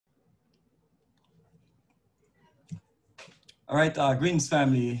All right, greetings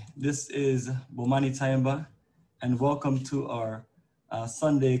family. This is Bomani Tayamba and welcome to our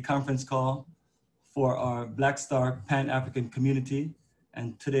Sunday conference call for our Black Star Pan-African community.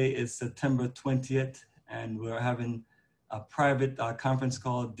 And today is September 20th and we're having a private conference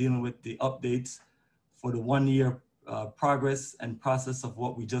call dealing with the updates for the 1 year progress and process of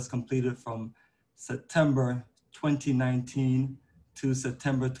what we just completed from September 2019 to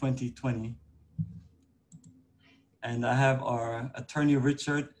September 2020. And I have our attorney,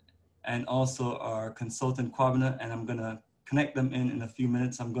 Richard, and also our consultant, Kwabena, and I'm gonna connect them in a few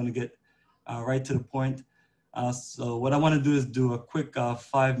minutes. I'm gonna get right to the point. So what I wanna do is do a quick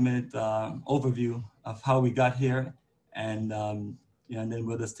 5-minute overview of how we got here, and, and then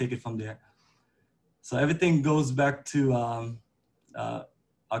we'll just take it from there. So everything goes back to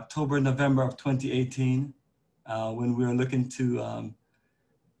October, November of 2018, when we were looking to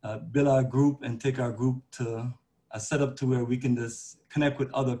build our group and take our group to a setup to where we can just connect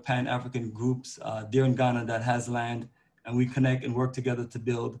with other Pan-African groups there in Ghana that has land, and we connect and work together to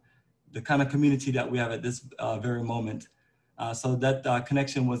build the kind of community that we have at this very moment. So that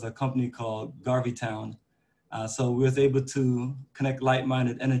connection was a company called Garvey Town. So we was able to connect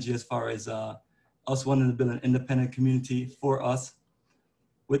like-minded energy as far as us wanting to build an independent community for us,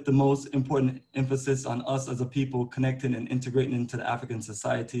 with the most important emphasis on us as a people connecting and integrating into the African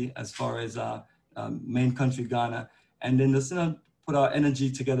society as far as main country Ghana, and then just put our energy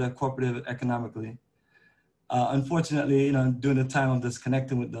together corporatively, economically. Unfortunately, during the time of this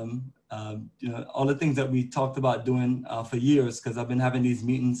connecting with them, all the things that we talked about doing for years, because I've been having these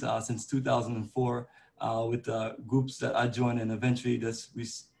meetings since 2004 with groups that I joined, and eventually we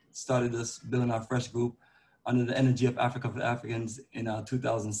started this building our fresh group under the energy of Africa for Africans in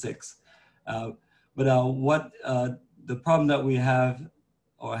 2006. What the problem that we have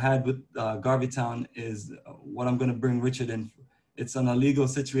or had with Garvey Town is what I'm gonna bring Richard in. It's an illegal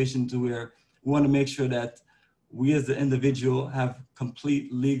situation to where we wanna make sure that we as the individual have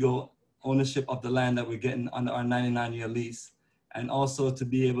complete legal ownership of the land that we're getting under our 99-year lease, and also to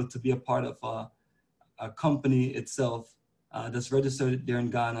be able to be a part of a company itself that's registered there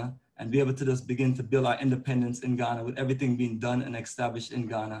in Ghana, and be able to just begin to build our independence in Ghana with everything being done and established in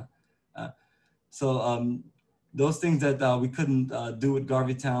Ghana. Those things that we couldn't do with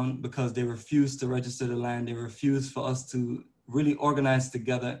Garvey Town because they refused to register the land. They refused for us to really organize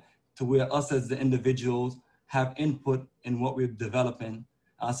together to where us as the individuals have input in what we're developing.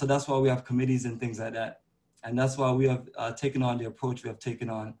 So that's why we have committees and things like that. And that's why we have taken on the approach we have taken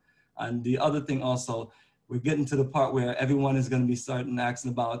on. And the other thing also, we're getting to the part where everyone is gonna be starting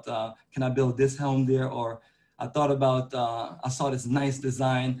asking about, can I build this home there? Or I thought about, I saw this nice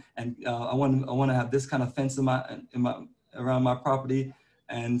design and I want to have this kind of fence around my property,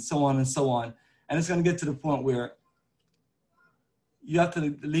 and so on and so on. And it's going to get to the point where you have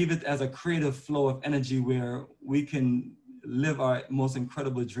to leave it as a creative flow of energy where we can live our most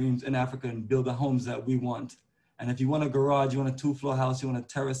incredible dreams in Africa and build the homes that we want. And if you want a garage, you want a 2-floor house, you want a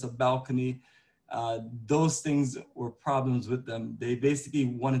terrace, a balcony, those things were problems with them. They basically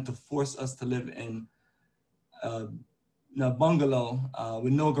wanted to force us to live in a bungalow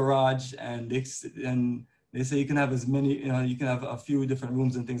with no garage, and they say you can have as many, you can have a few different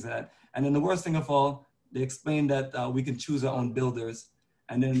rooms and things like that. And then the worst thing of all, they explained that we can choose our own builders,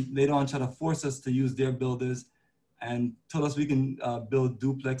 and then later on try to force us to use their builders, and told us we can build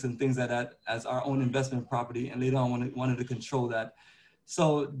duplex and things like that as our own investment property, and later on wanted to control that.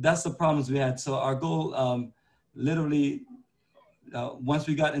 So that's the problems we had. So our goal, literally, once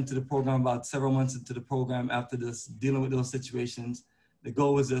we got into the program, about several months into the program, after this, dealing with those situations, the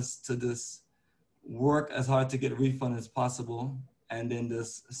goal was just to work as hard to get a refund as possible, and then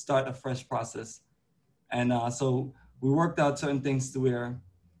just start a fresh process. And so we worked out certain things to where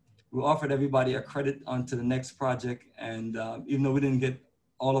we offered everybody a credit onto the next project. And even though we didn't get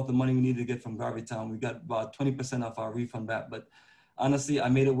all of the money we needed to get from Garvey Town, we got about 20% of our refund back. But honestly, I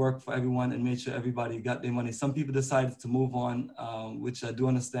made it work for everyone and made sure everybody got their money. Some people decided to move on, which I do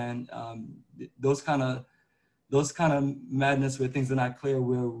understand. Those kind of madness where things are not clear,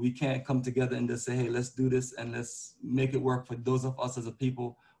 where we can't come together and just say, hey, let's do this and let's make it work for those of us as a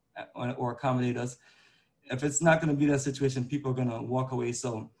people, or accommodate us. If it's not gonna be that situation, people are gonna walk away.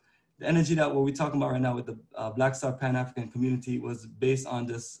 So the energy that what we're talking about right now with the Black Star Pan-African community was based on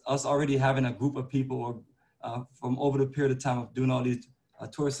this, us already having a group of people from over the period of time of doing all these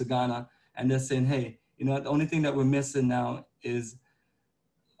tours to Ghana, and they're saying, hey, the only thing that we're missing now is,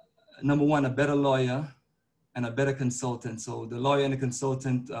 number one, a better lawyer and a better consultant. So the lawyer and the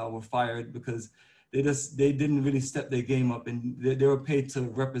consultant were fired because they didn't really step their game up, and they were paid to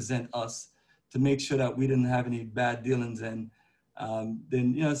represent us, to make sure that we didn't have any bad dealings. And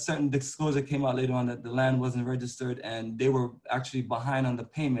Then, certain disclosure came out later on that the land wasn't registered and they were actually behind on the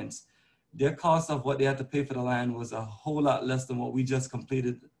payments. Their cost of what they had to pay for the land was a whole lot less than what we just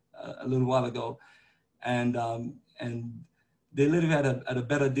completed a little while ago. And they literally had a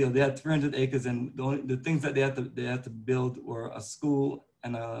better deal. They had 300 acres, and the things that they had to build were a school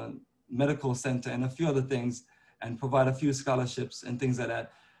and a medical center and a few other things, and provide a few scholarships and things like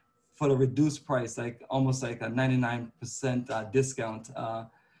that for the reduced price, like almost like a 99% discount.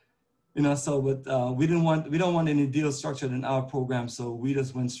 But we don't want any deal structured in our program, so we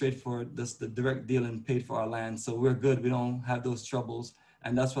just went straight for this, the direct deal, and paid for our land. So we're good. We don't have those troubles,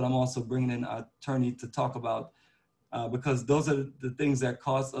 and that's what I'm also bringing in our attorney to talk about, because those are the things that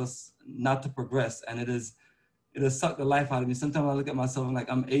cause us not to progress, and it has sucked the life out of me. Sometimes I look at myself and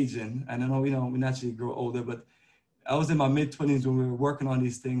like I'm aging, and I know we naturally grow older, but I was in my mid-20s when we were working on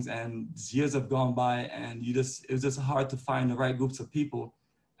these things, and years have gone by, and it was just hard to find the right groups of people.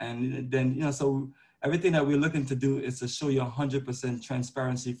 And then, so everything that we're looking to do is to show you 100%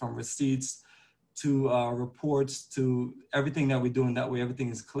 transparency, from receipts to reports to everything that we're doing. That way everything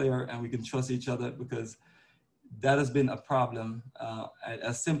is clear and we can trust each other, because that has been a problem,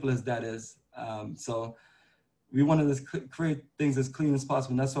 as simple as that is. So we wanted to create things as clean as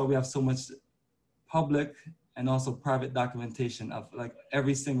possible. And that's why we have so much public and also private documentation of like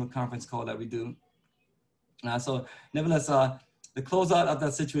every single conference call that we do. So nevertheless, the closeout of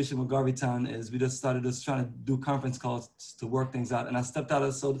that situation with Garveytown is we just started trying to do conference calls to work things out. And I stepped out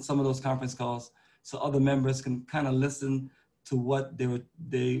of some of those conference calls so other members can kind of listen to what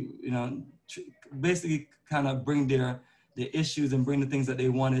they basically kind of bring their issues and bring the things that they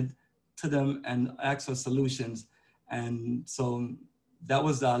wanted to them and ask for solutions. And so that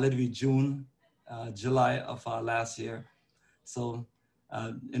was literally June, July of last year. So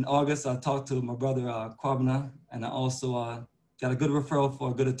in August, I talked to my brother, Kwabena, and I also got a good referral for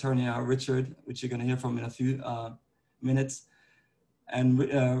a good attorney, Richard, which you're gonna hear from in a few minutes. And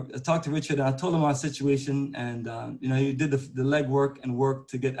I talked to Richard, and I told him our situation, and he did the legwork and work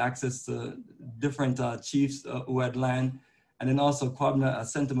to get access to different chiefs who had land. And then also Kwabena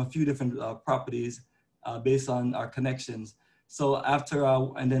sent him a few different properties based on our connections. So after,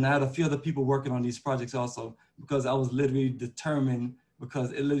 and then I had a few other people working on these projects also, because I was literally determined,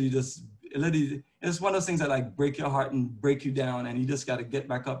 because it's one of those things that like break your heart and break you down, and you just got to get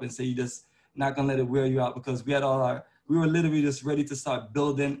back up and say you just not gonna let it wear you out, because we were literally just ready to start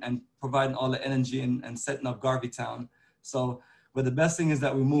building and providing all the energy and setting up Garveytown. So, but the best thing is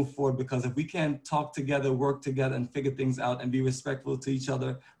that we move forward, because if we can't talk together, work together, and figure things out and be respectful to each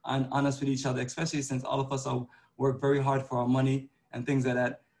other and honest with each other, especially since all of us work very hard for our money and things like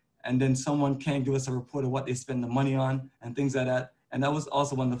that, and then someone can't give us a report of what they spend the money on and things like that. And that was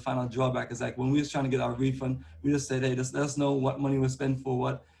also one of the final drawbacks, is like when we was trying to get our refund, we just said, hey, just let us know what money we spend for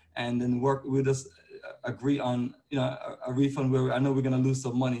what, and then we just agree on a refund where I know we're gonna lose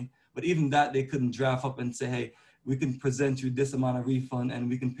some money. But even that, they couldn't draft up and say, hey, we can present you this amount of refund and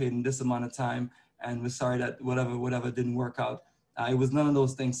we can pay in this amount of time, and we're sorry that whatever didn't work out. It was none of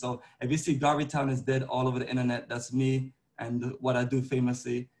those things. So if you see Garveytown is dead all over the internet, that's me and what I do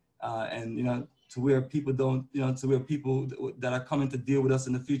famously. And to where people don't, to where people that are coming to deal with us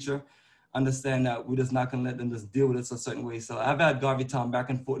in the future understand that we're just not gonna let them just deal with us a certain way. So I've had Garveytown back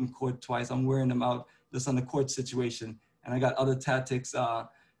and forth in court twice. I'm wearing them out just on the court situation. And I got other tactics.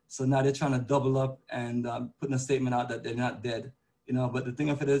 So now they're trying to double up and putting a statement out that they're not dead. But the thing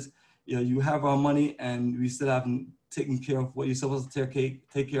of it is, you have our money and we still haven't taken care of what you're supposed to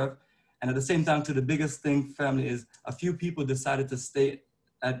take care of. And at the same time, too, the biggest thing, family, is a few people decided to stay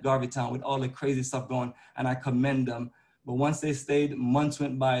at Garveytown with all the crazy stuff going, and I commend them. But once they stayed, months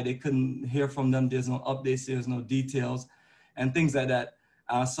went by, they couldn't hear from them. There's no updates, there's no details, and things like that.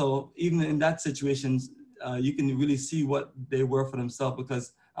 So even in that situation, you can really see what they were for themselves,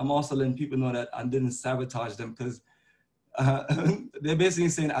 because I'm also letting people know that I didn't sabotage them, because they're basically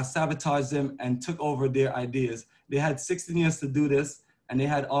saying I sabotaged them and took over their ideas. They had 16 years to do this, and they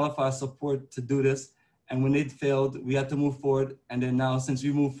had all of our support to do this. And when it failed, we had to move forward. And then now, since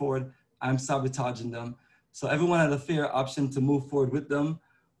we moved forward, I'm sabotaging them. So everyone had a fair option to move forward with them,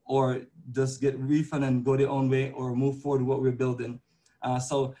 or just get refund and go their own way, or move forward with what we're building.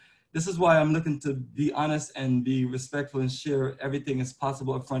 So this is why I'm looking to be honest and be respectful and share everything as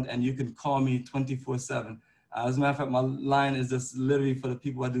possible up front. And you can call me 24/7. As a matter of fact, my line is just literally for the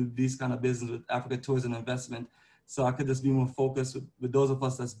people who do these kind of business with Africa Tourism Investment. So I could just be more focused with those of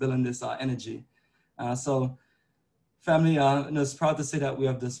us that's building this energy. So family, just proud to say that we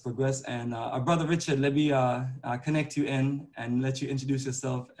have this progress. And our brother Richard, let me connect you in and let you introduce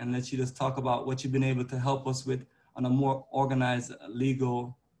yourself and let you just talk about what you've been able to help us with on a more organized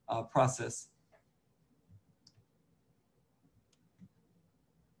legal process.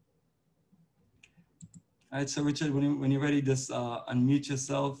 All right, so Richard, when you're ready, just unmute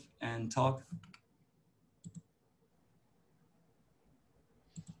yourself and talk.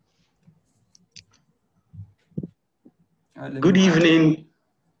 All right, Good evening.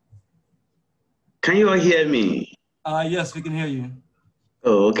 Can you all hear me? Yes, we can hear you.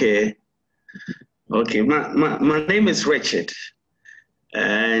 Oh, okay. Okay, my name is Richard,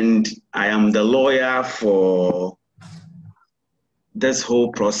 and I am the lawyer for this whole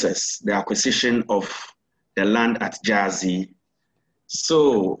process, the acquisition of the land at Jazi.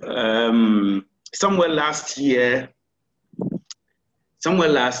 So, somewhere last year,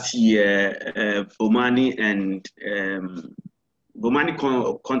 Bomani and Bomani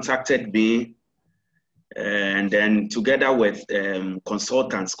contacted me, and then together with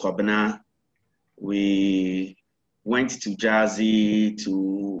consultants, Kwabena, we went to Jazi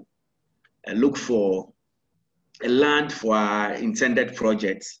to look for a land for our intended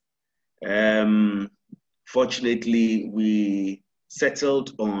project. Fortunately, we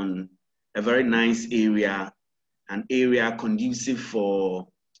settled on a very nice area, an area conducive for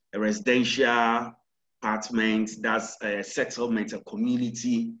a residential apartment, that's a settlement, a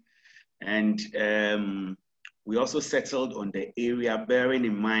community. And we also settled on the area, bearing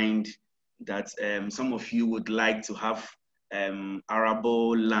in mind that some of you would like to have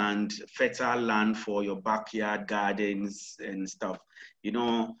arable land, fertile land for your backyard gardens and stuff. You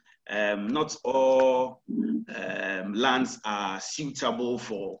know, not all lands are suitable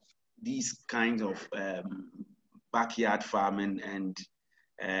for these kinds of backyard farming, and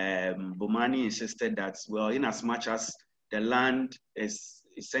Bomani insisted that, well, in as much as the land is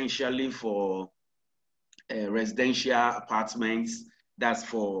essentially for residential apartments, that's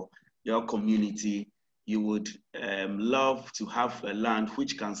for your community, you would love to have a land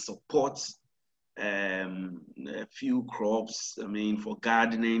which can support a few crops, I mean, for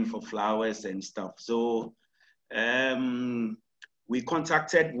gardening, for flowers and stuff. So we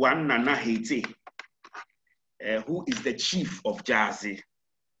contacted one Nana Haiti, who is the chief of Jazi.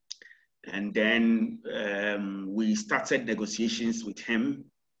 And then we started negotiations with him.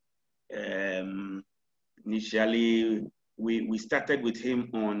 Initially, we started with him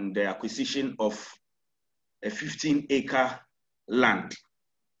on the acquisition of a 15-acre land.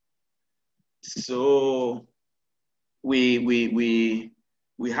 So we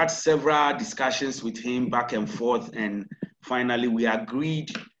had several discussions with him back and forth, and finally we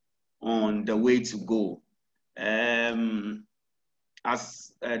agreed on the way to go.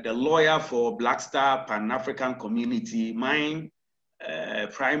 As the lawyer for Black Star Pan-African Community, my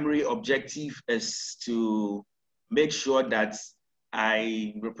primary objective is to make sure that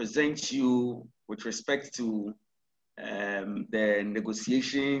I represent you with respect to the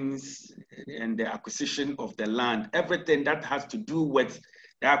negotiations and the acquisition of the land, everything that has to do with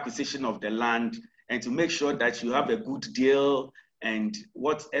the acquisition of the land, and to make sure that you have a good deal and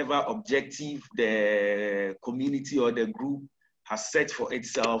whatever objective the community or the group has set for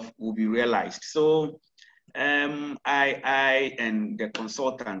itself will be realized. So I and the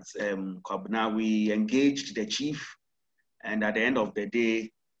consultants, Kwabena, we engaged the chief, and at the end of the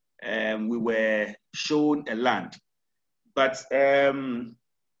day, we were shown a land. But the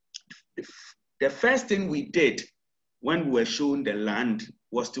first thing we did when we were shown the land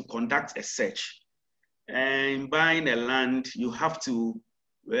was to conduct a search. And buying a land, you have to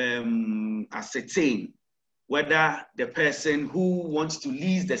ascertain whether the person who wants to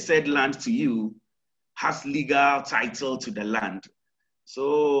lease the said land to you has legal title to the land.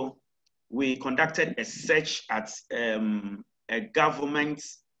 So we conducted a search at a government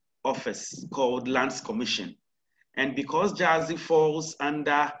office called Lands Commission. And because Jazi falls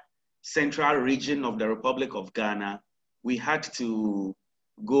under Central Region of the Republic of Ghana, we had to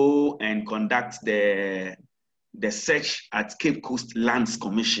go and conduct the search at Cape Coast Lands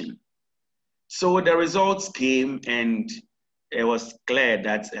Commission. So the results came, and it was clear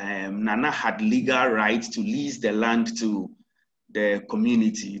that Nana had legal right to lease the land to the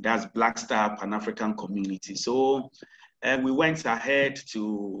community, that's Black Star Pan-African Community. So we went ahead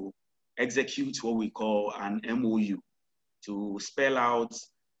to execute what we call an MOU to spell out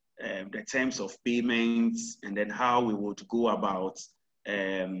the terms of payments and then how we would go about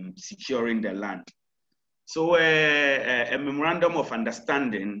securing the land. So a memorandum of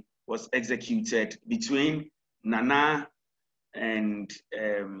understanding was executed between Nana and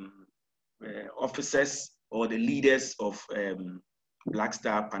officers or the leaders of Black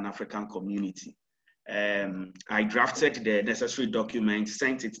Star Pan-African Community. I drafted the necessary document,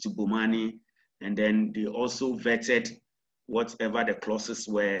 sent it to Bomani, And then they also vetted whatever the clauses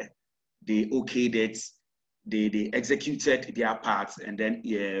were. They okayed it. They executed their parts and then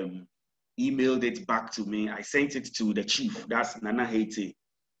emailed it back to me. I sent it to the chief, that's Nana Haiti.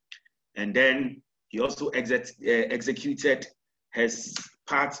 And then he also executed his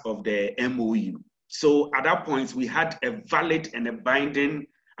part of the MOU. So at that point, we had a valid and a binding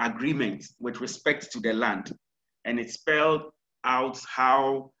agreement with respect to the land. And it spelled out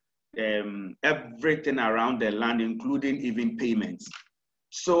how everything around the land, including even payments.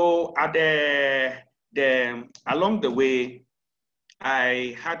 So at along the way,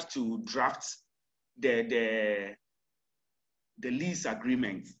 I had to draft the lease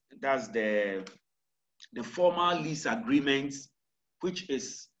agreement. That's the formal lease agreement, which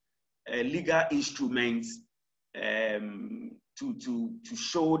is a legal instrument to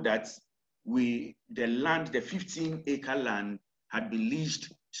show that the 15-acre land had been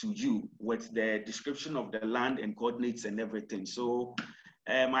leased to you with the description of the land and coordinates and everything. So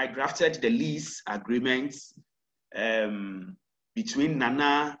I drafted the lease agreement between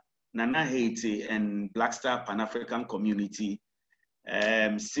Nana Haiti and Black Star Pan-African Community,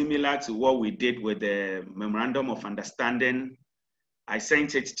 similar to what we did with the Memorandum of Understanding. I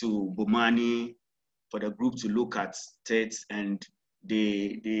sent it to Bomani for the group to look at it, and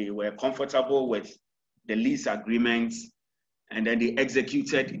they were comfortable with the lease agreements, and then they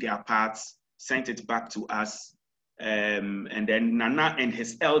executed their parts, sent it back to us, and then Nana and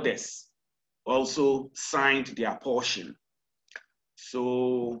his elders also signed their portion.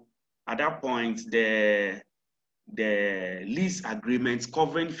 So at that point, the lease agreement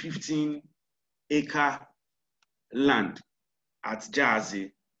covering 15-acre land at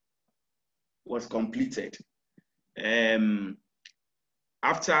Jersey was completed.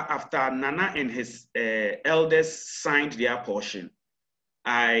 After Nana and his elders signed their portion,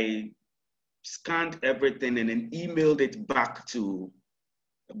 I scanned everything and then emailed it back to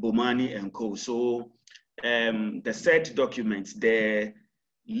Bomani and Co. So the said documents, the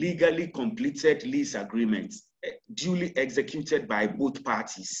legally completed lease agreements, duly executed by both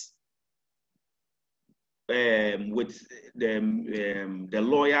parties, with the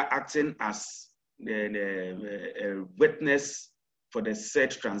lawyer acting as the witness for the said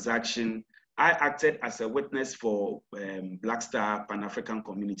transaction. I acted as a witness for Black Star Pan-African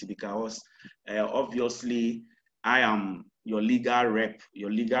Community because obviously I am your legal rep,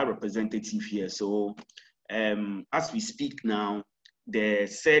 your legal representative here. So as we speak now, the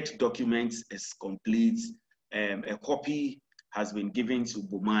said document is complete. A copy has been given to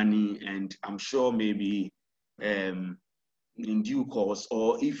Bomani, and I'm sure maybe in due course,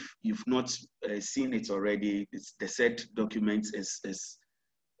 or if you've not seen it already, the said document is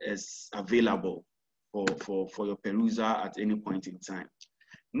available for your perusal at any point in time.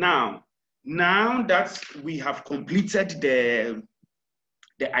 Now that we have completed the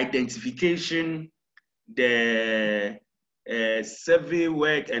identification, the survey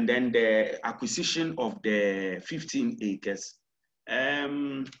work, and then the acquisition of the 15 acres,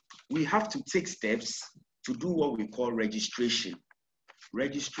 we have to take steps to do what we call registration.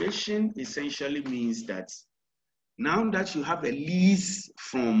 Registration essentially means that now that you have a lease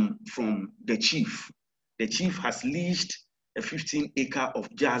from the chief has leased a 15-acre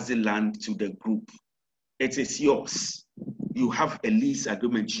of Jersey land to the group. It is yours. You have a lease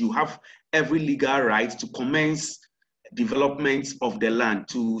agreement. You have every legal right to commence development of the land,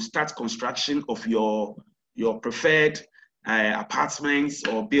 to start construction of your preferred apartments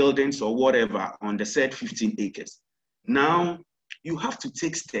or buildings or whatever on the said 15 acres. Now, you have to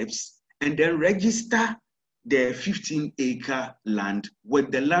take steps and then register the 15-acre land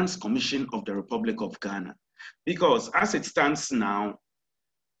with the Lands Commission of the Republic of Ghana. Because as it stands now,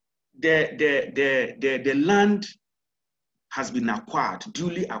 the land has been acquired,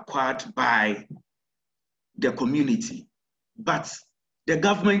 duly acquired by the community, but the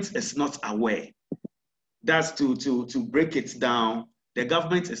government is not aware. That's to break it down. The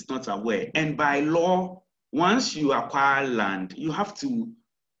government is not aware. And by law, once you acquire land, you have to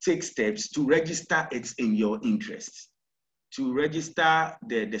take steps to register it in your interest, to register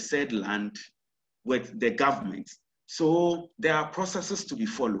the said land with the government. So there are processes to be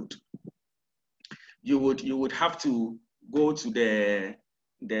followed. You would have to go to the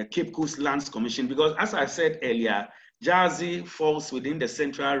Cape Coast Lands Commission, because as I said earlier, Jersey falls within the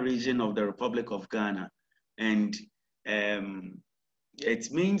central region of the Republic of Ghana. And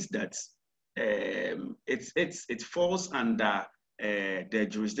it means that it falls under the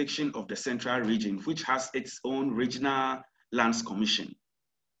jurisdiction of the central region, which has its own regional lands commission.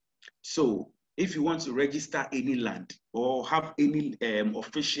 So if you want to register any land or have any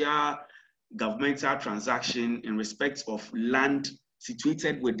official governmental transaction in respect of land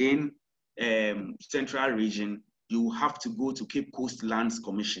situated within central region, you have to go to Cape Coast Lands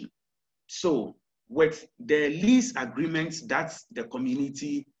Commission. So with the lease agreements that the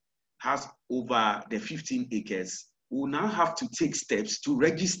community has over the 15 acres, we will now have to take steps to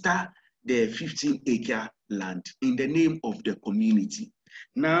register the 15-acre land in the name of the community.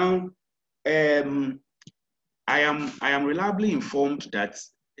 Now, I am reliably informed that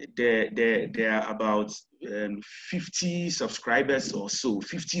there are about 50 subscribers or so,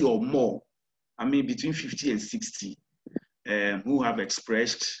 50 or more. I mean, between 50 and 60 who have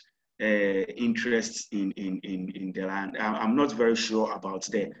expressed interest in the land. I'm not very sure about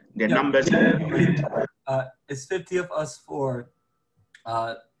the numbers. It's 50 of us for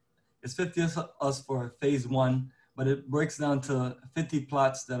it's 50 of us for phase 1, but it breaks down to 50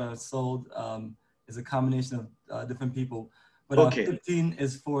 plots that are sold. It's a combination of different people. But Okay. 15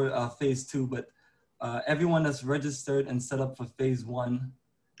 is for phase 2, but everyone that's registered and set up for phase 1,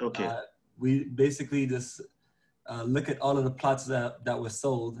 okay. We basically just look at all of the plots that were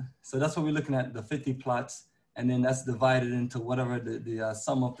sold. So that's what we're looking at, the 50 plots, and then that's divided into whatever the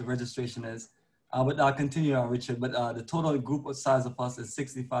sum of the registration is. But I'll continue on, Richard, but the total group size of us is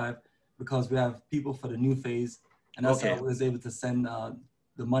 65 because we have people for the new phase, and that's how we was able to send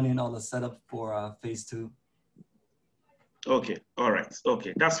the money and all the setup for phase 2. Okay, all right,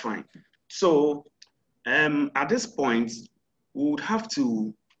 okay, that's fine. So at this point, we would have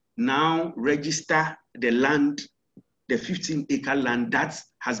to now register the land, the 15-acre land that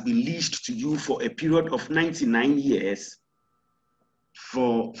has been leased to you for a period of 99 years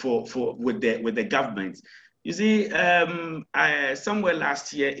with the government. You see, somewhere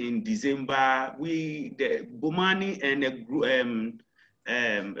last year in December, Bomani and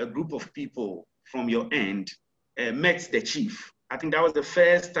a group of people from your end met the chief. I think that was the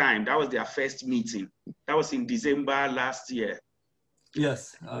first time, that was their first meeting. That was in December last year.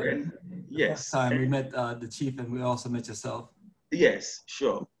 Yes. Yes. First time we met the chief, and we also met yourself. Yes,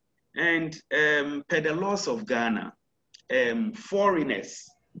 sure. And per the laws of Ghana, foreigners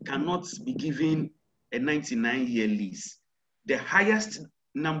cannot be given a 99-year lease. The highest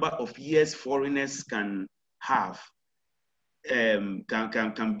number of years foreigners can have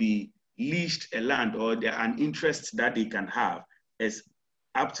can be leased a land, or an interest that they can have is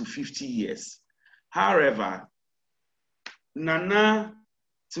up to 50 years. However, Nana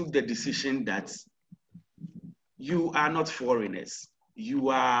took the decision that you are not foreigners. You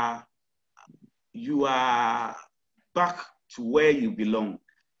are back to where you belong.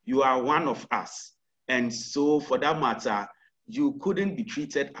 You are one of us. And so for that matter, you couldn't be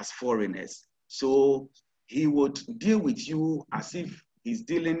treated as foreigners. So he would deal with you as if he's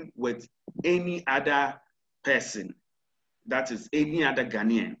dealing with any other person, that is any other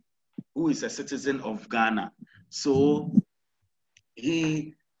Ghanaian who is a citizen of Ghana. So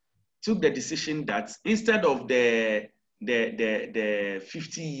he took the decision that instead of the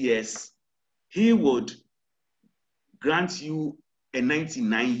 50 years, he would grant you a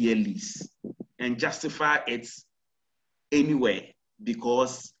 99-year lease and justify it anywhere,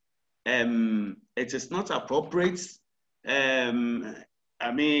 because it is not appropriate.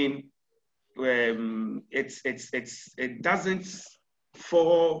 I mean, it doesn't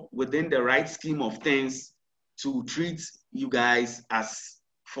fall within the right scheme of things to treat you guys as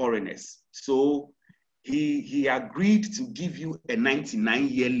foreigners. So he agreed to give you a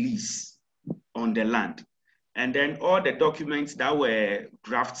 99-year lease on the land. And then all the documents that were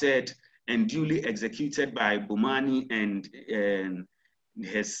drafted and duly executed by Bomani and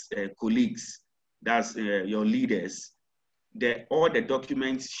his colleagues, that's your leaders, all the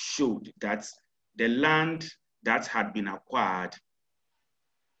documents showed that the land that had been acquired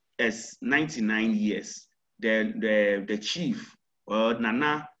is 99 years. The chief, or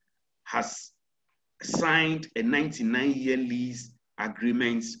Nana, has signed a 99-year lease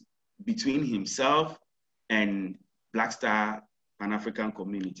agreement between himself and Black Star Pan-African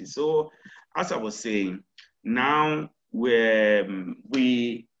Community. So, as I was saying, now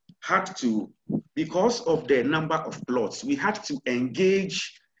we had to, because of the number of plots, we had to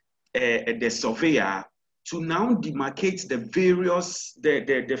engage the surveyor to now demarcate the various,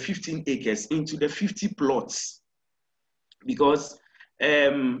 the 15 acres into the 50 plots, because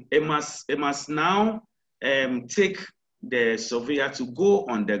it must now take the surveyor to go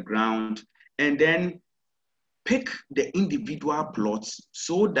on the ground and then pick the individual plots,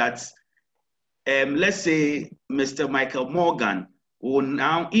 so that let's say Mr. Michael Morgan will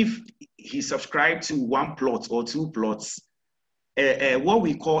now, if he subscribed to 1 plot or 2 plots, what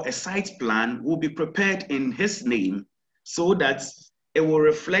we call a site plan will be prepared in his name, so that it will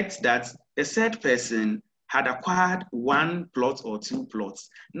reflect that the said person had acquired 1 plot or 2 plots.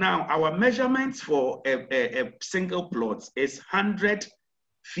 Now, our measurement for a single plot is 100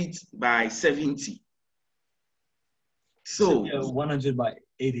 feet by 70. So, 100 by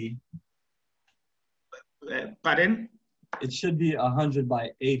 80. Pardon? It should be 100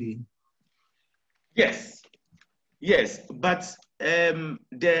 by 80. Yes, yes, but the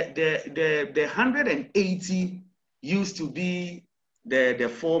 180 used to be the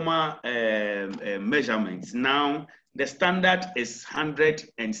former measurements. Now the standard is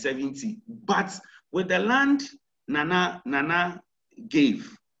 170, but with the land Nana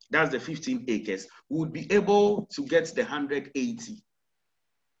gave, that's the 15 acres, we would be able to get the 180.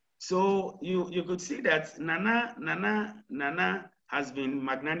 So you could see that Nana has been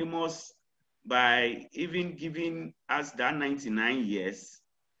magnanimous by even giving us that 99 years.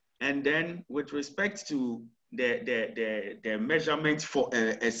 And then with respect to the measurement for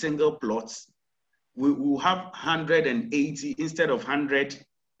a single plot, we will have 180 instead of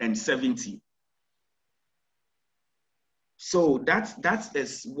 170. So that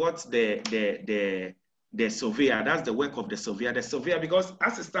is what the surveyor, that's the work of the surveyor. The surveyor, because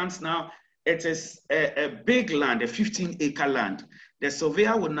as it stands now, it is a big land, a 15-acre land. The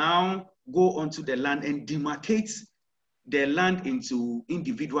surveyor will now go onto the land and demarcate the land into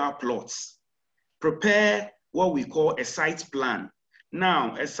individual plots, prepare what we call a site plan.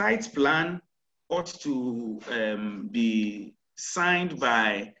 Now, a site plan ought to be signed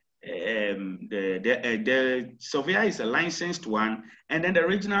by the surveyor is a licensed one, and then the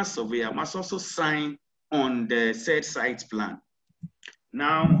regional surveyor must also sign on the said site plan.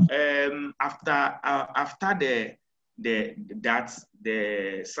 Now, after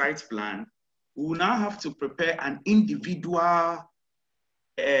the site plan, we will now have to prepare an individual,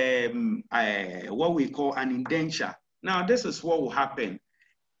 what we call an indenture. Now, this is what will happen.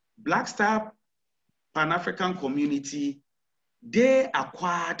 Black Star Pan-African Community, they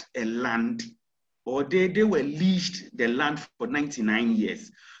acquired a land, or they were leased the land for 99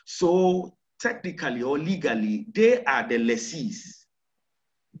 years. So technically or legally, they are the lessees.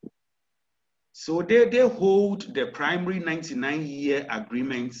 So they hold the primary 99-year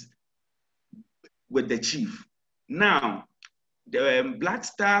agreements with the chief. Now, the Black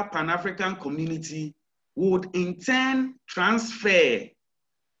Star Pan-African Community would in turn transfer,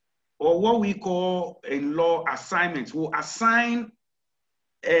 or what we call in law assignments, will assign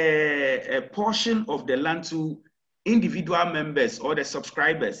a portion of the land to individual members or the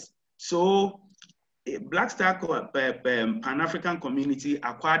subscribers. So Black Star Pan-African Community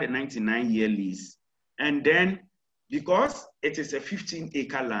acquired a 99-year lease. And then, because it is a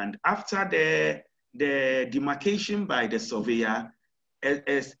 15-acre land, after the demarcation by the surveyor,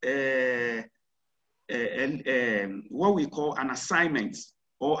 what we call an assignment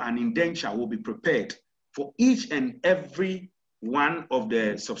or an indenture will be prepared for each and every one of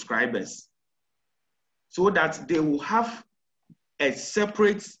the subscribers, so that they will have a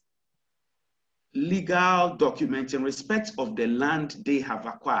separate legal document in respect of the land they have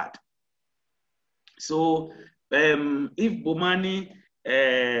acquired. So if Bomani,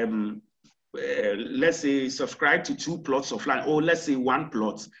 let's say, subscribe to 2 plots of land, or let's say 1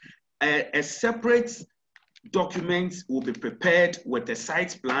 plot, a separate document will be prepared with a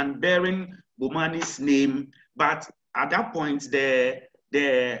site plan bearing Bomani's name, but at that point, the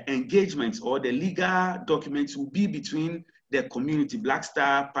engagement or the legal documents will be between the community, Black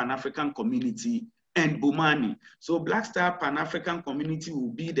Star Pan-African Community, and Bomani. So Black Star Pan-African Community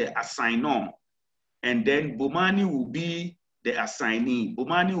will be the assignor, and then Bomani will be the assignee.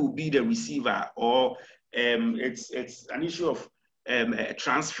 Bomani will be the receiver, or it's an issue of a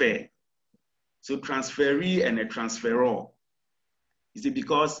transfer. So transferee and a transferor. Is it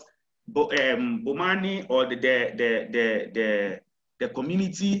because Bomani or the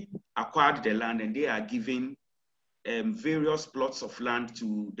community acquired the land and they are giving various plots of land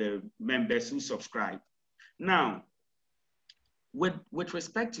to the members who subscribe. Now, with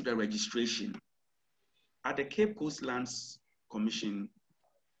respect to the registration, at the Cape Coast Lands Commission,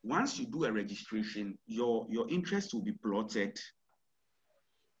 once you do a registration, your interest will be plotted,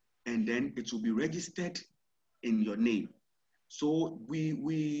 and then it will be registered in your name. So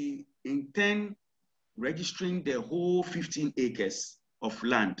we intend registering the whole 15 acres of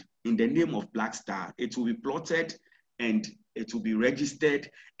land in the name of Black Star. It will be plotted and it will be registered,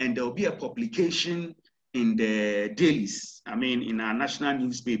 and there will be a publication in the dailies, I mean, in our national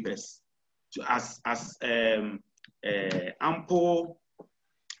newspapers, so as ample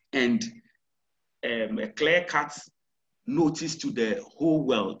and a clear-cut notice to the whole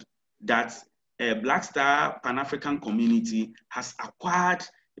world that Black Star Pan-African Community has acquired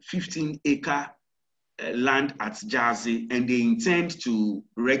 15-acre land at Jersey, and they intend to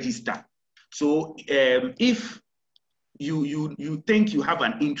register. So if you think you have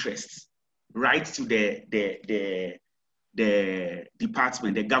an interest, write to the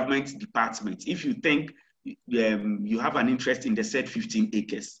department, the government department. If you think you have an interest in the said 15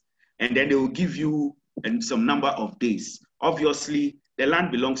 acres, and then they will give you some number of days. Obviously, the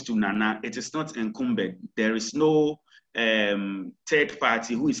land belongs to Nana. It is not encumbered. There is no third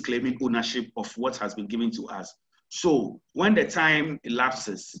party who is claiming ownership of what has been given to us. So when the time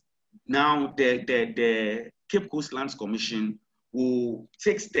elapses, now the Cape Coast Lands Commission will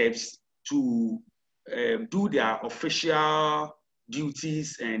take steps to do their official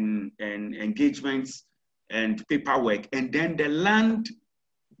duties and engagements and paperwork, and then the land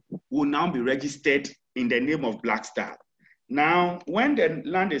will now be registered in the name of Black Star. Now, when the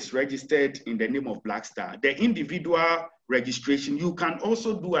land is registered in the name of Black Star, the individual registration, you can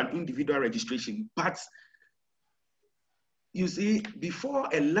also do an individual registration, but you see, before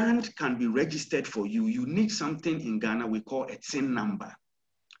a land can be registered for you, you need something in Ghana we call a TIN number.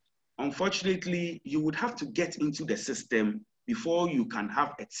 Unfortunately, you would have to get into the system before you can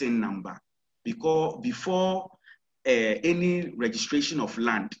have a TIN number, because before any registration of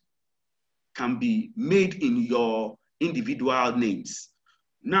land can be made in your individual names.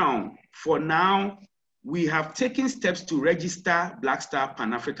 Now, for now, we have taken steps to register Black Star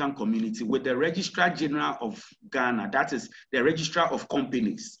Pan-African Community with the Registrar General of Ghana, that is the Registrar of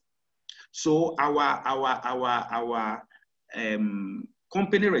Companies. So our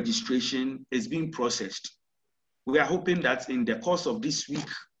company registration is being processed. We are hoping that in the course of this week,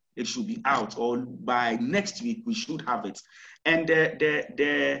 it should be out, or by next week, we should have it. And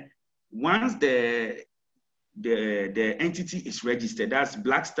once the entity is registered, that's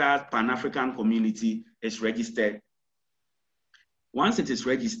Black Star Pan-African Community is registered. Once it is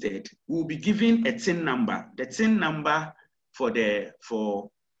registered, we'll be given a TIN number. The TIN number for the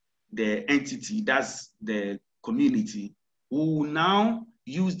entity, that's the community, we will now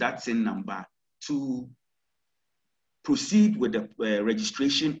use that TIN number to proceed with the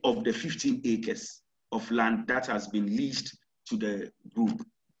registration of the 15 acres of land that has been leased to the group.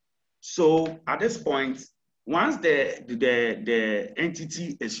 So at this point, once the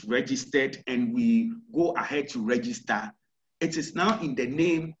entity is registered and we go ahead to register, it is now in the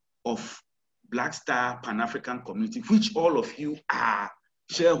name of Black Star Pan-African Community, which all of you are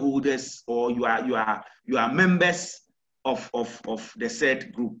shareholders, or you are members of the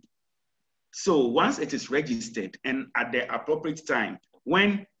said group. So once it is registered, and at the appropriate time,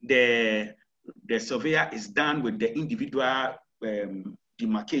 when the surveyor is done with the individual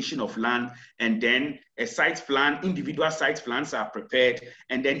demarcation of land, and then a site plan, individual site plans are prepared,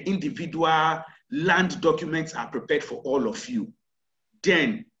 and then individual land documents are prepared for all of you.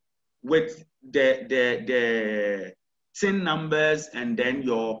 Then with the TIN numbers and then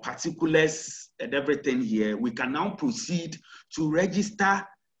your particulars and everything here, we can now proceed to register,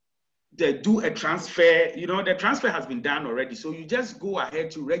 do a transfer. You know, the transfer has been done already. So you just go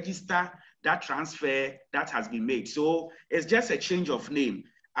ahead to register that transfer that has been made. So it's just a change of name.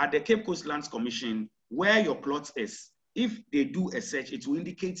 At the Cape Coast Lands Commission, where your plot is, if they do a search, it will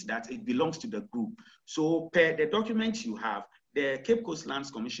indicate that it belongs to the group. So per the document you have, the Cape Coast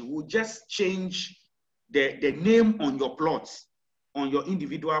Lands Commission will just change the name on your plots, on your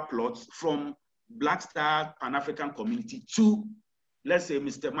individual plots, from Black Star Pan-African Community to, let's say,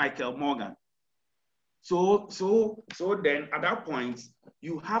 Mr. Michael Morgan. So then at that point,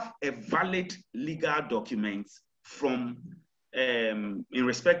 you have a valid legal document from, in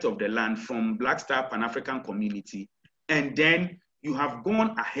respect of the land, from Black Star Pan-African Community. And then you have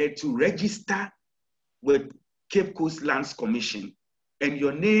gone ahead to register with Cape Coast Lands Commission, and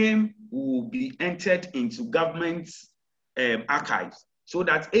your name will be entered into government's archives, so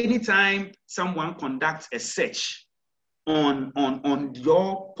that anytime someone conducts a search on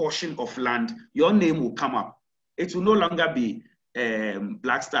your portion of land, your name will come up. It will no longer be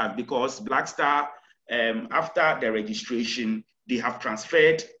Black Star, because Black Star, after the registration, they have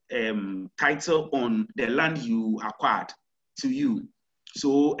transferred title on the land you acquired to you.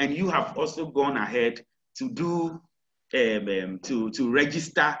 So, and you have also gone ahead to do to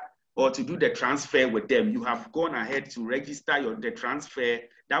register or to do the transfer with them. You have gone ahead to register the transfer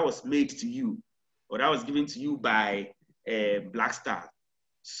that was made to you, or that was given to you by Black Star.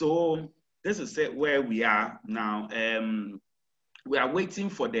 So this is where we are now. We are waiting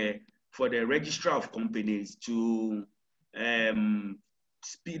for the Registrar of Companies to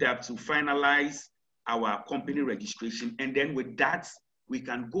speed up, to finalize our company registration, and then with that, we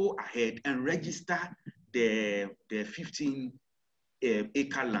can go ahead and register the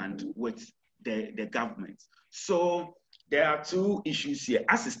 15-acre land with the government. So there are two issues here.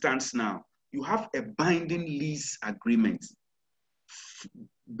 As it stands now, you have a binding lease agreement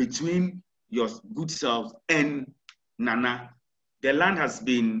between your good self and Nana. The land has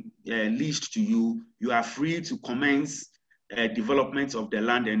been leased to you. You are free to commence development of the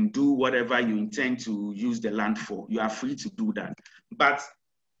land and do whatever you intend to use the land for. You are free to do that. But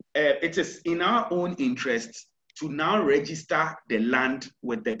it is in our own interest to now register the land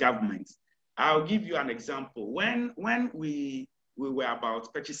with the government. I'll give you an example. When we were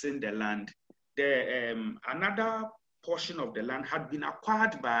about purchasing the land, another portion of the land had been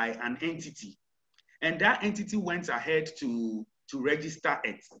acquired by an entity, and that entity went ahead to register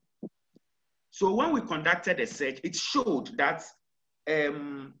it. So when we conducted a search, it showed that there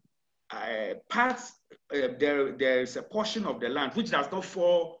is a portion of the land which does not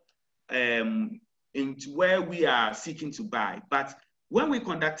fall into where we are seeking to buy. But when we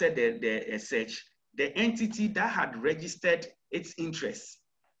conducted the search, the entity that had registered its interest,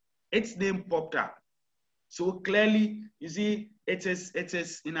 its name popped up. So clearly, you see, it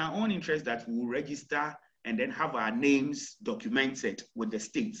is in our own interest that we will register and then have our names documented with the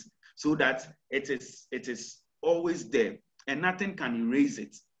state, so that it is always there and nothing can erase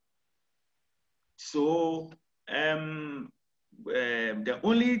it. So the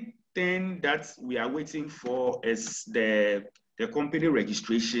only thing that we are waiting for is the company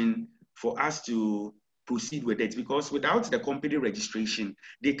registration for us to proceed with it, because without the company registration,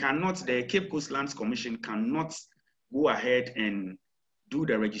 the Cape Coast Lands Commission cannot go ahead and do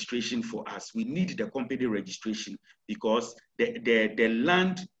the registration for us. We need the company registration because the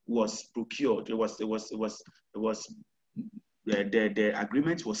land was procured. The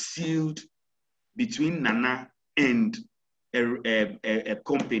agreement was sealed between Nana and a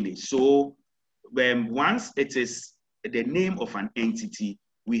company. So once it is the name of an entity,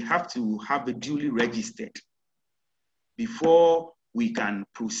 we have to have it duly registered before we can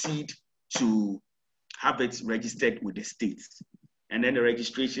proceed to have it registered with the states. And then the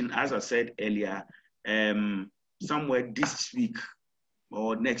registration, as I said earlier, somewhere this week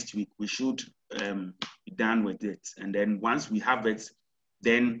or next week, we should be done with it. And then once we have it,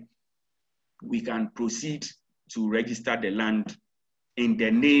 then we can proceed to register the land in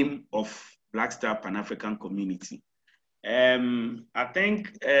the name of Black Star Pan-African Community. I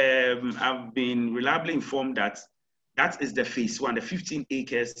think I've been reliably informed that that is the phase one. The 15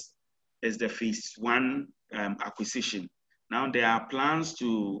 acres is the phase one acquisition. Now there are plans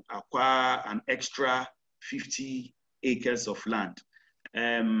to acquire an extra 50 acres of land.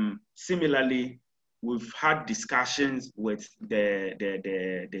 Similarly, we've had discussions with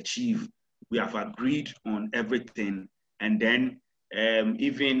the chief. We have agreed on everything, and then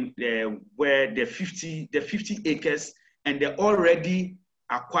even where the 50 acres and the already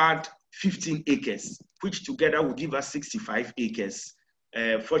acquired 15 acres, which together will give us 65 acres.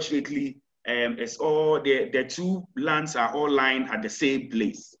 Fortunately, it's all the two lands are all lying at the same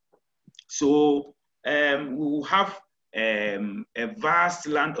place. So we will have a vast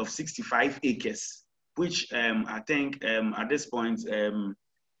land of 65 acres, which I think at this point,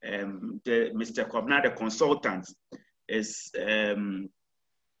 Mr. Kwabna, the consultant, is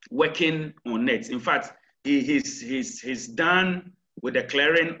working on it. In fact, he's done with the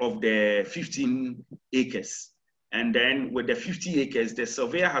clearing of the 15 acres. And then with the 50 acres, the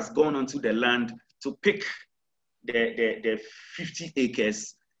surveyor has gone onto the land to pick the 50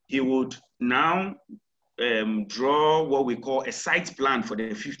 acres. He would now draw what we call a site plan for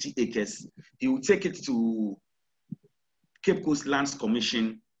the 50 acres. He will take it to Cape Coast Lands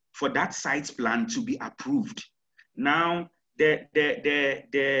Commission for that site plan to be approved. Now,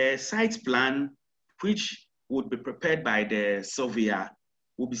 the site plan, which would be prepared by the surveyor,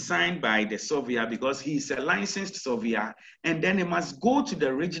 will be signed by the surveyor because he is a licensed surveyor, and then it must go to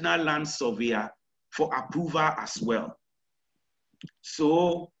the regional land surveyor for approval as well.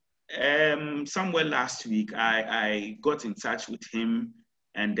 So somewhere last week, I got in touch with him,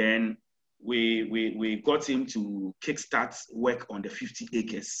 and then we got him to kickstart work on the 50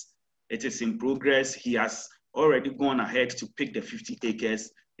 acres. It is in progress. He has already gone ahead to pick the 50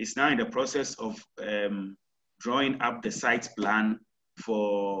 acres. It's now in the process of drawing up the site plan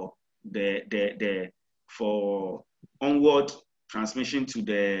for for onward transmission to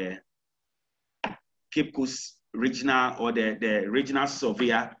the Cape Coast regional or the regional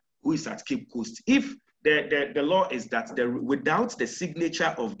surveyor who is at Cape Coast. If the law is that without the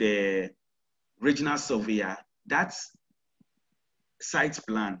signature of the regional surveyor, that site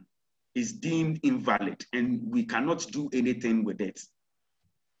plan is deemed invalid and we cannot do anything with it.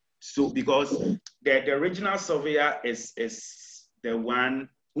 So because the regional surveyor is the one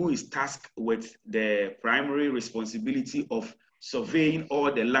who is tasked with the primary responsibility of surveying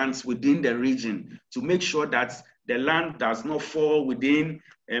all the lands within the region to make sure that the land does not fall within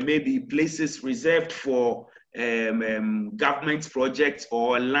maybe places reserved for government projects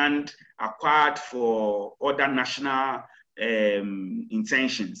or land acquired for other national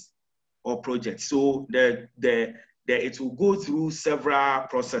intentions or projects. So it will go through several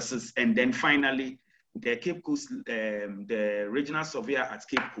processes, and then finally the Cape Coast, the regional surveyor at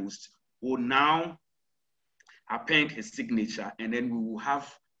Cape Coast will now append his signature, and then we will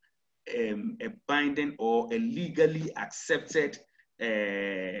have a binding or a legally accepted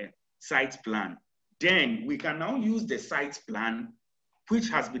site plan. Then we can now use the site plan, which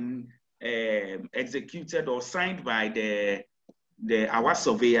has been executed or signed by our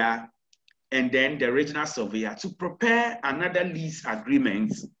surveyor and then the regional surveyor, to prepare another lease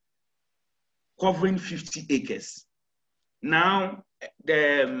agreement covering 50 acres. Now,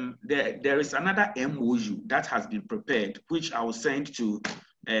 there is another MOU that has been prepared, which I will send to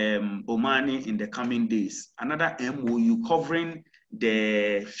Omani in the coming days. Another MOU covering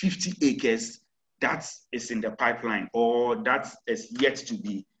the 50 acres that is in the pipeline or that is yet to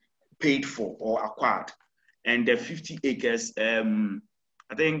be paid for or acquired. And the 50 acres,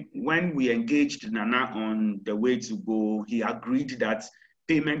 I think when we engaged Nana on the way to go, he agreed that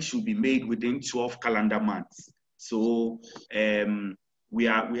payment should be made within 12 calendar months. So we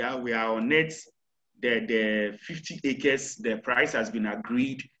are on it. The 50 acres, the price has been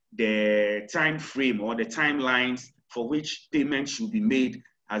agreed. The time frame or the timelines for which payment should be made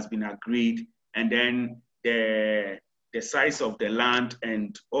has been agreed. And then the size of the land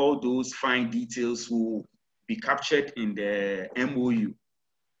and all those fine details will be captured in the MOU,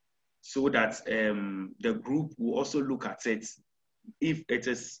 so that the group will also look at it. If it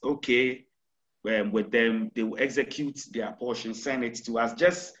is okay with them, they will execute their portion, send it to us,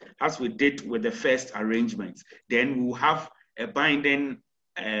 just as we did with the first arrangement. Then we will have a binding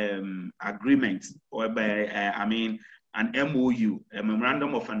agreement, or an MOU, a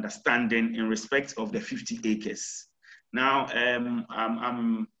memorandum of understanding in respect of the 50 acres. Now,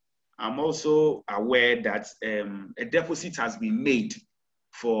 I'm also aware that a deposit has been made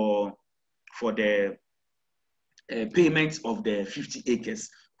for the payment of the 50 acres,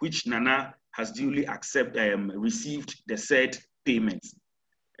 which Nana has duly received the said payment.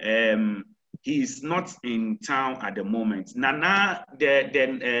 He is not in town at the moment. Nana,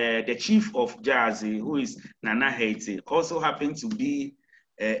 the chief of Jersey, who is Nana Haiti, also happened to be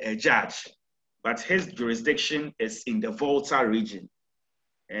a judge, but his jurisdiction is in the Volta region,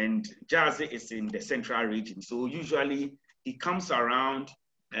 and Jersey is in the central region. So usually he comes around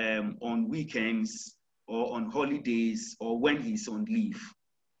on weekends or on holidays or when he's on leave,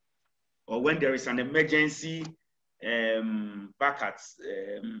 or when there is an emergency back at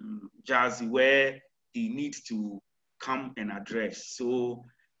Jersey where he needs to come and address. So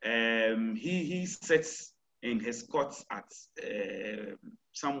he sits in his court at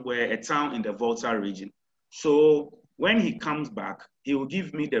somewhere, a town in the Volta region. So when he comes back, he will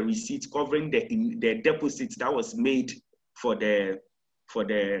give me the receipt covering the deposit that was made for the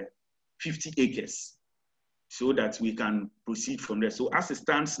 50 acres, so that we can proceed from there. So as it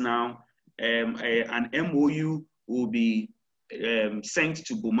stands now, an MOU will be sent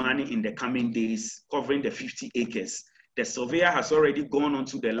to Bomani in the coming days covering the 50 acres. The surveyor has already gone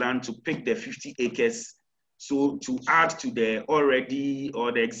onto the land to pick the 50 acres, so to add to the already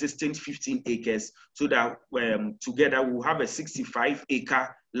or the existing 15 acres, so that together we'll have a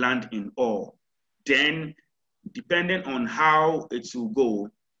 65-acre land in all. Then, depending on how it will go,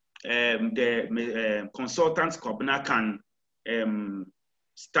 the consultant Kobna can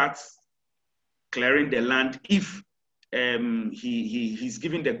start clearing the land. If he's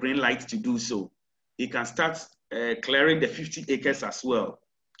given the green light to do so, he can start clearing the 50 acres as well.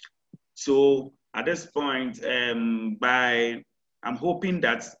 So at this point, I'm hoping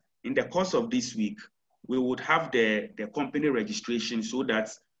that in the course of this week, we would have the company registration, so that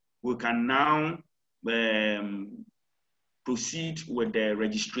we can now proceed with the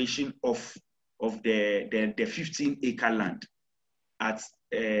registration of the 15-acre land at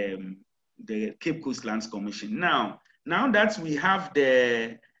the Cape Coast Lands Commission. Now that we have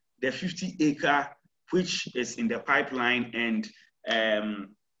the 50-acre, which is in the pipeline, and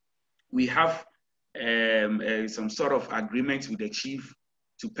we have some sort of agreement with the chief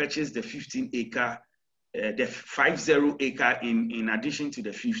to purchase the 15-acre, the 50-acre in addition to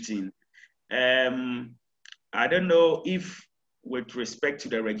the 15. I don't know if, with respect to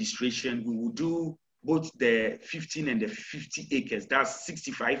the registration, we will do both the 15 and the 50 acres, that's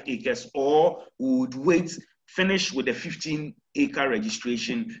 65 acres, or we would wait, finish with the 15-acre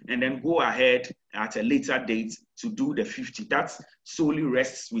registration, and then go ahead at a later date to do the 50. That solely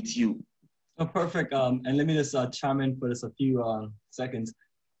rests with you. Oh, perfect. And let me just chime in for just a few seconds.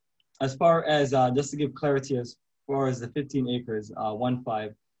 As far as, just to give clarity, as far as the 15 acres,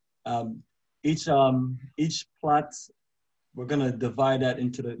 1-5, each plot, we're gonna divide that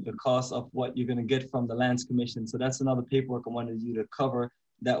into the cost of what you're gonna get from the Lands Commission. So that's another paperwork I wanted you to cover.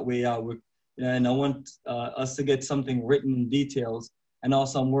 That way, and I want us to get something written in details. And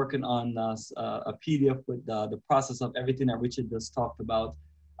also I'm working on a PDF with the process of everything that Richard just talked about.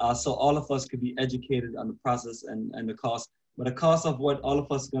 So all of us could be educated on the process and the cost. But the cost of what all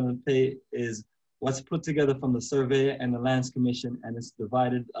of us are gonna pay is what's put together from the survey and the Lands Commission, and it's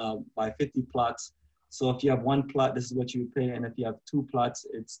divided by 50 plots. So if you have one plot, this is what you pay, and if you have 2 plots,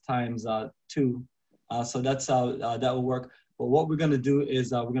 it's times 2. So that's how that will work. But what we're gonna do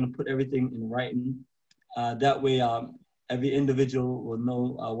is we're gonna put everything in writing. That way, every individual will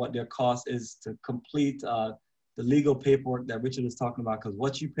know what their cost is to complete the legal paperwork that Richard is talking about, because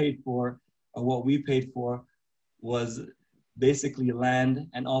what you paid for, or what we paid for, was basically land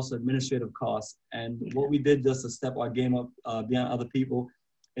and also administrative costs. And what we did just to step our game up beyond other people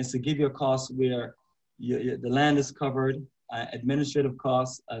is to give you a cost where the land is covered, administrative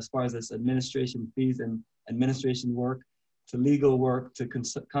costs as far as this administration fees and administration work, to legal work, to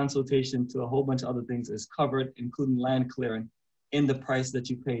consultation, to a whole bunch of other things is covered, including land clearing, in the price that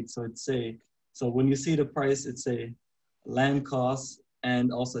you paid. So so when you see the price, it's a land costs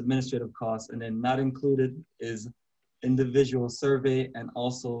and also administrative costs, and then not included is individual survey and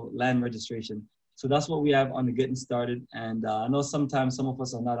also land registration. So that's what we have on the getting started. And I know sometimes some of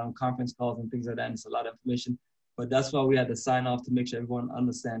us are not on conference calls and things like that, and it's a lot of information, but that's why we had to sign off to make sure everyone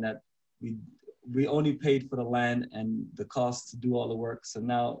understand that we only paid for the land and the cost to do all the work. So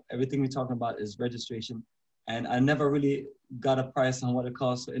now everything we're talking about is registration. And I never really got a price on what it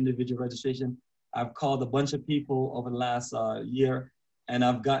costs for individual registration. I've called a bunch of people over the last year, and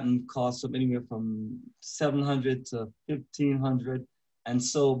I've gotten costs of anywhere from $700 to $1,500. And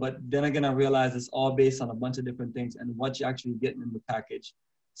so, but then again, I realized it's all based on a bunch of different things and what you're actually getting in the package.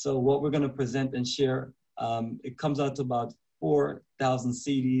 So what we're gonna present and share, it comes out to about 4,000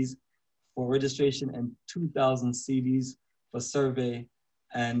 CDs for registration and 2,000 CDs for survey.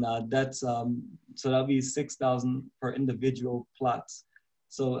 And that's, so that'll be 6,000 per individual plots.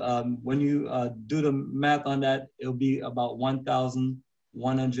 So when you do the math on that, it'll be about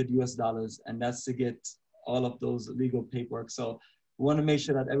 $1,100 US, and that's to get all of those legal paperwork. So we want to make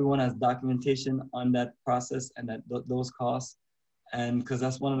sure that everyone has documentation on that process and that those costs. And because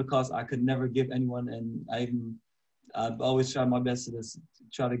that's one of the costs I could never give anyone, and I've always tried my best to just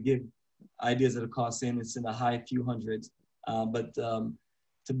try to give ideas of the cost, and it's in the high few hundreds. But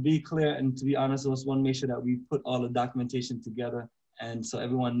to be clear and to be honest, I just want to make sure that we put all the documentation together, and so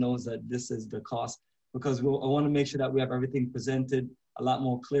everyone knows that this is the cost, because I want to make sure that we have everything presented a lot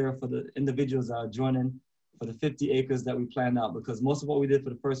more clear for the individuals that are joining for the 50 acres that we planned out, because most of what we did for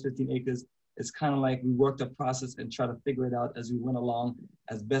the first 15 acres, it's kind of like we worked a process and try to figure it out as we went along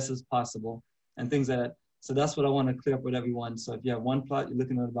as best as possible and things like that. So that's what I want to clear up with everyone. So if you have one plot, you're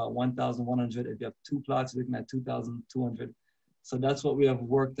looking at about 1,100. If you have 2 plots, you're looking at 2,200. So that's what we have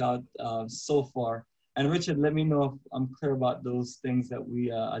worked out so far. And Richard, let me know if I'm clear about those things that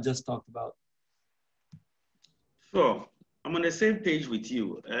I just talked about. Sure, I'm on the same page with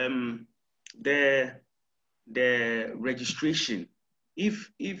you. The registration,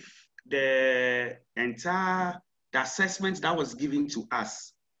 if the assessment that was given to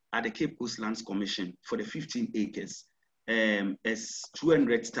us at the Cape Coast Lands Commission for the 15 acres is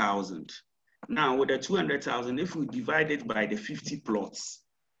 200,000. Now with the 200,000, if we divide it by the 50 plots,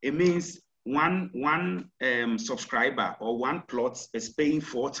 it means one subscriber or one plot is paying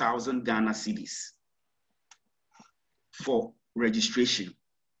 4,000 Ghana cedis for registration.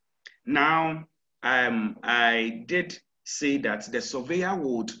 Now, I did say that the surveyor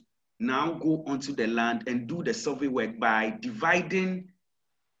would now go onto the land and do the survey work by dividing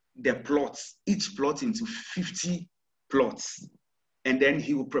the plots, each plot into 50 plots. And then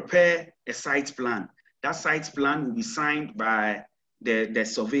he will prepare a site plan. That site plan will be signed by the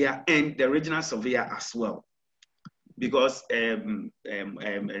surveyor and the regional surveyor as well. Because the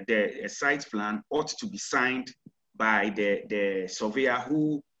site plan ought to be signed by the surveyor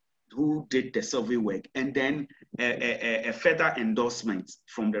who did the survey work, and then a further endorsement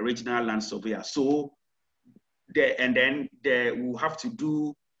from the regional land surveyor. So, we'll have to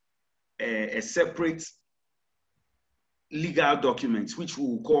do a separate legal documents, which we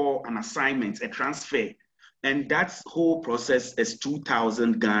will call an assignment, a transfer. And that whole process is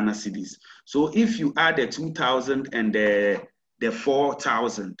 2,000 Ghana cedis. So if you add the 2,000 and the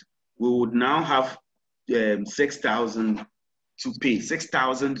 4,000, we would now have 6,000 to pay,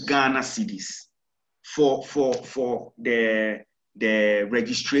 6,000 Ghana cedis for the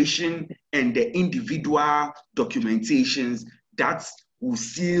registration and the individual documentations that will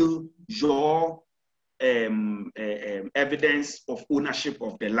seal your evidence of ownership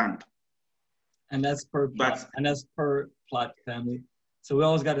of the land. And that's per plot, and that's per plot, family. So we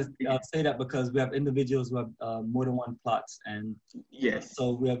always got to say that, because we have individuals who have more than one plots, and yes,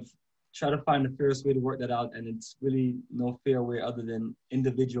 so we have tried to find the fairest way to work that out, and it's really no fair way other than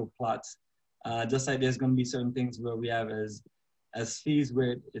individual plots. Just like there's going to be certain things where we have as fees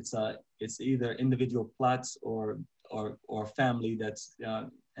where it's either individual plots or family that's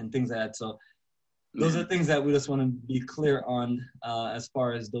and things like that. So those are things that we just want to be clear on as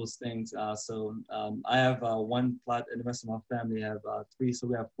far as those things. So I have one plot, and the rest of my family have 3, so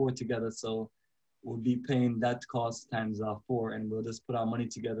we have 4 together. So we'll be paying that cost times 4, and we'll just put our money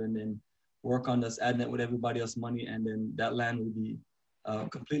together and then work on this, adding it with everybody else's money, and then that land will be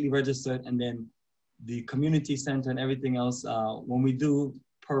completely registered. And then the community center and everything else, when we do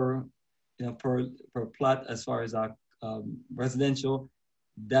per plot as far as our residential,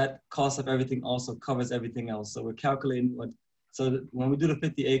 that cost of everything also covers everything else. So we're calculating so when we do the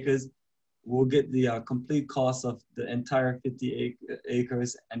 50 acres, we'll get the complete cost of the entire 50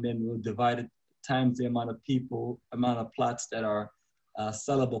 acres, and then we'll divide it times the amount of plots that are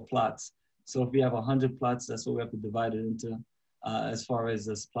sellable plots. So if we have 100 plots, that's what we have to divide it into as far as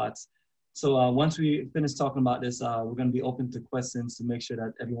this plots. So once we finish talking about this, we're going to be open to questions to make sure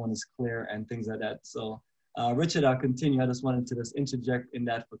that everyone is clear and things like that. So Richard, I'll continue. I just wanted to just interject in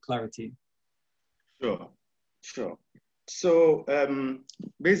that for clarity. Sure. So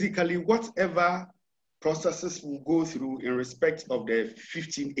basically, whatever processes we'll go through in respect of the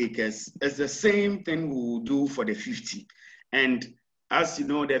 15 acres is the same thing we will do for the 50. And as you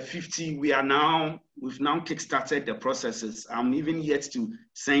know, the 50, we've now kickstarted the processes. I'm even yet to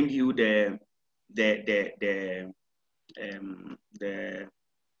send you the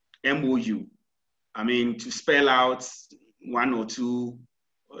MOU. I mean, to spell out 1 or 2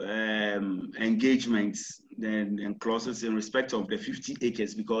 engagements and clauses in respect of the 50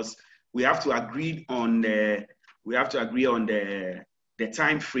 acres, because we have to agree on the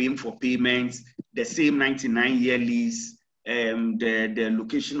time frame for payments, the same 99-year lease, the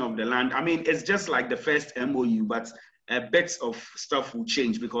location of the land. I mean, it's just like the first MOU, but bits of stuff will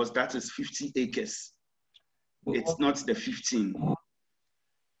change because that is 50 acres. It's not the 15.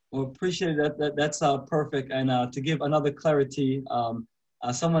 Well, appreciate that. That's perfect. And to give another clarity,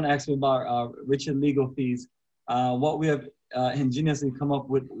 someone asked me about Richard legal fees. What we have ingeniously come up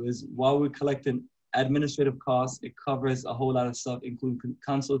with is, while we're collecting administrative costs, it covers a whole lot of stuff, including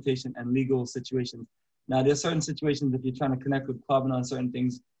consultation and legal situations. Now, there's certain situations, if you're trying to connect with Kwabena on certain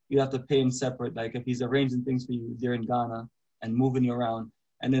things, you have to pay him separate. Like if he's arranging things for you there in Ghana and moving you around.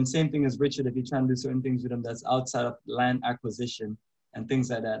 And then same thing as Richard, if you're trying to do certain things with him that's outside of land acquisition and things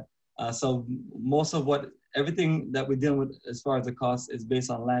like that. So most of everything that we're dealing with as far as the cost is based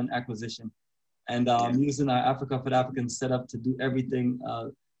on land acquisition. And using our Africa for the Africans set up to do everything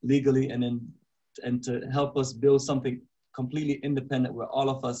legally, and to help us build something completely independent where all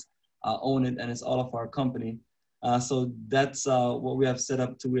of us own it and it's all of our company. So that's what we have set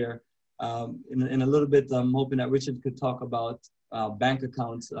up to where in a little bit, I'm hoping that Richard could talk about bank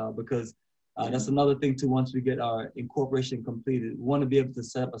accounts because that's another thing too. Once we get our incorporation completed, we want to be able to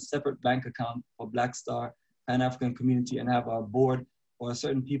set up a separate bank account for Black Star Pan-African Community and have our board or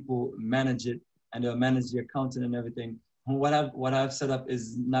certain people manage it, and they'll manage the accounting and everything. And what I've set up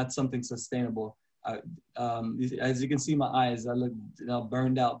is not something sustainable. As you can see, my eyes, I look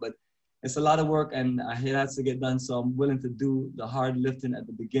burned out, but it's a lot of work and it has to get done. So I'm willing to do the hard lifting at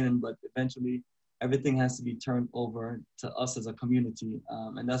the beginning, but eventually everything has to be turned over to us as a community.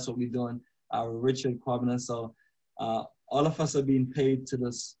 And that's what we're doing. Richard Kwabena. So all of us are being paid to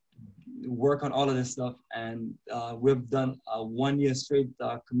this work on all of this stuff. And we've done a 1 year straight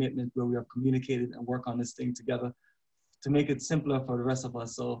commitment where we have communicated and work on this thing together to make it simpler for the rest of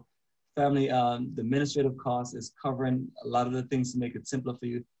us. So family, the administrative cost is covering a lot of the things to make it simpler for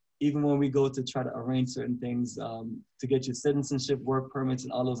you. Even when we go to try to arrange certain things to get your citizenship, work permits,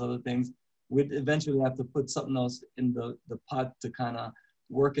 and all those other things, we'd eventually have to put something else in the pot to kind of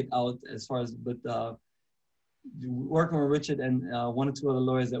work it out as far as, but working with Richard and 1 or 2 other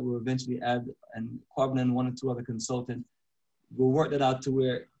lawyers that we'll eventually add, and Kwabena and 1 or 2 other consultants, we'll work that out to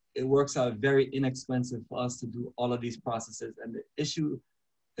where it works out very inexpensive for us to do all of these processes. And the issue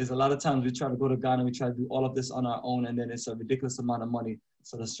is a lot of times we try to go to Ghana, we try to do all of this on our own, and then it's a ridiculous amount of money.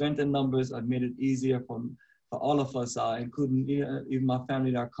 So the strength in numbers have made it easier for all of us, including even my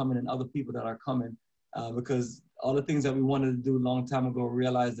family that are coming and other people that are coming, because all the things that we wanted to do a long time ago,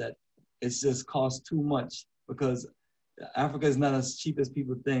 realized that it's just cost too much, because Africa is not as cheap as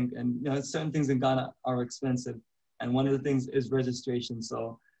people think. And certain things in Ghana are expensive. And one of the things is registration.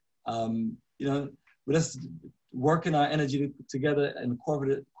 So, we're just working our energy together in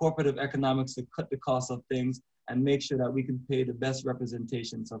corporative economics to cut the cost of things and make sure that we can pay the best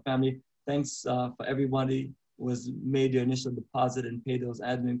representation. So family, thanks for everybody who has made the initial deposit and paid those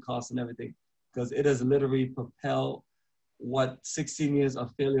admin costs and everything, because it has literally propelled 16 years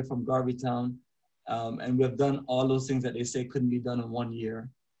of failure from Garveytown. And we have done all those things that they say couldn't be done in 1 year.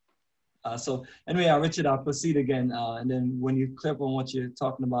 So anyway, Richard, I'll proceed again. And then when you clip on what you're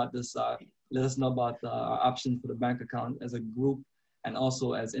talking about, this, let us know about our options for the bank account as a group and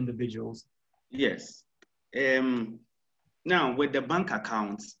also as individuals. Yes. Now, with the bank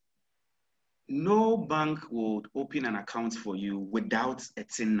accounts, no bank would open an account for you without a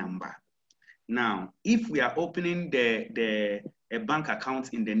TIN number. Now, if we are opening a bank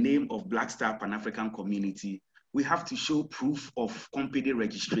account in the name of Black Star Pan-African Community, we have to show proof of company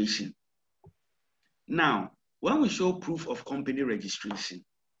registration. Now, when we show proof of company registration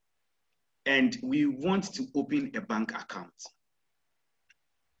and we want to open a bank account,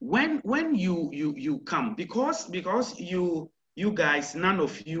 when you come, because you guys, none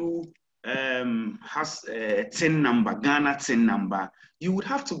of you has a TIN number, Ghana TIN number, you would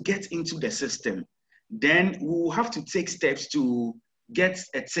have to get into the system. Then we will have to take steps to get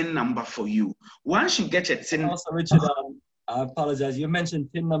a TIN number for you. Once you get a TIN. Also, Richard, I apologize. You mentioned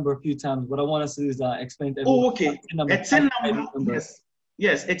TIN number a few times. What I want us to do is explain to everyone. Oh, okay. A TIN number. Yes.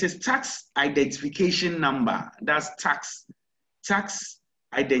 Yes, it is tax identification number. That's tax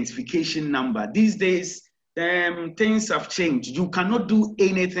identification number. These days, things have changed. You cannot do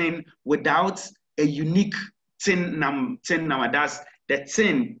anything without a unique TIN number. That's the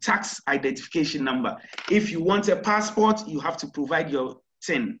TIN, tax identification number. If you want a passport, you have to provide your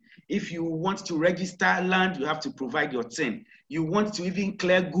TIN. If you want to register land, you have to provide your TIN. You want to even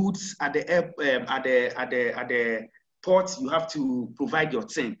clear goods at the port, you have to provide your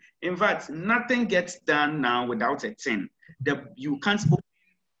TIN. In fact, nothing gets done now without a TIN. You can't open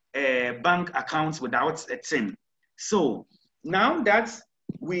a bank account without a TIN. So now that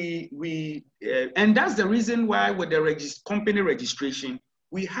and that's the reason why with the company registration,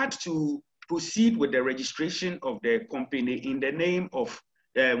 we had to proceed with the registration of the company in the name of,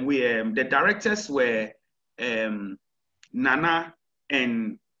 the directors were Nana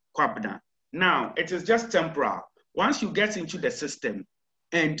and Kwabna. Now, it is just temporal. Once you get into the system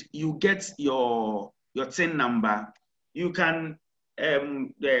and you get your TIN number, you can,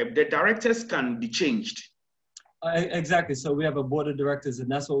 the directors can be changed. Exactly. So we have a board of directors, and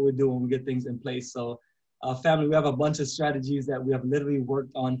that's what we do when we get things in place. So family, we have a bunch of strategies that we have literally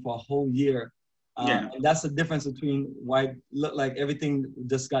worked on for a whole year. And that's the difference between why it looked like everything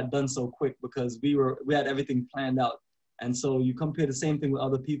just got done so quick, because we had everything planned out. And so you compare the same thing with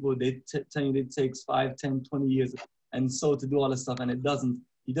other people, they tell you it takes 5, 10, 20 years. And so to do all this stuff, and it doesn't.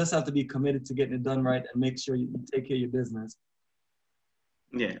 You just have to be committed to getting it done right and make sure you take care of your business.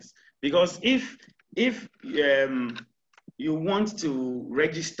 Yes, because if you want to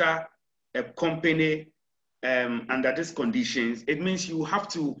register a company under these conditions, it means you have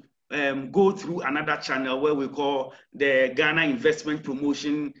to go through another channel where we call the Ghana Investment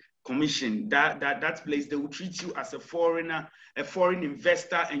Promotion Commission. That place, they will treat you as a foreigner, a foreign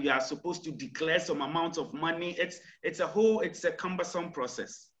investor, and you are supposed to declare some amount of money. It's a cumbersome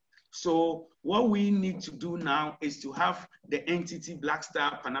process. So what we need to do now is to have the entity Black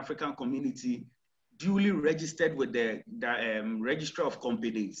Star Pan-African Community duly registered with the Registrar of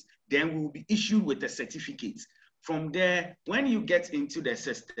Companies. Then we will be issued with a certificate. From there, when you get into the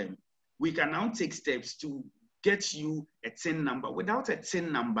system, we can now take steps to get you a TIN number. Without a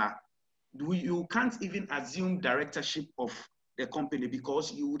TIN number, you can't even assume directorship of the company,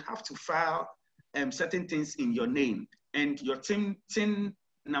 because you would have to file certain things in your name, and your TIN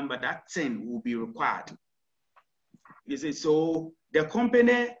number, that TIN will be required. You see, so the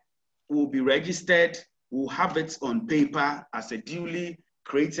company will be registered, will have it on paper as a duly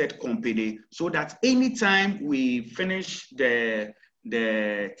created company, so that anytime we finish the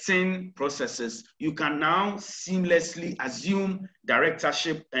TIN processes, you can now seamlessly assume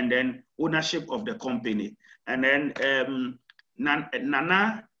directorship and then ownership of the company. And then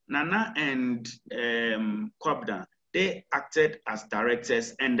Nana and Kwabna, they acted as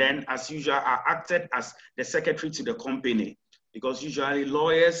directors, and then as usual are acted as the secretary to the company, because usually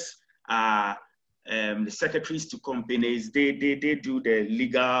lawyers are the secretaries to companies. They do the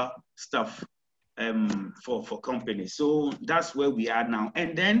legal stuff for companies. So that's where we are now.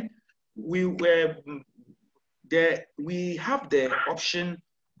 And then we have the option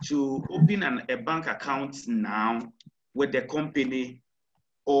to open a bank account now with the company,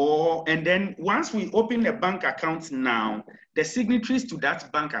 and then once we open a bank account now, the signatories to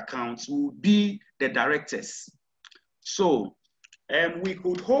that bank account will be the directors. So we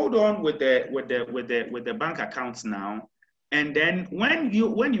could hold on with the bank accounts now, and then when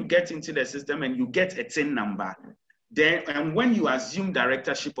you get into the system and you get a TIN number, then and when you assume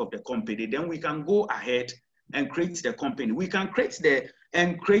directorship of the company, then we can go ahead and create the company. We can create a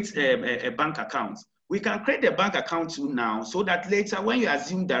bank account. We can create the bank account too now, so that later when you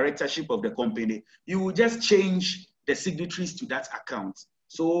assume directorship of the company, you will just change the signatories to that account.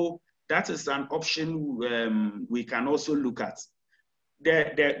 So that is an option we can also look at.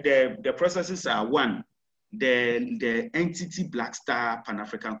 The processes are: one, the entity Black Star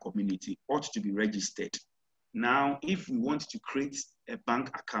Pan-African Community ought to be registered. Now, if we want to create a bank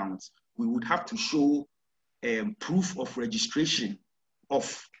account, we would have to show proof of registration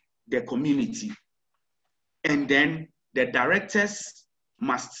of the community. And then the directors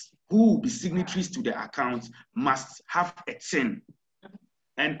who will be signatories to the account must have a TIN.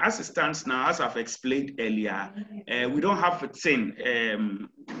 And as it stands now, as I've explained earlier, we don't have a TIN.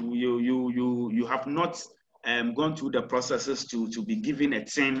 You have not gone through the processes to be given a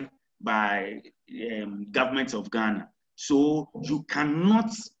TIN by government of Ghana. So you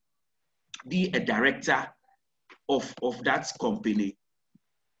cannot be a director of that company,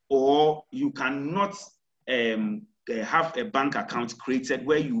 or you cannot have a bank account created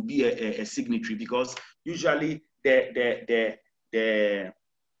where you will be a signatory, because usually the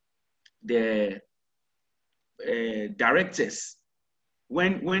directors,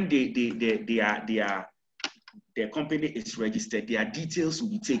 when their company is registered, their details will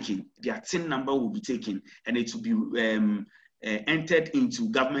be taken, their TIN number will be taken, and it will be entered into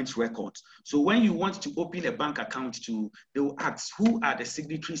government records. So when you want to open a bank account, they will ask who are the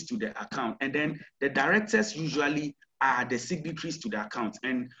signatories to the account, and then the directors usually are the signatories to the account.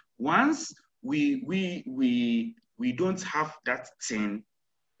 And once we don't have that TIN,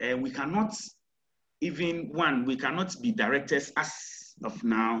 we cannot we cannot be directors as of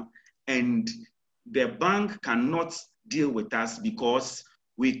now, and the bank cannot deal with us because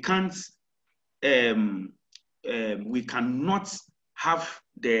we can't. We cannot have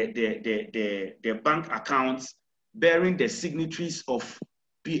the bank accounts bearing the signatories of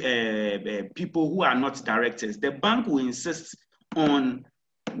people who are not directors. The bank will insist on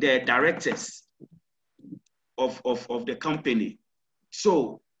the directors of the company.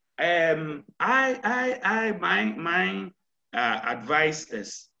 So my advice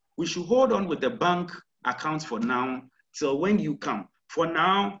is we should hold on with the bank accounts for now till when you come. For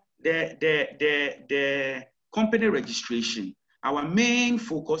now, the company registration, our main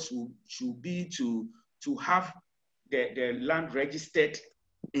focus should be to have the land registered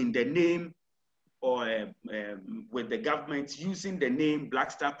in the name or with the government using the name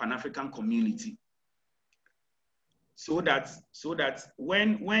Black Star Pan-African Community. So that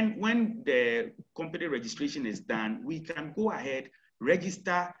when the company registration is done, we can go ahead,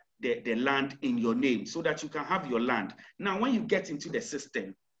 register the land in your name so that you can have your land. Now, when you get into the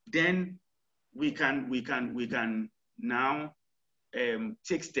system, then we can now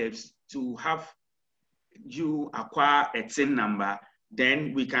take steps to have you acquire a TIN number.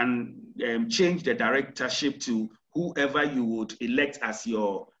 Then we can change the directorship to whoever you would elect as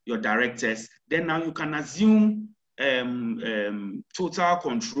your directors. Then now you can assume total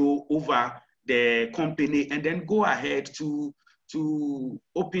control over the company, and then go ahead to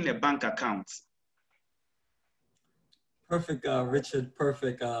open a bank account. Perfect, Richard,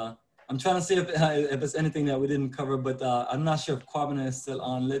 perfect. I'm trying to see if there's anything that we didn't cover, but I'm not sure if Kwabena is still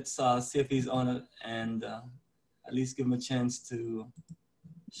on. Let's see if he's on it, and at least give him a chance to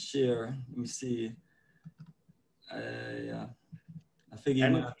share. Let me see. Yeah, I figure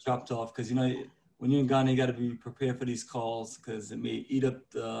he might have dropped off because, you know, when you're in Ghana, you got to be prepared for these calls because it may eat up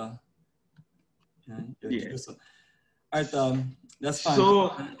the. Yeah. So, all right, that's fine.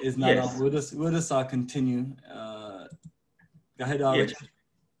 So it's not on. We'll just continue. Go ahead, Richard.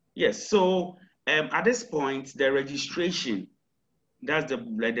 Yes. So at this point, the registration, that's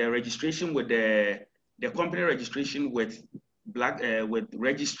the registration with the company registration with with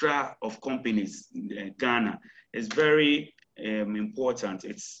registrar of companies in Ghana is very important.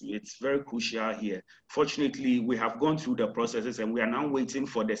 It's very crucial here. Fortunately, we have gone through the processes and we are now waiting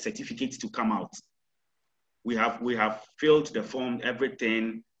for the certificates to come out. We have filled the form,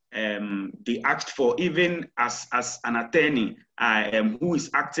 everything. They asked for, even as an attorney who is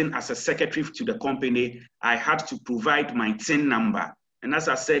acting as a secretary to the company, I had to provide my TIN number. And as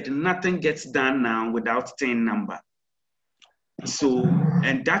I said, nothing gets done now without TIN number. So,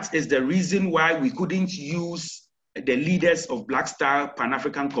 and that is the reason why we couldn't use the leaders of Black Star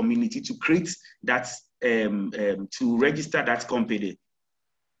Pan-African community to create that, to register that company.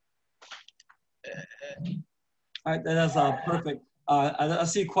 All right, that's perfect. I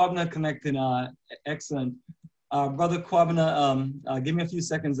see Kwabena connecting. Excellent. Brother Kwabena, give me a few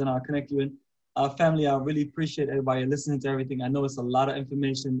seconds and I'll connect you in. Family, I really appreciate everybody listening to everything. I know it's a lot of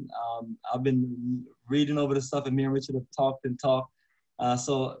information. I've been reading over the stuff and me and Richard have talked and talked.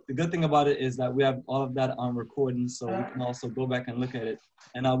 So the good thing about it is that we have all of that on recording, so we can also go back and look at it.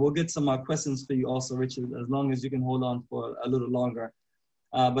 And we'll get some questions for you also, Richard, as long as you can hold on for a little longer.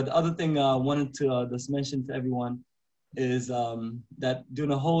 But the other thing I wanted to just mention to everyone is that during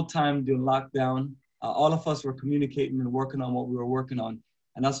the whole time during lockdown, all of us were communicating and working on what we were working on.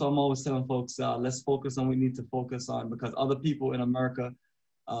 And that's why I'm always telling folks, let's focus on what we need to focus on, because other people in America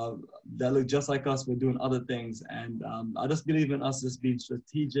that look just like us, we're doing other things. And I just believe in us just being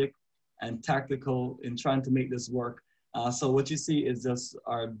strategic and tactical in trying to make this work. So what you see is just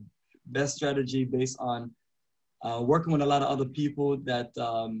our best strategy based on working with a lot of other people that,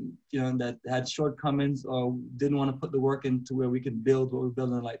 that had shortcomings or didn't want to put the work into where we can build what we're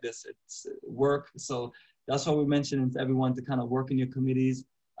building like this. It's work. So that's why we mentioned to everyone to kind of work in your committees,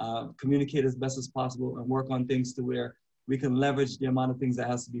 communicate as best as possible and work on things to where we can leverage the amount of things that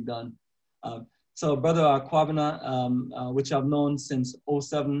has to be done. So Brother Kwabena, which I've known since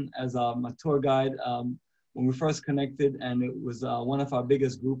 '07 as my tour guide, when we first connected, and it was one of our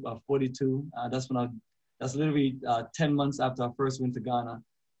biggest group of 42. That's literally 10 months after I first went to Ghana.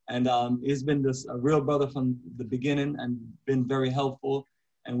 And he's been a real brother from the beginning and been very helpful.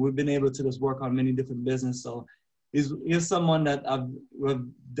 And we've been able to just work on many different businesses. So he's someone that we've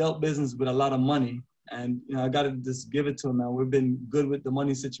dealt business with a lot of money. And I got to just give it to him now. We've been good with the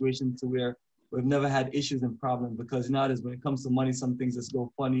money situation to where we've never had issues and problems, because nowadays when it comes to money, some things just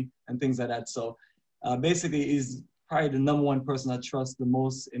go funny and things like that. So basically he's probably the #1 person I trust the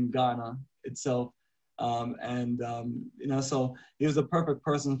most in Ghana itself. So he was a perfect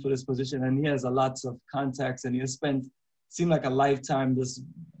person for this position, and he has lots of contacts, and he has seemed like a lifetime just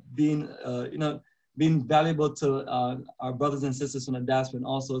being, being valuable to our brothers and sisters from the diaspora, and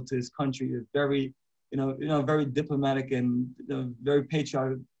also to his country. Is very, very diplomatic and very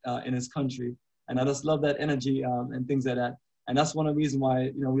patriotic in his country. And I just love that energy and things like that. And that's one of the reasons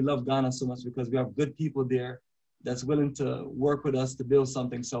why, we love Ghana so much, because we have good people there that's willing to work with us to build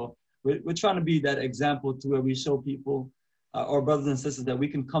something. So we're trying to be that example to where we show people, our brothers and sisters, that we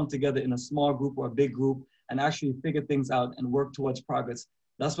can come together in a small group or a big group and actually figure things out and work towards progress.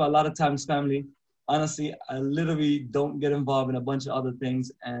 That's why a lot of times, family, honestly, I literally don't get involved in a bunch of other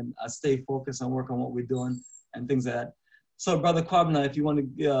things, and I stay focused and work on what we're doing and things like that. So Brother Kwabena, if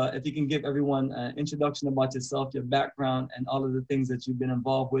you can give everyone an introduction about yourself, your background, and all of the things that you've been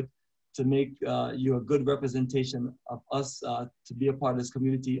involved with, to make you a good representation of us to be a part of this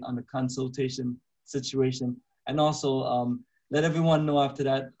community on the consultation situation. And also let everyone know after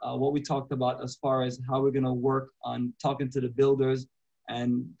that what we talked about as far as how we're gonna work on talking to the builders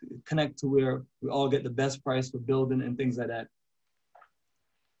and connect to where we all get the best price for building and things like that.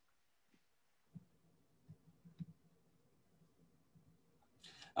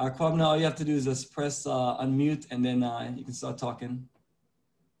 Kwabena, all you have to do is just press unmute, and then you can start talking.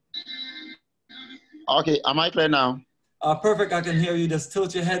 Okay, am I clear now? Perfect, I can hear you. Just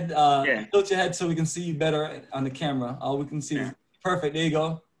tilt your head, tilt your head so we can see you better on the camera. All we can see is perfect. There you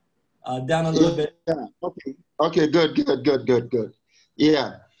go. Down a little bit. Yeah. Okay. Good.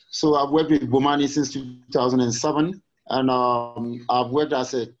 Yeah. So I've worked with Bomani since 2007, and I've worked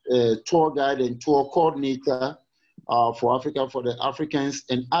as a tour guide and tour coordinator for Africa, for the Africans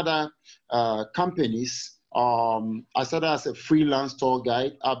and other companies. I started as a freelance tour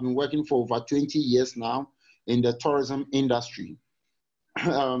guide. I've been working for over 20 years now in the tourism industry.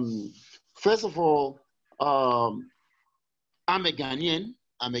 First of all, I'm a Ghanaian,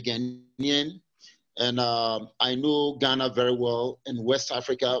 and I know Ghana very well and West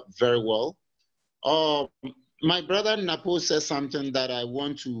Africa very well. My brother Napo said something that I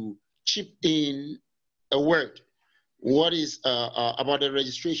want to chip in a word. What is about the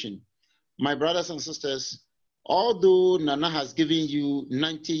registration? My brothers and sisters, although Nana has given you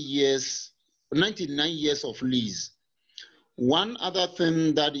 99 years of lease, one other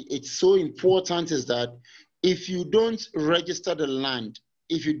thing that it's so important is that if you don't register the land,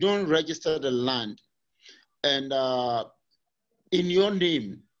 and in your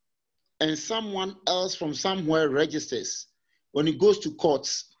name, and someone else from somewhere registers, when it goes to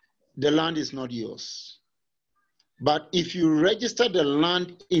courts, the land is not yours. But if you register the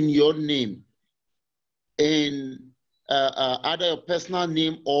land in your name, in either your personal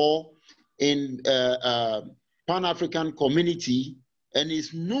name or in Pan-African community, and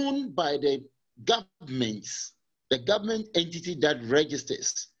is known by the governments, the government entity that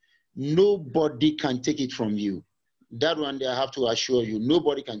registers, nobody can take it from you. That one, I have to assure you,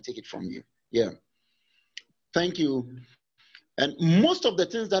 nobody can take it from you. Yeah. Thank you. And most of the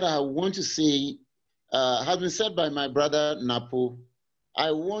things that I want to say has been said by my brother Napo.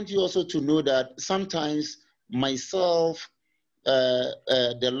 I want you also to know that sometimes myself,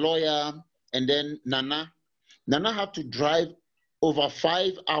 the lawyer, and then Nana have to drive over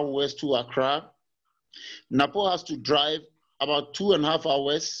 5 hours to Accra. Napo has to drive about 2.5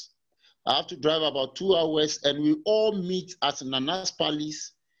 hours. I have to drive about 2 hours, and we all meet at Nana's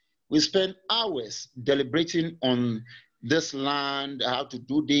Palace. We spend hours deliberating on this land, how to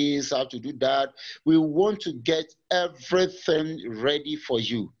do this, how to do that. We want to get everything ready for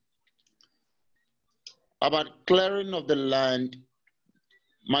you. About clearing of the land,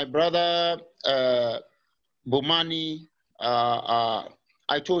 my brother Bomani,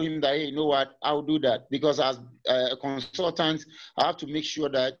 I told him that, hey, you know what, I'll do that, because as a consultant, I have to make sure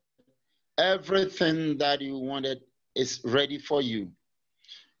that everything that you wanted is ready for you.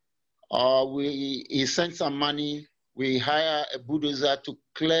 He sent some money. We hire a bulldozer to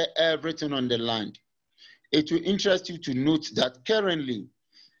clear everything on the land. It will interest you to note that currently,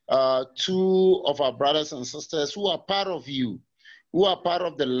 2 of our brothers and sisters who are part of you, who are part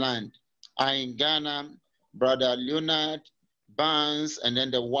of the land, are in Ghana. Brother Leonard Barnes and then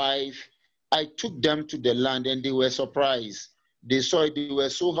the wife. I took them to the land and they were surprised. They saw it, they were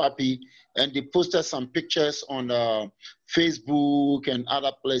so happy, and they posted some pictures on Facebook and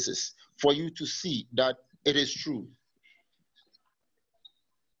other places for you to see that it is true.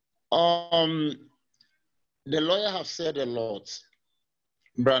 The lawyer have said a lot.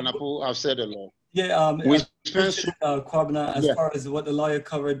 Branapo have said a lot. Yeah, Kwabena, as yeah. far as what the lawyer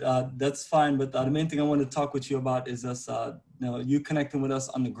covered, that's fine. But the main thing I want to talk with you about is us, you connecting with us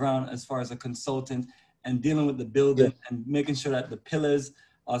on the ground as far as a consultant and dealing with the building and making sure that the pillars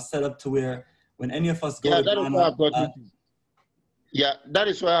are set up to where when any of us go to Ghana, yeah, that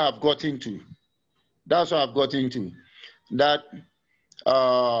is where I've got into. That's what I've got into. That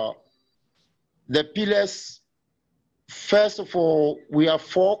the pillars, first of all, we have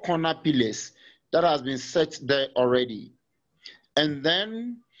 4 corner pillars that has been set there already. And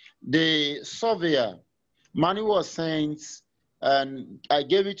then the surveyor, money was sent, and I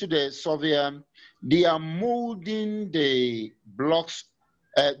gave it to the surveyor. They are molding the blocks,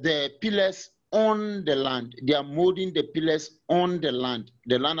 the pillars on the land. They are molding the pillars on the land.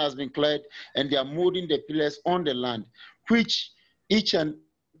 The land has been cleared, and they are molding the pillars on the land, which each and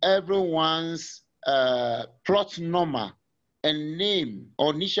everyone's plot number and name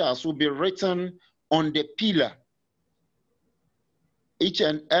or initials will be written on the pillar. Each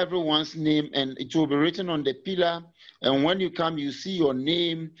and everyone's name, and it will be written on the pillar. And when you come, you see your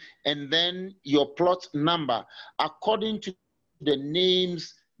name and then your plot number according to the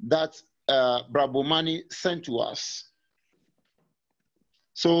names that Brabomani sent to us.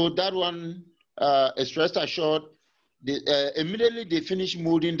 So that one is rest assured. Immediately they finish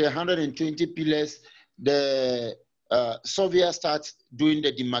molding the 120 pillars, the surveyor starts doing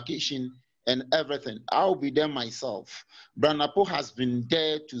the demarcation and everything. I'll be there myself. Branapo has been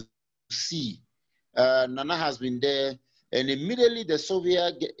there to see. Nana has been there, and immediately the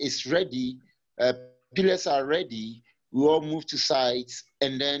surveyor is ready, pillars are ready, we all move to sites,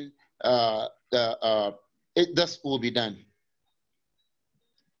 and then this will be done.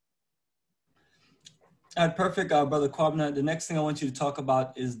 Perfect, Brother Kwabena. The next thing I want you to talk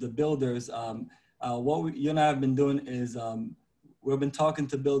about is the builders. What you and I have been doing is we've been talking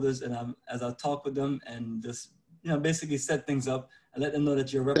to builders, and as I talk with them and just basically set things up and let them know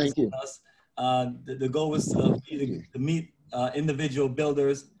that you're representing us. The goal was to meet individual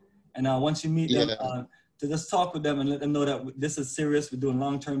builders, and once you meet them, to just talk with them and let them know that this is serious. We're doing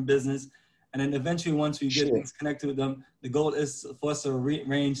long-term business. And then eventually, once we get things connected with them, the goal is for us to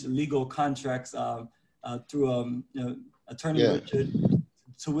arrange legal contracts through Attorney Richard,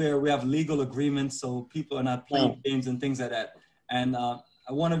 to where we have legal agreements so people are not playing games and things like that. And I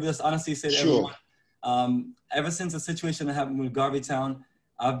want to just honestly say to everyone, ever since the situation that happened with Garvey Town,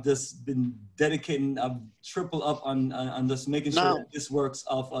 I've just been dedicating, I've tripled up on just making sure that this works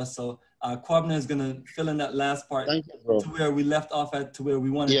out for us. So Kwabena is gonna fill in that last part to where we left off at, to where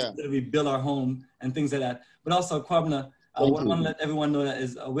we wanted to literally build our home and things like that. But also Kwabena, what I want to let everyone know that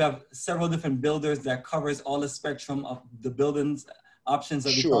is we have several different builders that covers all the spectrum of the buildings options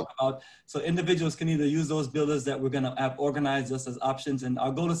that we talk about. So individuals can either use those builders that we're gonna have organized just as options, and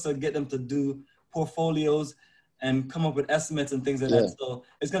our goal is to get them to do portfolios and come up with estimates and things like that. So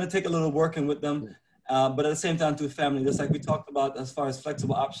it's gonna take a little working with them, but at the same time to family, just like we talked about as far as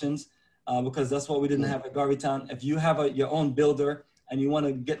flexible options, because that's what we didn't have at Garveytown. If you have your own builder and you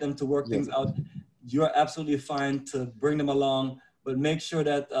wanna get them to work things out, you're absolutely fine to bring them along, but make sure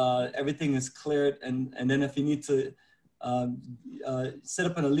that everything is cleared. And then if you need to set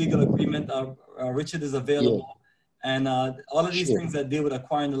up a legal agreement, Richard is available. And all of these things that deal with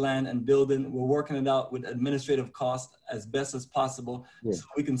acquiring the land and building, we're working it out with administrative costs as best as possible, so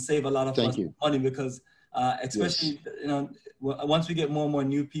we can save a lot of us money, because especially you know, once we get more and more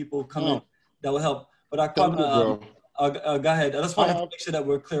new people coming, that will help. But go ahead. I just wanted to make sure that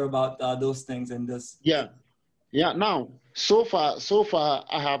we're clear about those things and this. Now, so far,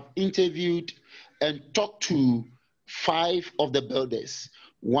 I have interviewed and talked to 5 of the builders.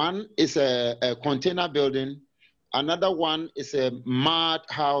 One is a container building. Another one is a mud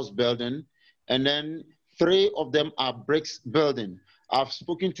house building, and then 3 of them are bricks building. I've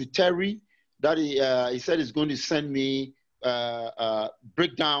spoken to Terry, that he said he's going to send me a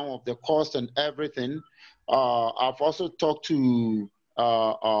breakdown of the cost and everything. I've also talked to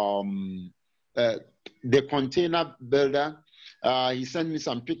the container builder. He sent me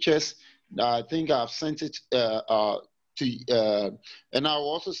some pictures. I think I've sent it and I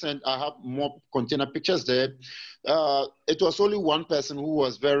also I have more container pictures there. It was only one person who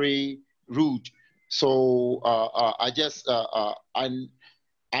was very rude. So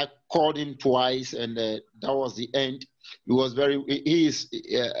I called him twice, and that was the end. He is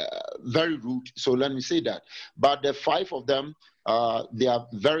very rude. So let me say that. But the 5 of them, they are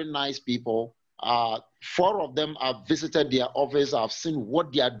very nice people. 4 of them, I've visited their office. I've seen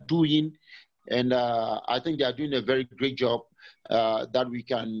what they are doing. And I think they are doing a very great job that we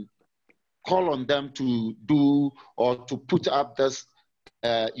can call on them to do or to put up this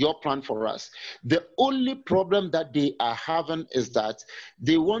your plan for us. The only problem that they are having is that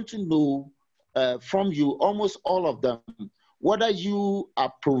they want to know from you, almost all of them, whether you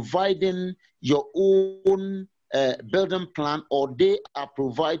are providing your own building plan or they are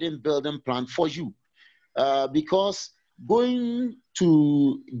providing building plan for you. Because going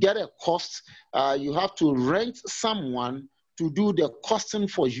to get a cost, you have to rent someone to do the costing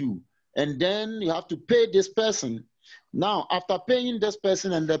for you. And then you have to pay this person. Now, after paying this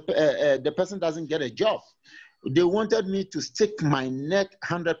person and the person doesn't get a job, they wanted me to stick my neck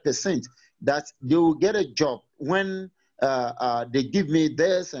 100% that they will get a job when they give me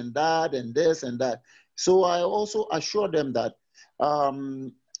this and that and this and that. So I also assure them that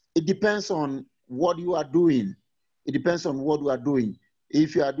it depends on what you are doing. It depends on what we are doing.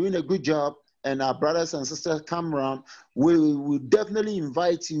 If you are doing a good job and our brothers and sisters come around, we will definitely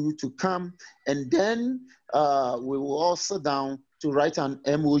invite you to come, and then we will all sit down to write an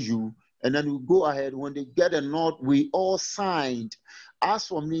MOU, and then we'll go ahead. When they get a note, we all signed. As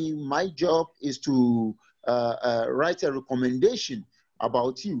for me, my job is to write a recommendation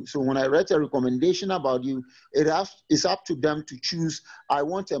about you. So when I write a recommendation about you, it's up to them to choose. I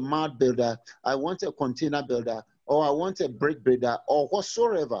want a mud builder, I want a container builder, or I want a brick builder, or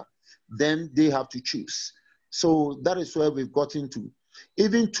whatsoever. Then they have to choose. So that is where we've gotten to.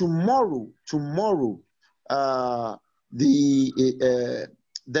 Even tomorrow, the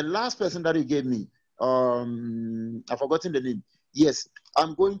last person that you gave me, I've forgotten the name. Yes,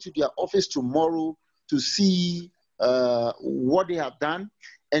 I'm going to their office tomorrow to see what they have done.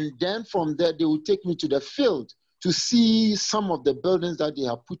 And then from there, they will take me to the field to see some of the buildings that they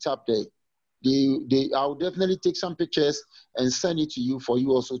have put up there. I'll definitely take some pictures and send it to you for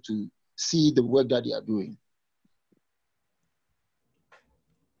you also to see the work that they are doing.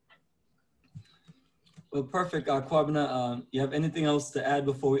 Well, perfect, Kwabena. You have anything else to add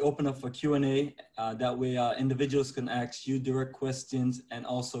before we open up for Q&A? That way individuals can ask you direct questions and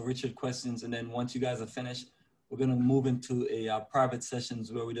also Richard questions. And then once you guys are finished, we're gonna move into a private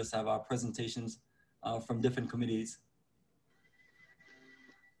sessions where we just have our presentations from different committees.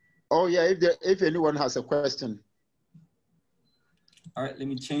 Oh yeah, if anyone has a question. All right, let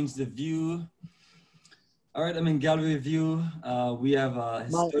me change the view. All right, I'm in gallery view. We have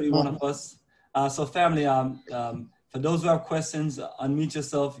 31 of us. So family, For those who have questions, unmute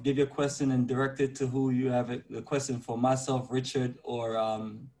yourself, give your question and direct it to who you have the question for, myself, Richard, or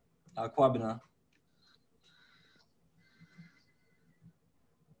Kwabena.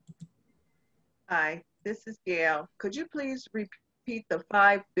 Hi, this is Gail. Could you please repeat the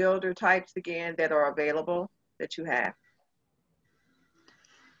 5 builder types again that are available that you have?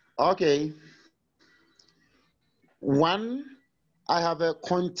 Okay. One, I have a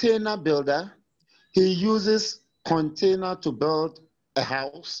container builder. He uses container to build a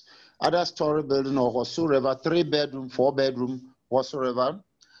house, either story building or whatsoever, 3-bedroom, 4-bedroom, whatsoever.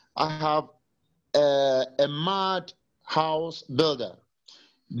 I have a mud house builder.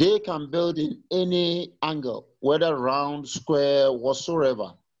 They can build in any angle, whether round, square,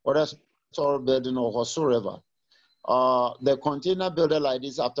 whatsoever, whether story building or whatsoever. The container builder like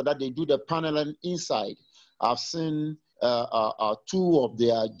this, after that, they do the paneling inside. I've seen 2 of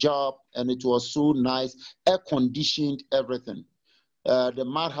their job, and it was so nice, air-conditioned, everything. The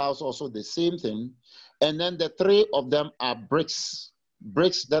mud house also the same thing. And then the 3 of them are bricks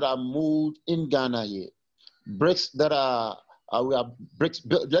that are moved in Ghana here. Bricks that are, we are bricks,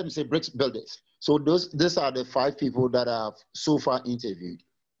 let me say bricks builders. So these are the 5 people that I've so far interviewed.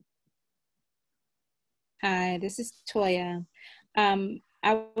 Hi, this is Toya.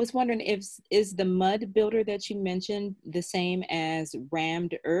 I was wondering is the mud builder that you mentioned the same as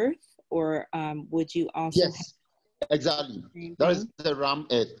rammed earth, or would you also? Yes, exactly. That is the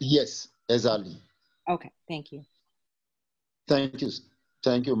rammed earth. Yes, exactly. Okay, thank you. Thank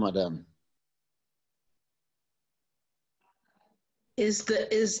you, madam. Is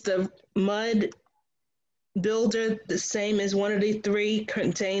the mud builder the same as one of the 3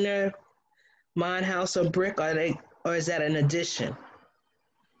 container, mud house, or brick? Or is that an addition?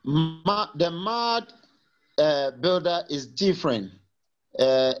 The mud builder is different.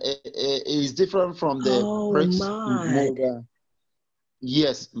 It is different from the bricks molder.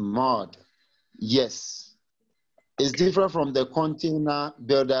 Yes, mud. Yes, it's different from the container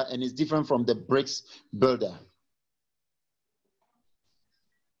builder, and it's different from the bricks builder.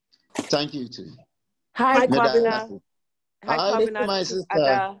 Thank you too. Hi, Kwabena. Hi, Kwabena. my sister.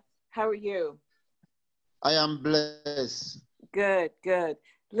 Ada. How are you? I am blessed. Good, good.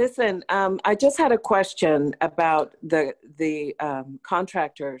 Listen, I just had a question about the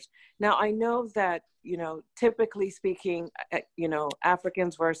contractors. Now, I know that, typically speaking,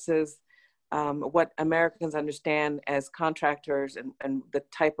 Africans versus what Americans understand as contractors and the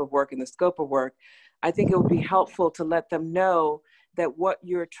type of work and the scope of work, I think it would be helpful to let them know that what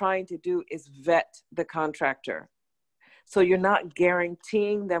you're trying to do is vet the contractor. So you're not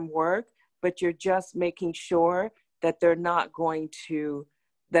guaranteeing them work, but you're just making sure that they're not going to,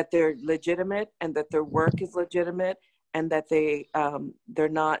 that they're legitimate and that their work is legitimate, and that they're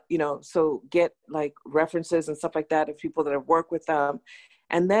not, so get like references and stuff like that of people that have worked with them.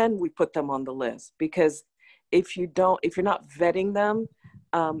 And then we put them on the list, because if you're not vetting them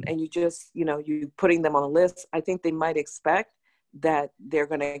and you just, you putting them on a list, I think they might expect that they're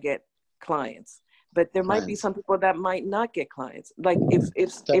going to get clients. But there might be some people that might not get clients. Like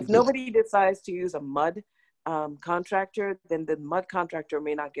if nobody decides to use a mud contractor, then the mud contractor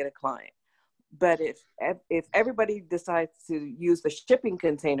may not get a client. But if everybody decides to use the shipping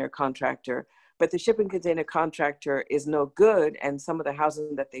container contractor, but the shipping container contractor is no good and some of the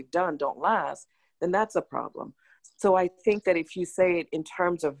houses that they've done don't last, then that's a problem. So I think that if you say it in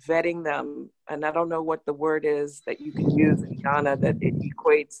terms of vetting them, and I don't know what the word is that you can use in Ghana that it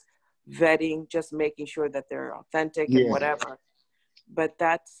equates vetting, just making sure that they're authentic and whatever. But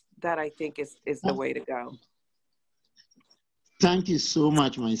that I think is the way to go. Thank you so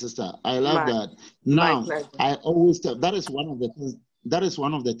much, my sister. I love that. Now, I always tell, that is one of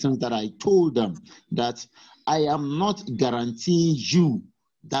the things that I told them, that I am not guaranteeing you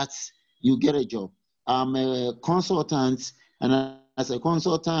that you get a job. I'm a consultant, and as a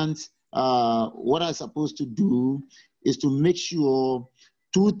consultant, what I'm supposed to do is to make sure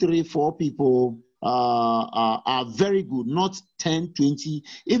 2, 3, 4 people are very good, not 10, 20,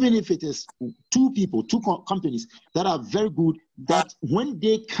 even if it is 2 people, 2 companies that are very good, that when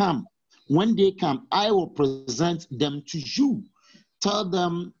they come, I will present them to you. Tell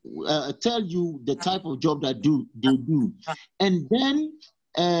you the type of job that they do. And then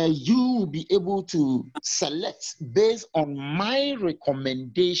you will be able to select based on my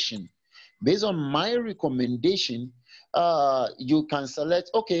recommendation. Based on my recommendation, you can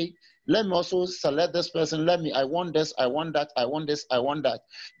select, okay, let me also select this person. I want this, I want that, I want this, I want that.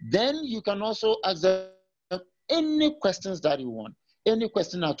 Then you can also ask them any questions that you want. Any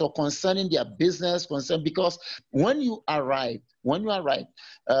question at all concerning their business, because when you arrive, we're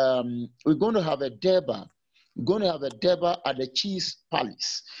going to have a Durban. going to have a Deba at the Cheese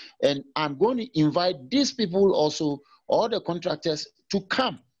Palace. And I'm going to invite these people also, all the contractors, to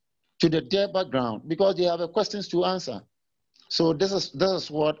come to the Deba ground because they have questions to answer. So this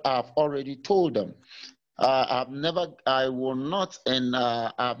is what I've already told them. I will not, and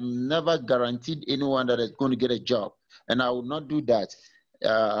I've never guaranteed anyone that is going to get a job, and I will not do that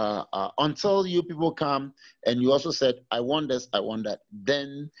until you people come and you also said, I want this, I want that.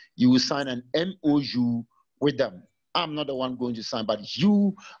 Then you will sign an MOU with them. I'm not the one going to sign, but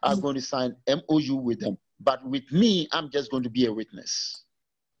you are going to sign MOU with them. But with me, I'm just going to be a witness.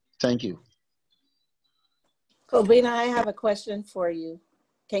 Thank you. Kobina, I have a question for you.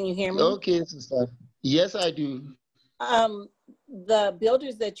 Can you hear me? Okay, sister. Yes, I do. The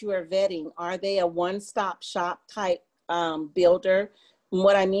builders that you are vetting, are they a one-stop shop type builder? And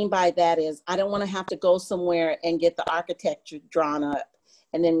what I mean by that is I don't want to have to go somewhere and get the architecture drawn up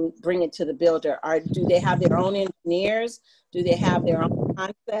and then bring it to the builder. Do they have their own engineers? Do they have their own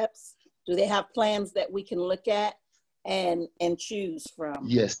concepts? Do they have plans that we can look at and choose from?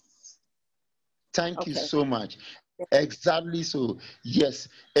 Yes. Thank you so much. Exactly so. Yes,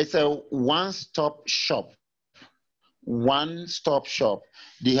 it's a one-stop shop. One-stop shop.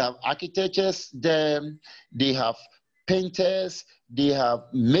 They have architects there, they have painters, they have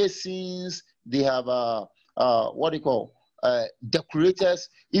masons, they have what do you call decorators.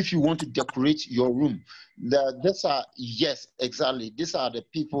 If you want to decorate your room, these are, yes, exactly. These are the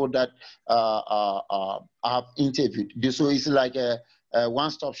people that I've interviewed. So it's like a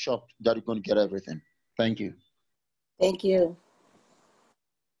one-stop shop that you're going to get everything. Thank you. Thank you.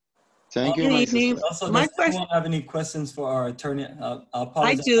 Thank you, Good my evening. sister. Also, does anyone have any questions for our attorney? I'll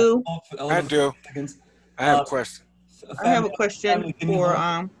apologize. I do. I do. I have a question. I have a question for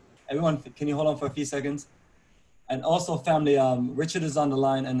everyone. Can you hold on for a few seconds? And also, family, Richard is on the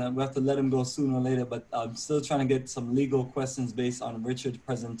line, and we have to let him go sooner or later. But I'm still trying to get some legal questions based on Richard's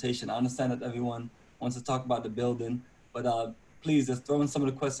presentation. I understand that everyone wants to talk about the building, but please just throw in some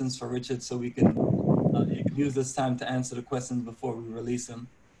of the questions for Richard so we can use this time to answer the questions before we release him.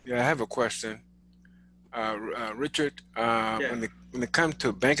 Yeah, I have a question. Richard, when it comes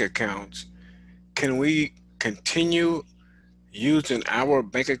to bank accounts, can we continue using our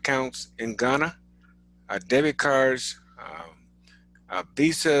bank accounts in Ghana? Debit cards,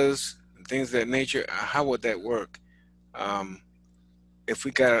 visas, and things of that nature, how would that work? If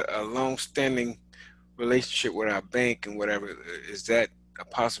we got a long-standing relationship with our bank and whatever, is that a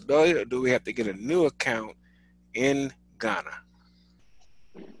possibility, or do we have to get a new account in Ghana?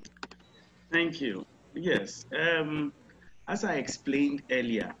 Thank you. Yes, as I explained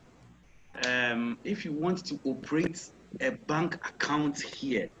earlier, if you want to operate a bank account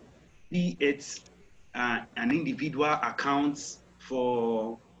here, be it an individual account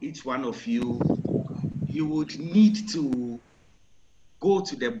for each one of you, you would need to go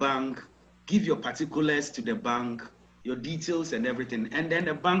to the bank, give your particulars to the bank, your details and everything, and then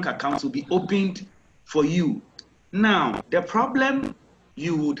the bank account will be opened for you. Now, the problem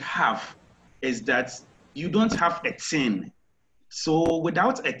you would have is that you don't have a TIN. So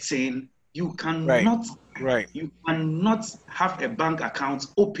without a TIN, you cannot, you cannot have a bank account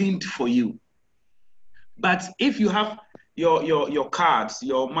opened for you. But if you have your cards,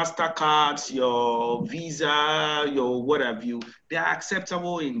 your MasterCards, your Visa, your what have you, they are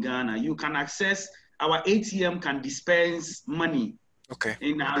acceptable in Ghana. You can access, our ATM can dispense money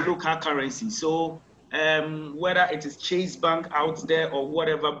in our local currency. So whether it is Chase Bank out there or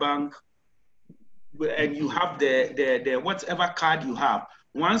whatever bank, and you have the whatever card you have,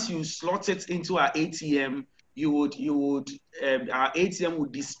 once you slot it into our ATM, our ATM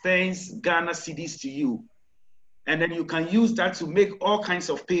would dispense Ghana cedis to you. And then you can use that to make all kinds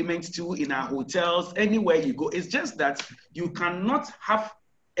of payments too in our hotels, anywhere you go. It's just that you cannot have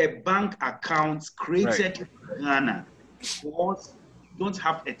a bank account created in Ghana because you don't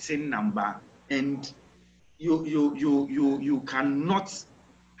have a TIN number, and you cannot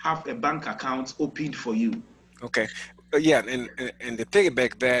have a bank account opened for you. Okay. Yeah, and to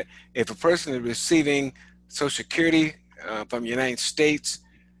piggyback that, if a person is receiving Social Security from the United States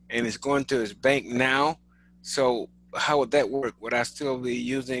and is going to his bank now, so how would that work? Would I still be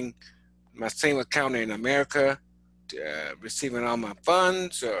using my same account in America, receiving all my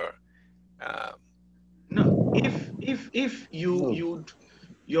funds, or? No, if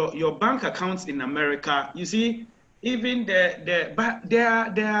your bank accounts in America, you see, even there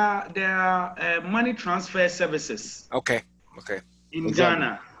are money transfer services. Okay. In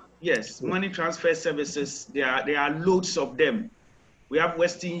Ghana, yes, money transfer services. There are loads of them. We have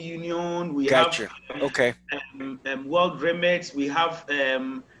Western Union. We have World Remit. We have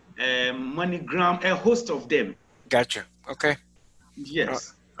MoneyGram, a host of them. Gotcha. Okay.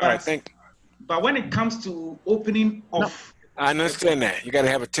 Yes. All right. Thank you. But when it comes to opening of, I understand that. You got to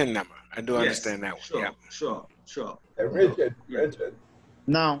have a TIN number. I do understand that one. Sure, Yeah. sure. Richard.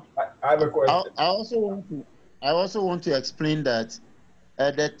 Now, I have a question. I also want to explain that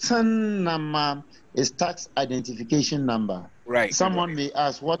the TIN number is tax identification number. Right. Someone may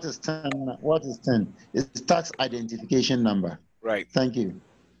ask, what is TIN? What is TIN? It's tax identification number. Right. Thank you.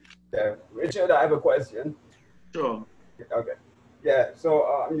 Yeah, Richard, I have a question. Sure. Okay. Yeah.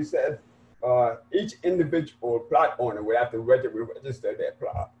 So you said each individual plot owner will have to register their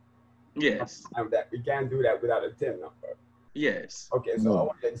plot. Yes. And that we can't do that without a TIN number. Yes. Okay. So I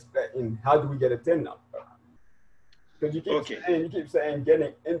want to explain how do we get a TIN number? Because you keep saying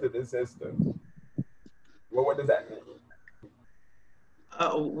getting into the system. Well, what does that mean?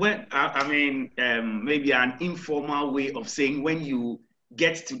 Maybe an informal way of saying when you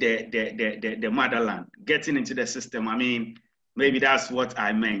get to the motherland, getting into the system. I mean, maybe that's what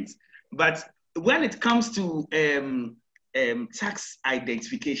I meant. But when it comes to tax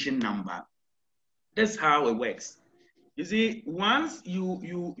identification number, that's how it works. You see, once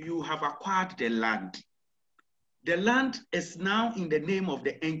you have acquired the land is now in the name of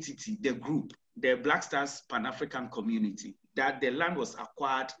the entity, the group, the Black Stars Pan-African Community, that the land was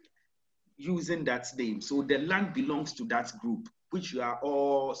acquired using that name. So the land belongs to that group, which you are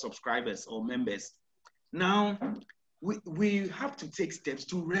all subscribers or members. Now, we have to take steps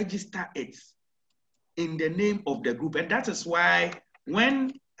to register it in the name of the group. And that is why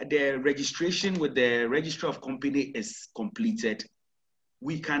when the registration with the Registrar of Company is completed,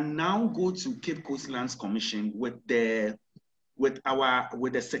 we can now go to Cape Coast Lands Commission with the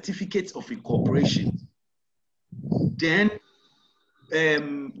certificate of incorporation. Then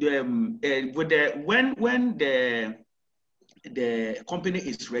when the company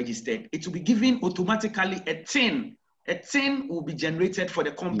is registered, it will be given automatically a TIN. A TIN will be generated for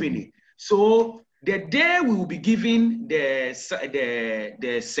the company. So the day we will be given the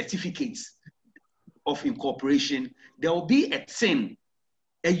certificates of incorporation, there will be a TIN,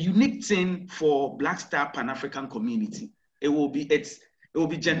 a unique TIN for Black Star Pan-African Community. It will be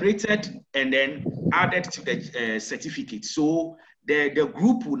generated and then added to the certificate. So the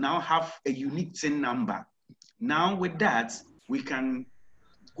group will now have a unique TIN number. Now with that, we can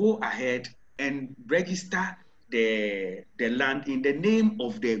go ahead and register the land in the name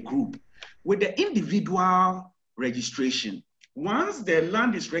of the group. With the individual registration, once the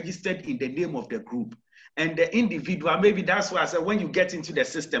land is registered in the name of the group and the individual, maybe that's why I said when you get into the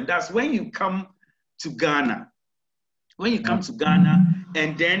system, that's when you come to Ghana. When you come to Ghana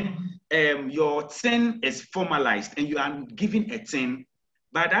and then your TIN is formalized and you are given a TIN,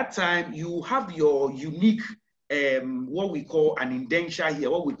 by that time you have your unique, what we call an indenture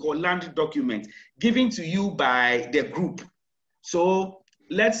here, what we call land document given to you by the group. So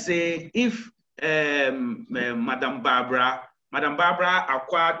let's say if Madam Barbara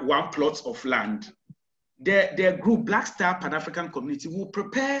acquired one plot of land, the group Black Star Pan-African Community will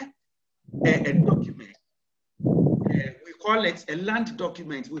prepare a document. We call it a land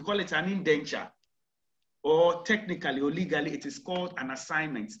document. We call it an indenture, or technically or legally, it is called an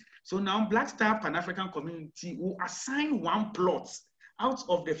assignment. So now Black Star Pan-African Community will assign one plot out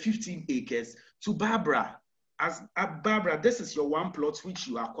of the 15 acres to Barbara. As Barbara, this is your one plot which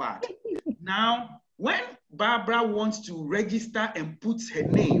you acquired. Now, when Barbara wants to register and put her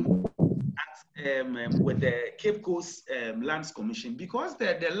name with the Cape Coast Lands Commission, because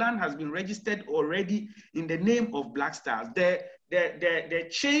the land has been registered already in the name of Black Stars, the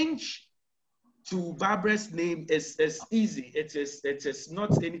change to Barbara's name is easy. It is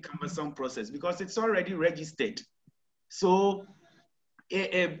not any cumbersome process because it's already registered. So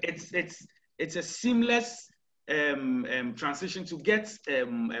it's a seamless transition to get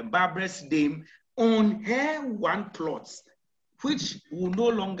Barbara's name on her one plot, which will no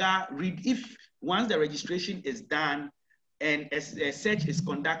longer read if once the registration is done and a search is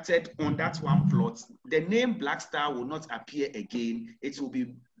conducted on that one plot, the name Black Star will not appear again. It will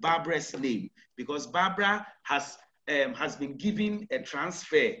be Barbara's name because Barbara has been given a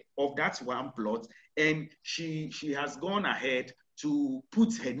transfer of that one plot and she has gone ahead to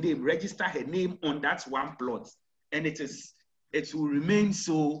put her name, register her name on that one plot. And it will remain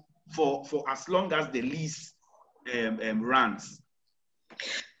so for as long as the lease runs.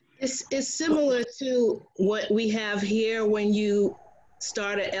 It's similar to what we have here when you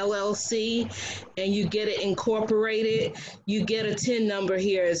start an LLC and you get it incorporated, you get a TIN number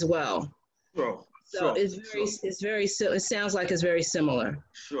here as well. Sure. So it sounds like it's very similar.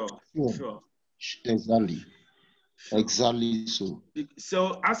 Sure. Exactly. Exactly so.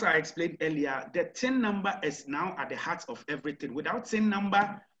 So as I explained earlier, the TIN number is now at the heart of everything. Without TIN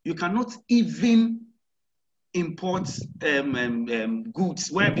number, you cannot even import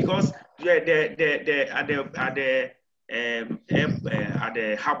goods. Where because at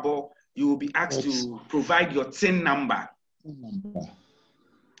the harbor, you will be asked to provide your TIN number.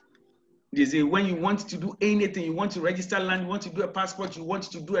 You see, when you want to do anything, you want to register land, you want to do a passport, you want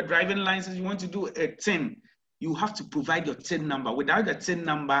to do a driving license, you want to do a TIN, you have to provide your TIN number. Without the TIN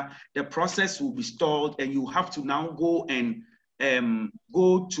number, the process will be stalled, and you have to now go and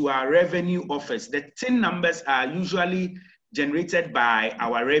go to our revenue office. The TIN numbers are usually generated by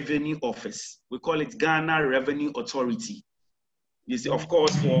our revenue office. We call it Ghana Revenue Authority. You see, of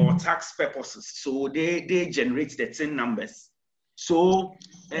course, for tax purposes. So they generate the TIN numbers. So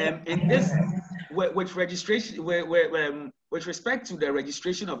in this, with registration, with respect to the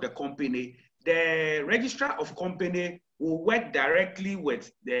registration of the company, the registrar of company will work directly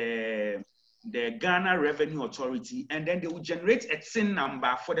with the Ghana Revenue Authority, and then they will generate a TIN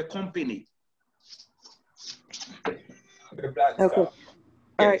number for the company. Okay.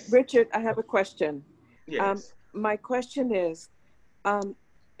 All right, Richard, I have a question. Yes. My question is, are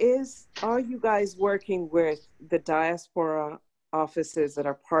you guys working with the diaspora offices that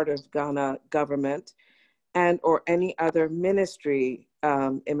are part of Ghana government and or any other ministry,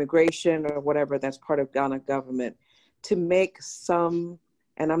 immigration or whatever that's part of Ghana government, to make some,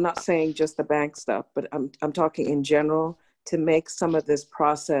 and I'm not saying just the bank stuff, but I'm talking in general, to make some of this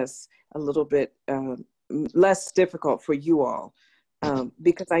process a little bit less difficult for you all?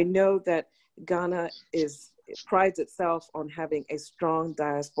 Because I know that Ghana prides itself on having a strong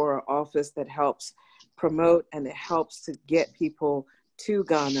diaspora office that helps promote, and it helps to get people to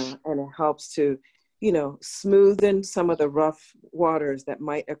Ghana, and it helps to, you know, smoothen some of the rough waters that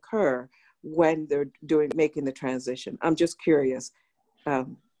might occur when they're making the transition. I'm just curious.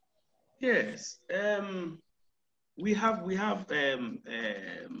 Yes, we have a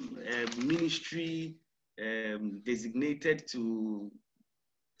ministry designated to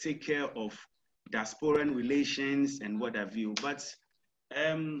take care of diasporan relations and what have you. But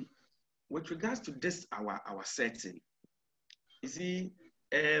with regards to this, our setting, you see,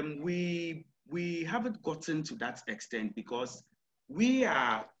 we haven't gotten to that extent, because we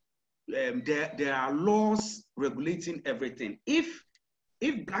are there are laws regulating everything. If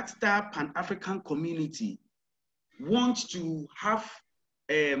Black Star Pan-African community wants to have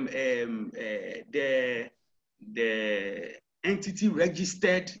the entity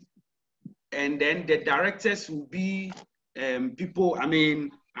registered, and then the directors will be people, I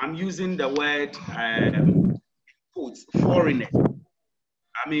mean, I'm using the word quotes, foreigners.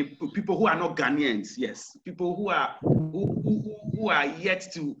 I mean, people who are not Ghanaians, yes. People who are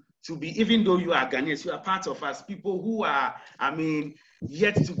yet to be, even though you are Ghanaians, you are part of us. People who are, I mean,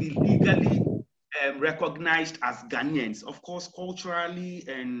 yet to be legally recognized as Ghanaians. Of course, culturally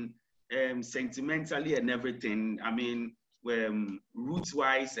and sentimentally and everything. I mean,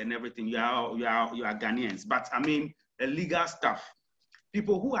 roots-wise and everything, you are Ghanaians. But I mean, the legal stuff.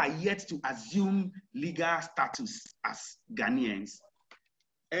 People who are yet to assume legal status as Ghanaians.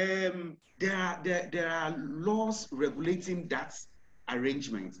 There are laws regulating that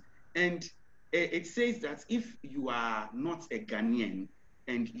arrangement, and it says that if you are not a Ghanaian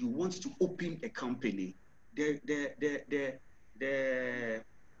and you want to open a company, the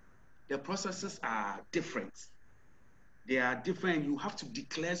processes are different. They are different. You have to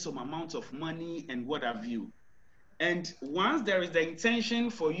declare some amount of money and what have you. And once there is the intention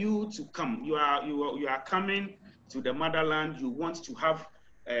for you to come, you are coming to the motherland. You want to have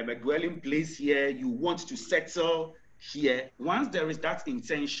a dwelling place here. You want to settle here. Once there is that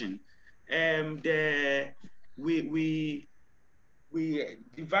intention, we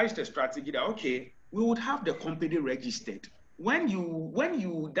devised a strategy that, okay, we would have the company registered.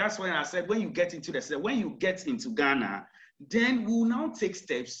 That's when I said, when you get into Ghana, then we'll now take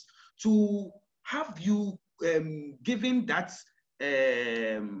steps to have you given that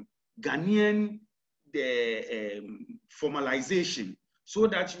Ghanaian formalization, so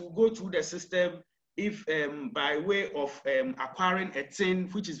that you go through the system. If by way of acquiring a TIN,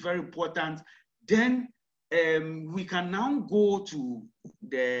 which is very important, then we can now go to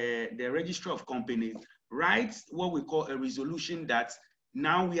the Registrar of Companies, write what we call a resolution that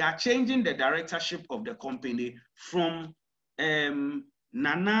now we are changing the directorship of the company from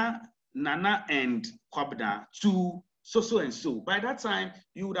Nana and Kwabna to so and so. By that time,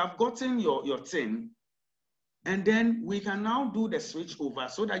 you would have gotten your TIN, and then we can now do the switch over,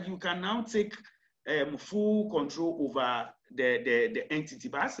 so that you can now take full control over the entity.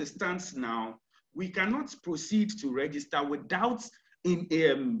 But as it stands now, we cannot proceed to register without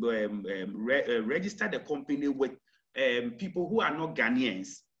register the company with people who are not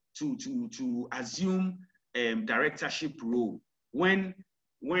Ghanaians to assume directorship role when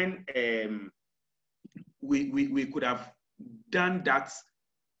we could have done that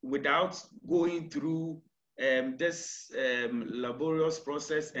without going through this laborious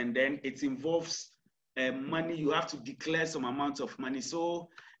process, and then it involves money. You have to declare some amount of money. So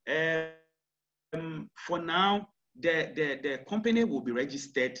for now, the company will be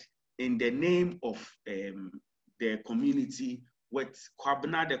registered in the name of the community with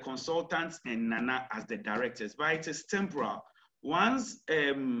Kwabena, the consultants, and Nana as the directors, but it is temporal. Once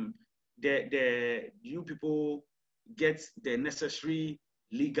you people get the necessary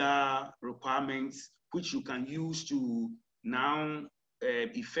legal requirements, which you can use to now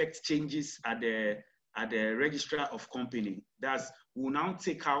effect changes at the registrar of company, that's will now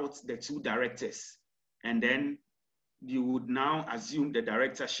take out the 2 directors, and then you would now assume the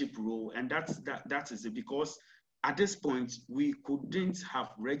directorship role, and that is it. Because at this point we couldn't have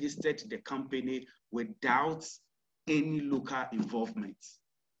registered the company without any local involvement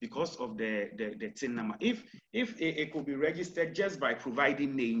because of the TIN number. If it could be registered just by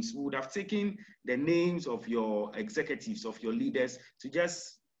providing names, we would have taken the names of your executives, of your leaders, to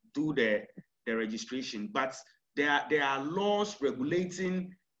just do the registration. But there are laws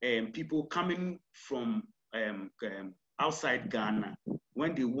regulating people coming from outside Ghana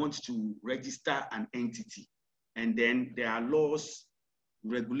when they want to register an entity. And then there are laws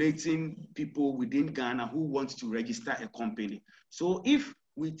regulating people within Ghana who want to register a company. So if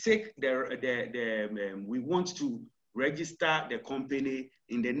we take we want to register the company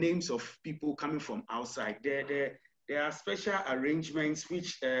in the names of people coming from outside, there are special arrangements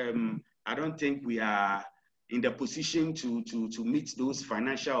which I don't think we are in the position to meet those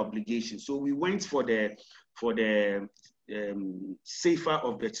financial obligations. So we went for the safer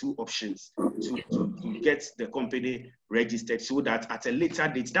of the 2 options to get the company registered, so that at a later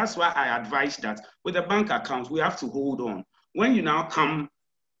date, that's why I advise that with a bank account, we have to hold on. When you now come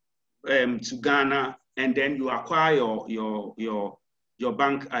to Ghana and then you acquire your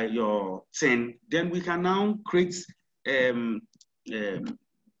bank, your TIN, then we can now create,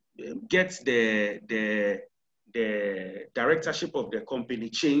 get the directorship of the company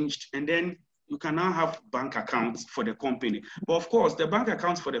changed, and then you can now have bank accounts for the company. But of course, the bank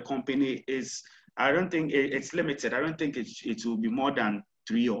accounts for the company is, I don't think it's limited. I don't think it will be more than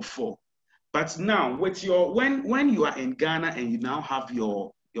 3 or 4. But now with your, when you are in Ghana and you now have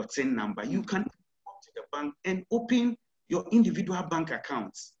your TIN number, you can go to the bank and open your individual bank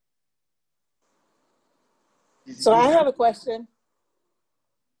accounts. So I have a question.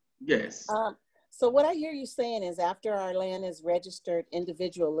 Yes. So what I hear you saying is after our land is registered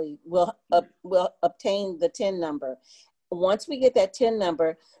individually, we'll obtain the TIN number. Once we get that TIN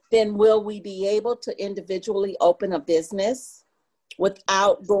number, then will we be able to individually open a business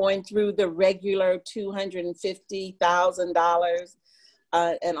without going through the regular $250,000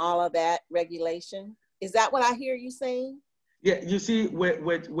 and all of that regulation? Is that what I hear you saying? Yeah, you see, with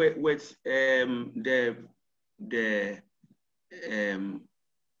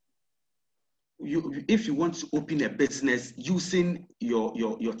if you want to open a business using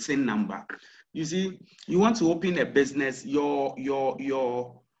your TIN number, you see, you want to open a business, your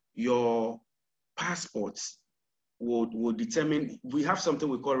passports will determine. We have something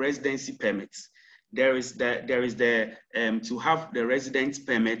we call residency permits. There is the to have the residence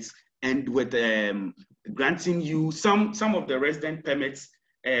permits, and with granting you some of the resident permits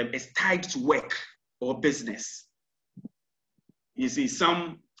is tied to work or business. You see,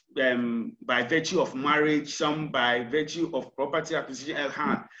 some by virtue of marriage, some by virtue of property acquisition.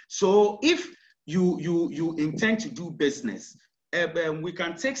 So if you intend to do business, we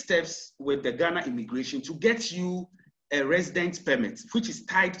can take steps with the Ghana immigration to get you a residence permit, which is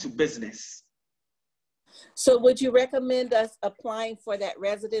tied to business. So would you recommend us applying for that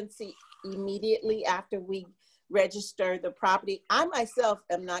residency immediately after we register the property? I myself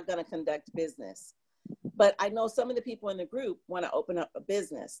am not going to conduct business, but I know some of the people in the group want to open up a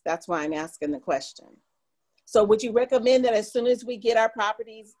business. That's why I'm asking the question. So would you recommend that as soon as we get our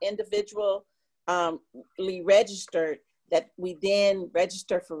properties individually registered, that we then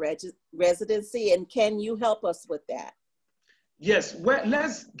register for residency? And can you help us with that? Yes, well,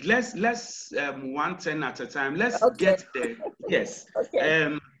 let's 110 at a time. Let's get there. Yes,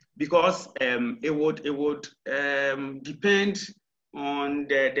 because it would depend on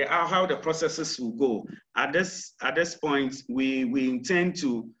how the processes will go. At this point, we intend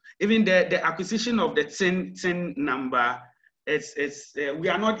to, even the acquisition of the TIN number we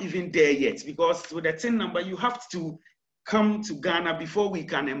are not even there yet, because with the TIN number, you have to come to Ghana before we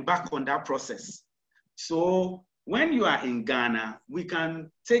can embark on that process. So when you are in Ghana, we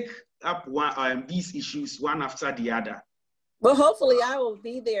can take up these issues one after the other. Well, hopefully I will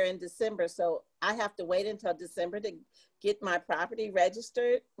be there in December, so I have to wait until December to get my property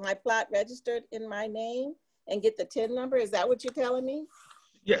registered, my plot registered in my name, and get the TIN number. Is that what you're telling me?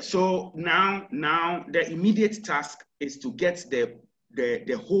 Yeah, so now the immediate task is to get the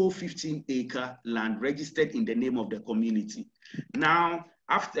whole 15-acre land registered in the name of the community. Now,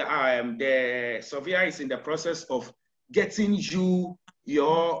 after the surveyor is in the process of getting you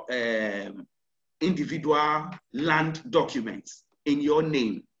your individual land documents in your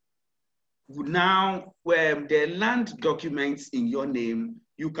name. Now, when the land documents in your name,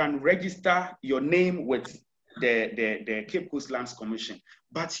 you can register your name with the Cape Coast Lands Commission,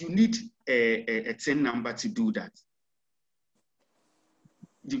 but you need a TIN number to do that.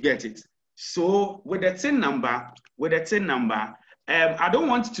 You get it? So with the TIN number, I don't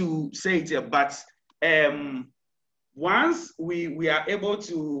want to say it here, but once we are able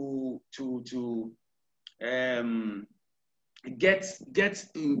to get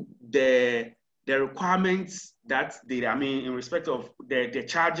the requirements that in respect of the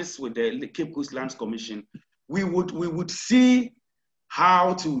charges with the Cape Coast Lands Commission, we would see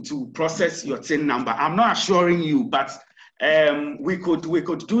how to process your TIN number. I'm not assuring you, but we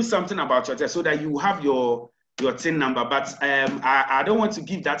could do something about your so that you have your TIN number. But I don't want to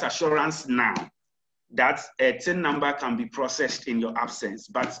give that assurance now that a TIN number can be processed in your absence,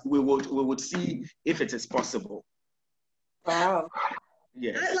 but we would see if it is possible. Wow.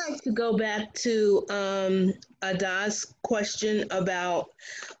 Yes. I'd like to go back to Ada's question about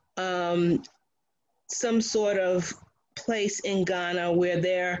some sort of place in Ghana where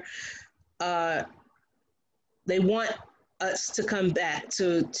they want us to come back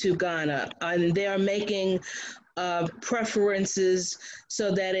to Ghana, and they are making preferences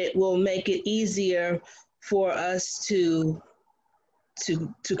so that it will make it easier for us to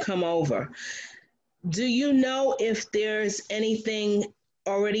come over. Do you know if there's anything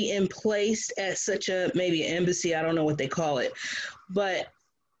already in place at such a, maybe an embassy, I don't know what they call it, but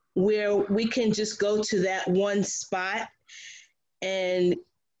where we can just go to that one spot and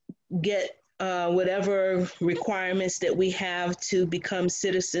get whatever requirements that we have to become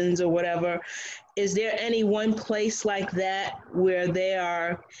citizens or whatever? Is there any one place like that where they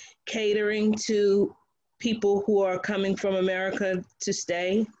are catering to people who are coming from America to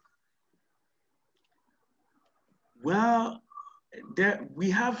stay? Well,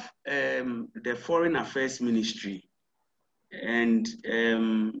 we have the Foreign Affairs Ministry, and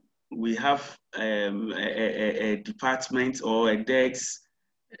we have a department or a desk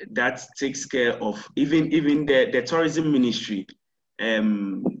that takes care of even the tourism ministry.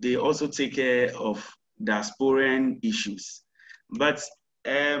 They also take care of diasporan issues. But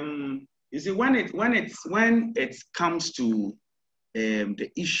you see, when it comes to the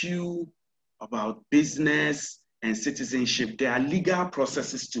issue about business and citizenship, there are legal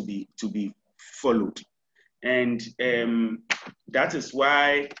processes to be followed, and that is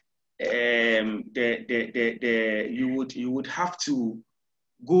why you would have to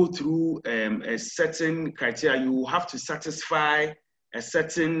go through a certain criteria. You have to satisfy a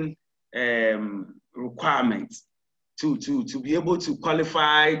certain requirement to be able to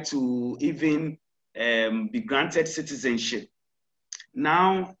qualify to even be granted citizenship.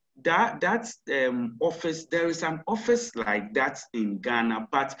 Now, that office, there is an office like that in Ghana,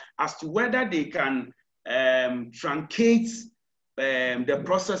 but as to whether they can truncate the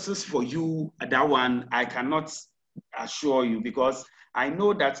processes for you, that one I cannot assure you, because I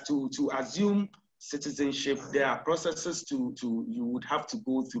know that to assume citizenship, there are processes you would have to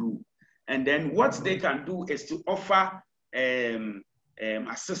go through. And then what they can do is to offer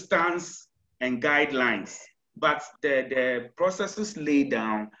assistance and guidelines, but the processes laid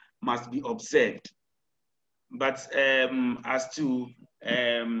down must be observed. But as to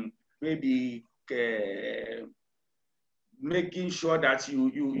maybe making sure that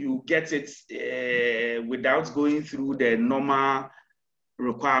you get it without going through the normal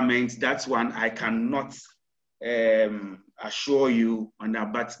requirements, that's one I cannot assure you on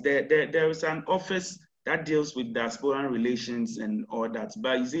that. But there is an office that deals with diaspora relations and all that.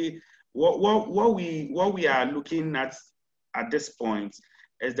 But you see, what we are looking at this point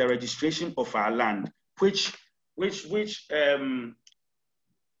is the registration of our land, which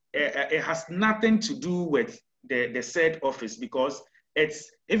it has nothing to do with the said office, because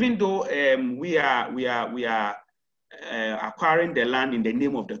it's, even though we are acquiring the land in the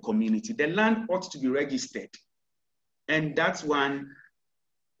name of the community, the land ought to be registered. And that's one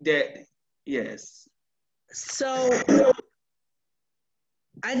yes. So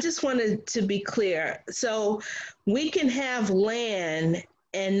I just wanted to be clear. So we can have land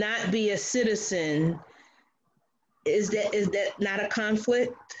and not be a citizen. Is that not a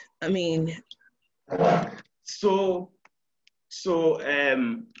conflict? I mean, so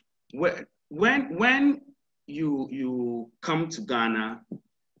when you come to Ghana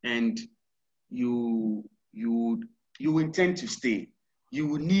and you intend to stay, you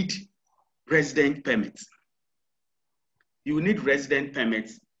will need resident permits. You will need resident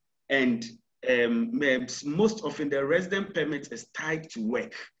permits, and most often the resident permit is tied to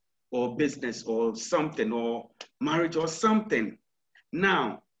work or business or something or marriage or something.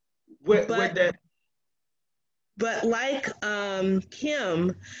 Now, but like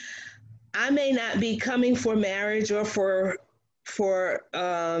Kim, I may not be coming for marriage or for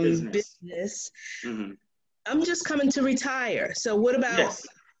business. Mm-hmm. I'm just coming to retire. So what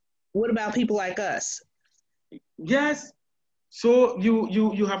about people like us? Yes. So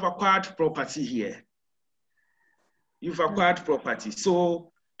you have acquired property here. You've acquired property.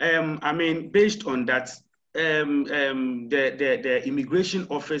 So I mean, based on that, the immigration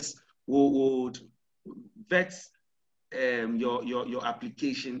office would vet your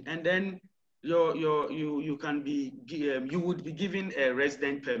application, and then you can be you would be given a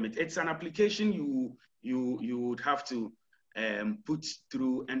resident permit. It's an application you would have to put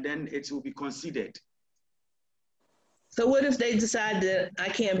through, and then it will be considered. So what if they decide that I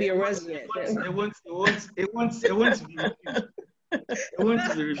can't be a resident? It won't be refused. It won't be refused.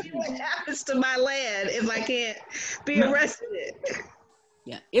 What happens to my land if I can't be a resident?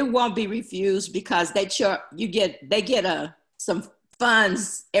 Yeah, it won't be refused because they get some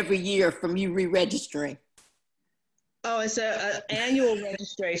funds every year from you re-registering. Oh, it's an annual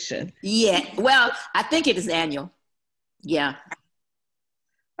registration. Yeah, well, I think it is annual. Yeah.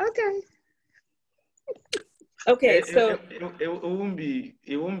 Okay. Okay, so it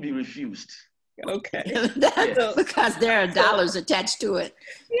won't be refused. Okay. Because there are dollars attached to it.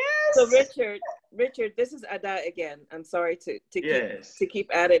 Yes. So Richard, this is Ada again. I'm sorry to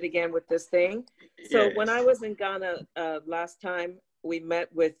keep at it again with this thing. So when I was in Ghana last time, we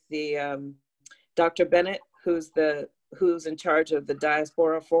met with the Dr. Bennett, who's in charge of the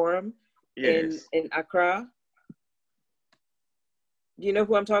Diaspora Forum in Accra. Do you know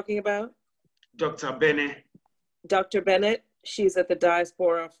who I'm talking about? Dr. Bennett. Dr. Bennett, she's at the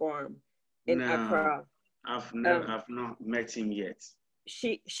Diaspora Forum in Accra. I've not met him yet.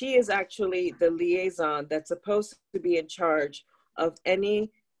 She is actually the liaison that's supposed to be in charge of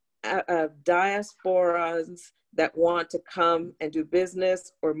any diasporans that want to come and do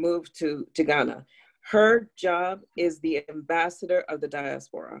business or move to Ghana. Her job is the ambassador of the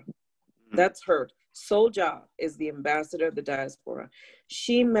diaspora. That's her sole job, is the ambassador of the diaspora.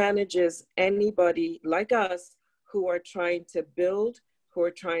 She manages anybody like us who are trying to build, who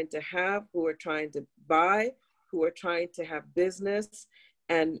are trying to have, who are trying to buy, who are trying to have business.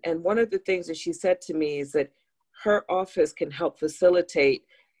 And one of the things that she said to me is that her office can help facilitate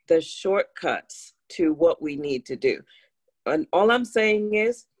the shortcuts to what we need to do. And all I'm saying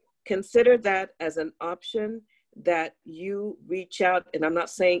is, consider that as an option that you reach out, and I'm not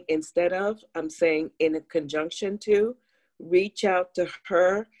saying instead of, I'm saying in a conjunction to, reach out to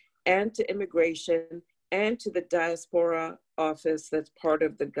her and to immigration and to the diaspora office that's part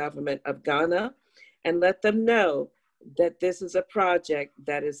of the government of Ghana, and let them know that this is a project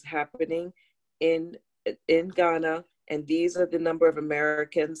that is happening in Ghana, and these are the number of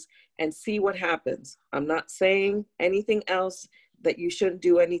Americans, and see what happens. I'm not saying anything else, that you shouldn't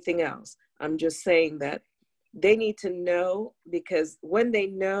do anything else. I'm just saying that they need to know, because when they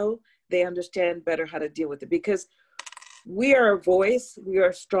know, they understand better how to deal with it. Because we are a voice, we are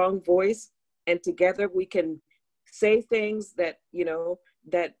a strong voice, and together we can say things that, you know,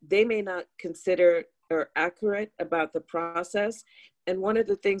 that they may not consider or accurate about the process. And one of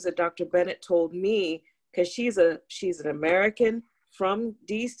the things that Dr. Bennett told me, because she's an American from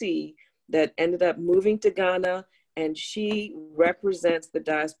DC that ended up moving to Ghana, and she represents the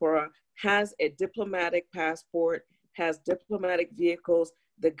diaspora, has a diplomatic passport, has diplomatic vehicles.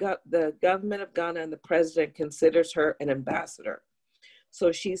 The government of Ghana and the president considers her an ambassador.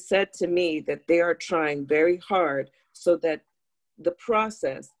 So she said to me that they are trying very hard so that the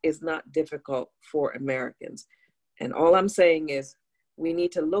process is not difficult for Americans. And all I'm saying is we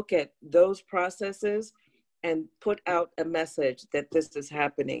need to look at those processes and put out a message that this is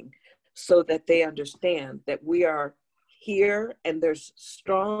happening so that they understand that we are here and there's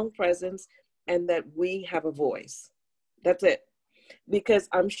strong presence and that we have a voice. That's it. because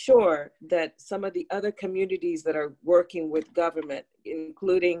I'm sure that some of the other communities that are working with government,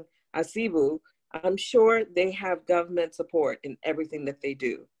 including Asibu, I'm sure they have government support in everything that they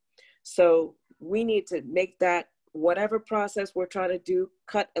do. So we need to make that, whatever process we're trying to do,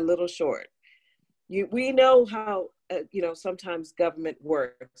 cut a little short. We know how, sometimes government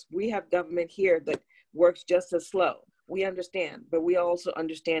works. We have government here that works just as slow. We understand, but we also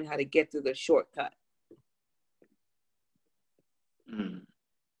understand how to get to the shortcut. Mm.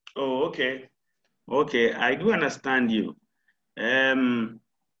 Oh, okay. Okay, I do understand you.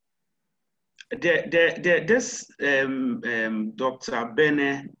 This Dr.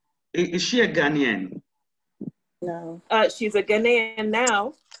 Bene, is she a Ghanaian? No. She's a Ghanaian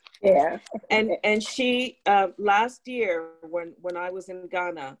now. Yeah. and she last year when I was in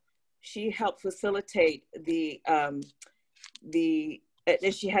Ghana, she helped facilitate and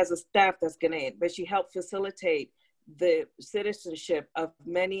she has a staff that's Ghanaian, but she helped facilitate the citizenship of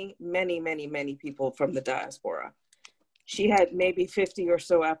many, many, many, many people from the diaspora. She had maybe 50 or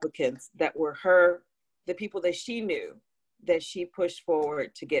so applicants that were the people that she knew, that she pushed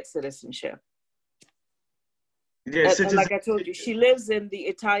forward to get citizenship. Yeah, and like I told you, she lives in the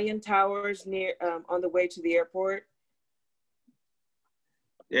Italian Towers near on the way to the airport.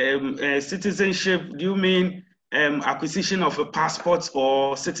 Citizenship, do you mean acquisition of a passport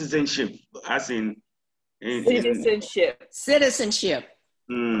or citizenship, as in citizenship? Citizenship.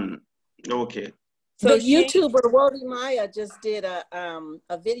 Okay. So the YouTuber Wody Maya just did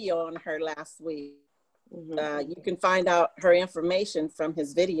a video on her last week. You can find out her information from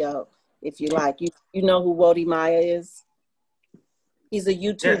his video if you like. You know who Wody Maya is? He's a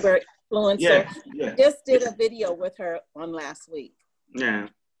YouTuber, influencer. Yeah. Just did a video with her on last week. Yeah.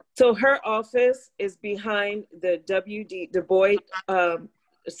 So her office is behind the W.D. Du Bois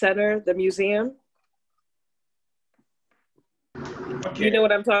Center, the museum. Okay. You know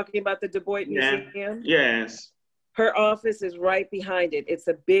what I'm talking about, the Du Bois Museum? Yes. Her office is right behind it. It's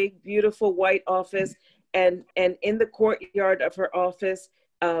a big, beautiful white office. And in the courtyard of her office,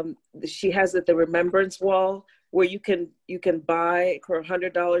 she has the remembrance wall where you can buy for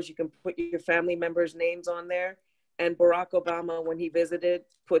 $100. You can put your family members' names on there. And Barack Obama, when he visited,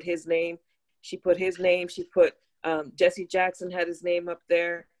 put his name. She put his name. She put Jesse Jackson had his name up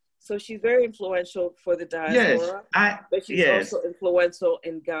there. So she's very influential for the diaspora, but she's also influential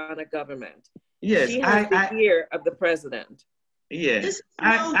in Ghana government. Yes, she has the ear of the president. Yes,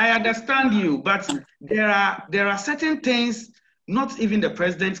 I understand you, but there are certain things not even the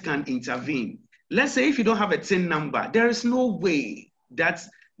president can intervene. Let's say if you don't have a TIN number, there is no way that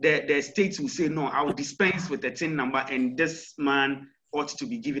the states will say, no, I will dispense with the TIN number and this man ought to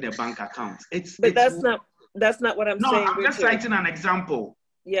be given a bank account. That's not what I'm saying. No, I'm just citing an example.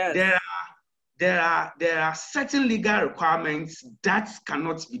 Yes. There are certain legal requirements that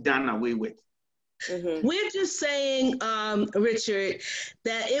cannot be done away with. We're just saying, Richard,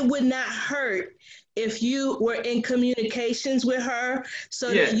 that it would not hurt if you were in communications with her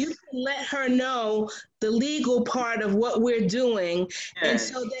so that you can let her know the legal part of what we're doing. And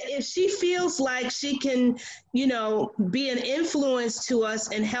so that if she feels like she can, be an influence to us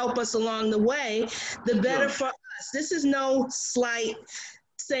and help us along the way, the better for us. This is no slight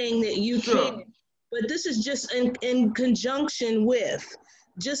saying that you can't, but this is just in conjunction with,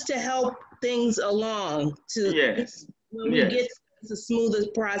 just to help things along when we get to the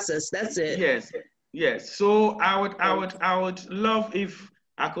smoothest process. That's it. Yes. So I would love if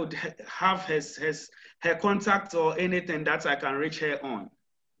I could have her contact or anything that I can reach her on.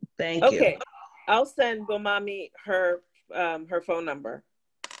 Thank you. Okay, I'll send Bomami her phone number.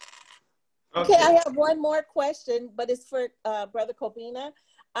 Okay, I have one more question, but it's for Brother Kobina.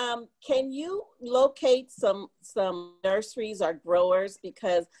 Can you locate some nurseries or growers,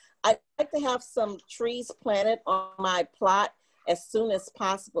 because I'd like to have some trees planted on my plot as soon as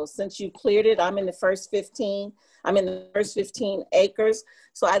possible. Since you cleared it, I'm in the first 15 acres.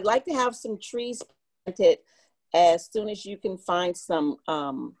 So I'd like to have some trees planted as soon as you can find some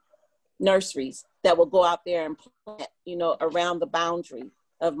nurseries that will go out there and plant, around the boundary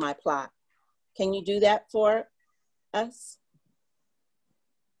of my plot. Can you do that for us?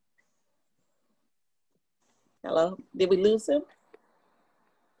 Hello, did we lose him?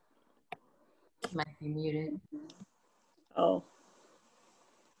 Might be muted. Oh.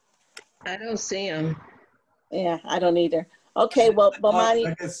 I don't see him. Yeah, I don't either. Okay, well, Bomani.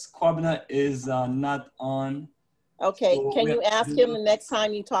 I guess Kwabena is not on. Okay, so can you ask him the next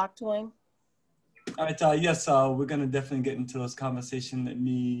time you talk to him? All right, yes, we're gonna definitely get into those conversations. Let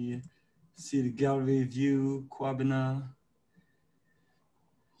me see the gallery view, Kwabena.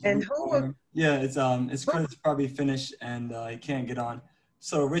 And who would? Yeah, it's Chris probably finished and he can't get on.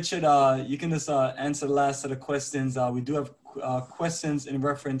 So Richard, you can just answer the last set of questions. We do have questions in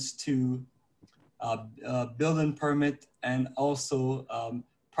reference to building permit and also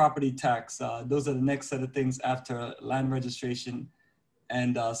property tax. Those are the next set of things after land registration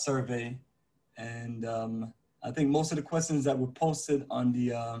and survey. And I think most of the questions that were posted on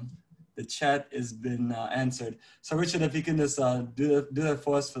the chat has been answered. So Richard, if you can just do that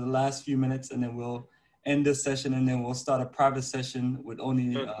for us for the last few minutes, and then we'll end this session, and then we'll start a private session with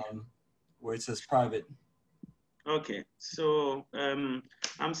only where it says private. Okay, so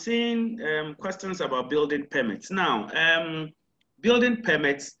I'm seeing questions about building permits. Now, building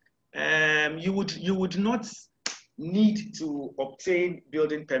permits, you would not need to obtain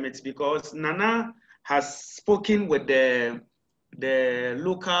building permits because Nana has spoken with the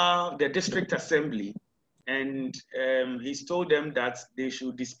district assembly, and he's told them that they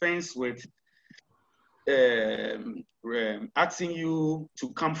should dispense with asking you to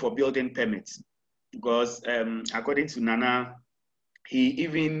come for building permits. Because according to Nana, he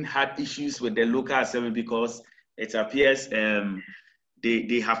even had issues with the local assembly because it appears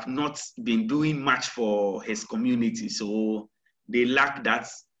they have not been doing much for his community. So they lack that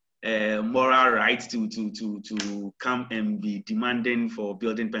moral right to come and be demanding for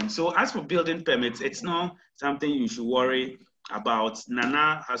building permits. So as for building permits, it's not something you should worry about.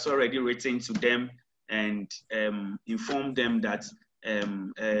 Nana has already written to them and informed them that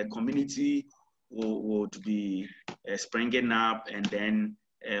community would be springing up, and then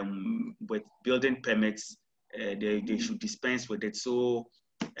with building permits, they should dispense with it. So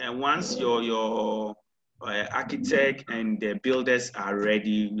once your architect and the builders are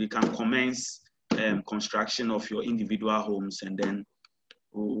ready, we can commence construction of your individual homes, and then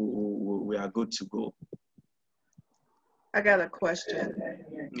we are good to go. I got a question.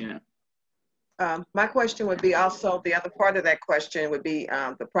 Yeah. My question would be also, the other part of that question would be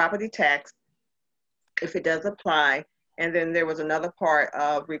the property tax, if it does apply. And then there was another part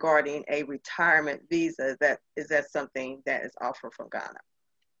of regarding a retirement visa. Is that something that is offered from Ghana?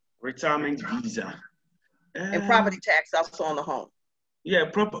 Retirement visa. And property tax also on the home. Yeah,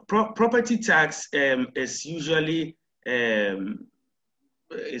 property tax is usually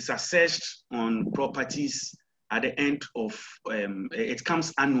is assessed on properties at the end of, it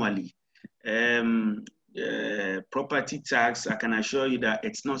comes annually. Property tax, I can assure you that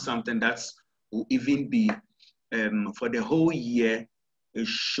it's not something that will even be for the whole year. It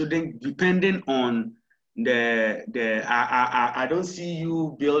shouldn't, depending on I don't see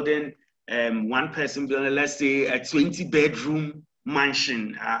you building one person building, let's say a 20-bedroom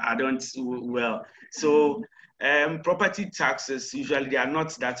mansion. I don't, well, so property taxes usually they are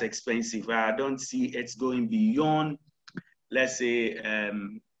not that expensive. I don't see it's going beyond, let's say,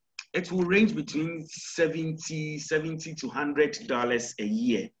 it will range between $70 to $100 a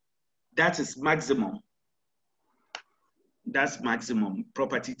year. That is maximum. That's maximum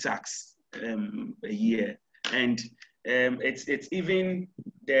property tax a year, and it's even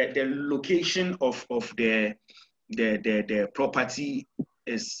the location of the property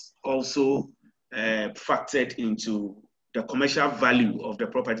is also factored into the commercial value of the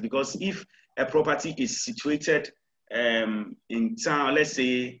property, because if a property is situated in town, let's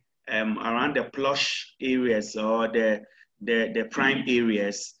say around the plush areas or the prime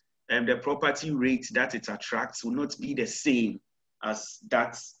areas, the property rate that it attracts will not be the same as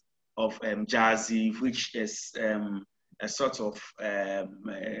that of Jersey, which is a sort of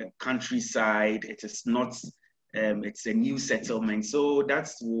countryside. It is not, it's a new settlement. So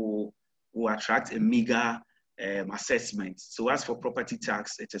that will attract a meager assessment. So as for property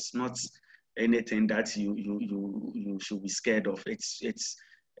tax, it is not anything that you should be scared of. It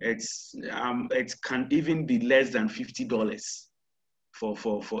can even be less than $50 for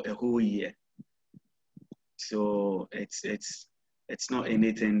a whole year. So it's not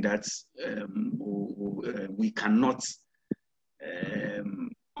anything that we cannot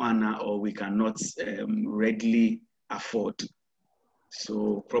honor or we cannot readily afford.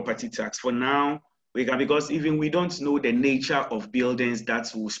 So property tax for now, we can, because even we don't know the nature of buildings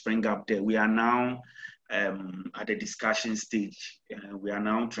that will spring up there. We are now at the discussion stage. We are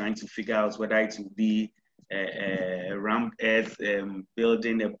now trying to figure out whether it will be a rammed earth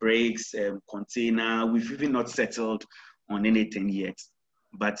building, a bricks container. We've even not settled on anything yet.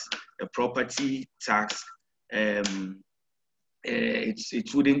 But the property tax,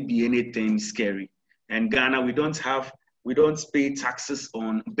 it wouldn't be anything scary. And Ghana, we don't pay taxes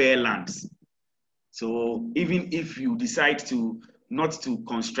on bare lands. So even if you decide not to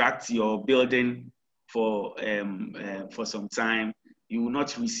construct your building for some time, you will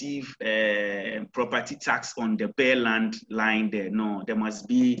not receive property tax on the bare land lying there. No, there must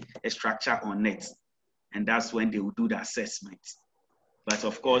be a structure on it. And that's when they will do the assessment. But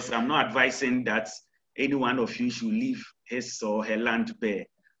of course, I'm not advising that any one of you should leave his or her land bare.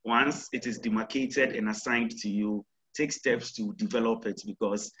 Once it is demarcated and assigned to you, take steps to develop it,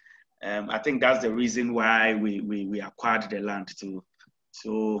 because I think that's the reason why we acquired the land too.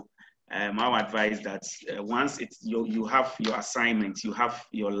 So I would advise that once you have your assignment, you have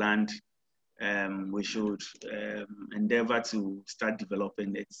your land, we should endeavor to start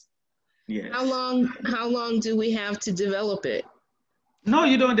developing it. Yes. How long do we have to develop it? No,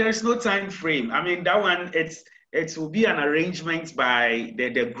 you don't. There is no time frame. I mean, that one, it will be an arrangement by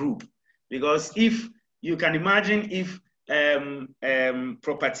the group, because if you can imagine, if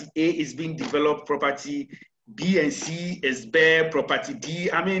property A is being developed, property B and C is bare, property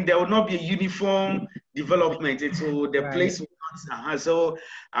D, I mean, there will not be a uniform development. It will, the Right. place will not. So,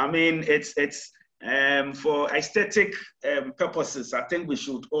 I mean, it's for aesthetic purposes, I think we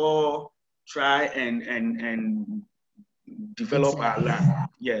should all try and develop our land.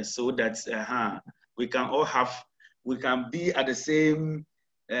 Yes, so that we can all we can be at the same,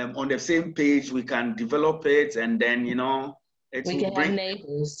 on the same page, we can develop it, and then, you know, it We will can bring have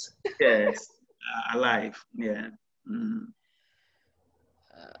neighbors. yes, alive. Yeah. Mm.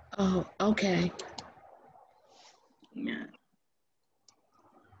 Oh, okay. Yeah.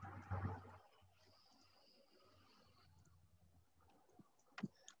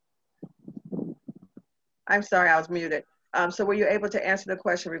 I'm sorry, I was muted. So were you able to answer the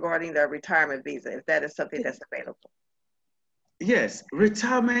question regarding the retirement visa, if that is something that's available? Yes,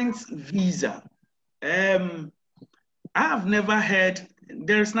 retirement visa. I have never heard,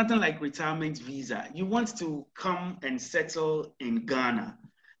 there's nothing like retirement visa. You want to come and settle in Ghana.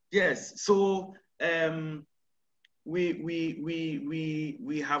 Yes, so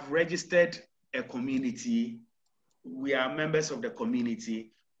we have registered a community. We are members of the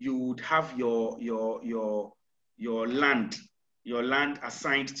community. You would have your land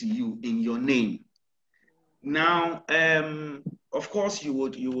assigned to you in your name. Now, of course, you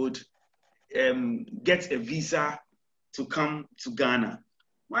would get a visa to come to Ghana.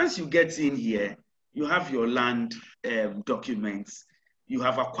 Once you get in here, you have your land documents. You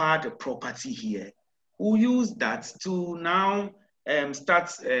have acquired a property here. We'll use that to now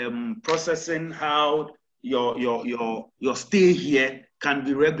start processing how your stay here can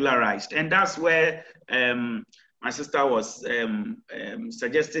be regularized. And that's where my sister was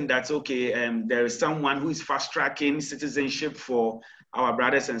suggesting that, okay, there is someone who is fast tracking citizenship for our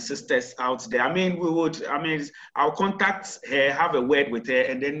brothers and sisters out there. I mean, I'll contact her, have a word with her,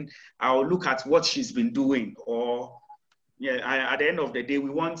 and then I'll look at what she's been doing. Or, yeah, at the end of the day,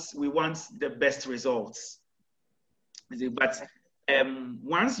 we want the best results. But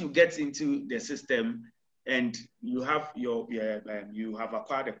once you get into the system and you have you have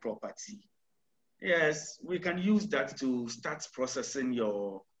acquired a property, yes, we can use that to start processing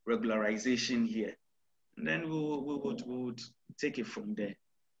your regularization here. And then we would take it from there.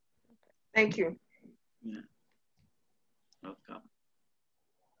 Thank you. Yeah. Welcome.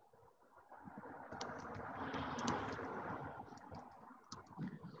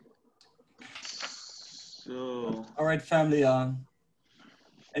 So. All right, family.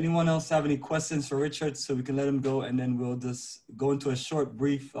 Anyone else have any questions for Richard, so we can let him go, and then we'll just go into a short,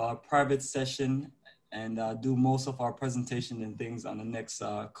 brief private session and do most of our presentation and things on the next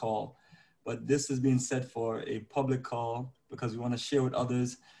call. But this is being set for a public call because we want to share with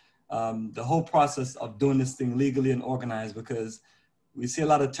others the whole process of doing this thing legally and organized, because we see a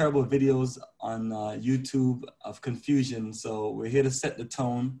lot of terrible videos on YouTube of confusion. So we're here to set the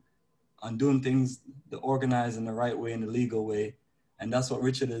tone on doing things the organized in the right way and the legal way. And that's what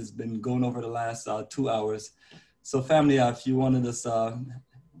Richard has been going over the last 2 hours. So family, if you wanted us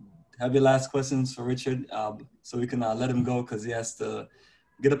have your last questions for Richard, so we can let him go, because he has to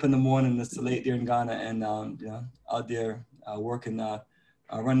get up in the morning. It's late there in Ghana, and out there working,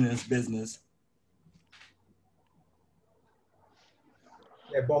 running his business.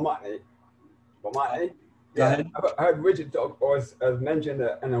 Yeah, Bomani. Go ahead. I heard Richard talk, or as mentioned,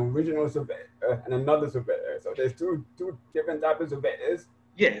 an original surveyor and another surveyor. So there's two different types of surveyors.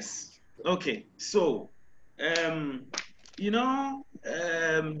 Yes. Okay. So, the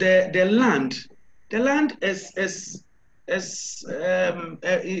land is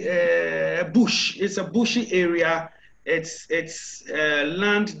a bush. It's a bushy area. It's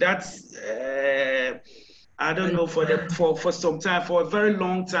land that's I don't know, for some time, for a very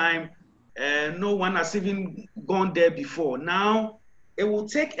long time. No one has even gone there before. Now, it will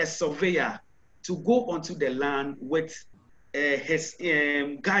take a surveyor to go onto the land with his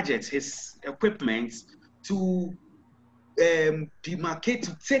gadgets, his equipment to demarcate,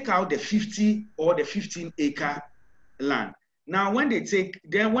 to take out the 50 or the 15-acre land. Now, when they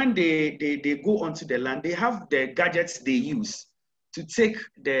go onto the land, they have the gadgets they use to take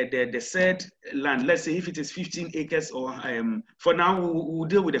the said land. Let's say if it is 15 acres, or for now we'll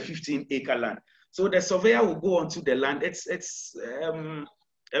deal with the 15-acre land. So the surveyor will go onto the land. It's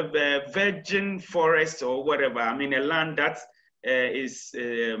a virgin forest or whatever. I mean, a land that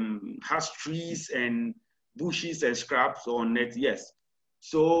has trees and bushes and scraps on it. Yes.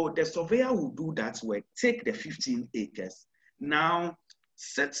 So the surveyor will do that work, take the 15 acres, now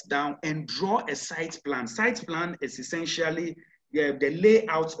set down and draw a site plan. Site plan is essentially the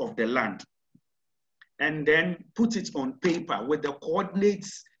layout of the land, and then put it on paper with the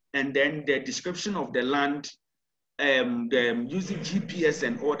coordinates and then the description of the land, using GPS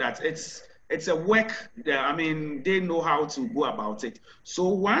and all that. It's a work that, I mean, they know how to go about it. So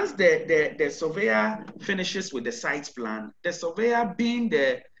once the surveyor finishes with the site plan, the surveyor being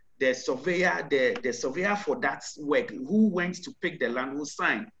the surveyor for that work, who went to pick the land, will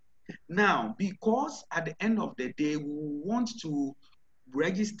sign. Now, because at the end of the day, we want to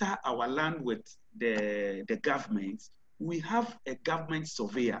register our land with the government, we have a government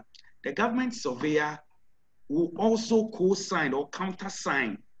surveyor. The government surveyor will also co-sign or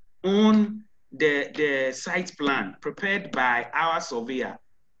countersign on the site plan prepared by our surveyor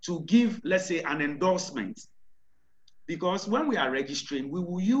to give, let's say, an endorsement. Because when we are registering, we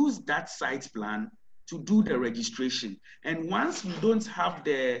will use that site plan to do the registration. And once we don't have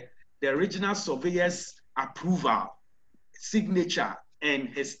the original surveyor's approval, signature, and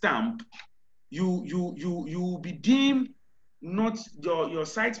his stamp, you will be deemed not, your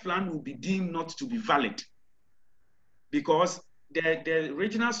site plan will be deemed not to be valid, because the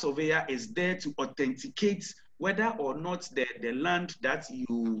original surveyor is there to authenticate whether or not the land that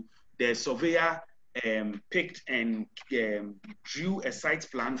the surveyor picked and drew a site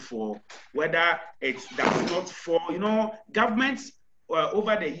plan for, whether it does not fall. You know, governments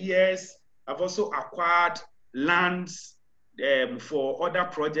over the years have also acquired lands for other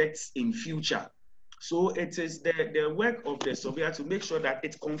projects in future. So it is the work of the surveyor to make sure that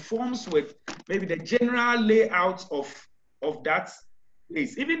it conforms with maybe the general layout of that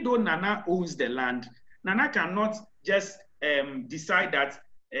place. Even though Nana owns the land, Nana cannot just decide that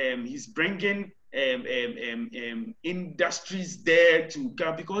he's bringing industries there to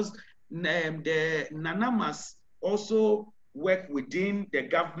come, because the Nana must also work within the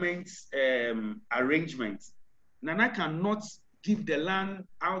government's arrangements. Nana cannot give the land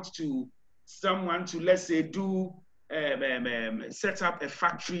out to someone to, let's say, do set up a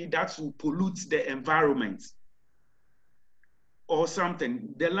factory that will pollute the environment or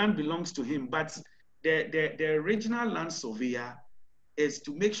something. The land belongs to him, but the original land surveyor is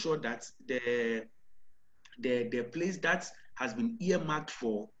to make sure that the place that has been earmarked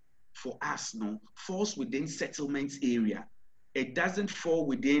for us now falls within settlement area. It doesn't fall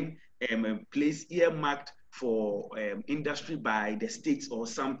within a place earmarked for industry by the state or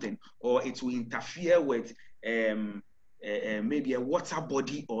something, or it will interfere with maybe a water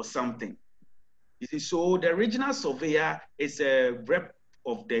body or something. You see, so the regional surveyor is a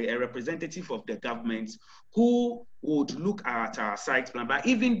representative of the government who would look at our site plan. But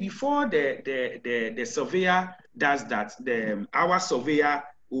even before the surveyor does that, our surveyor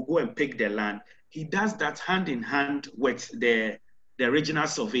will go and pick the land. He does that hand in hand with the regional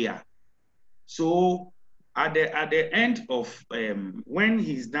surveyor. So at the end of when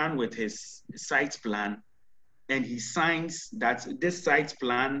he's done with his site plan and he signs that this site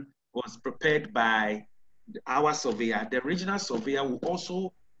plan was prepared by our surveyor, the regional surveyor will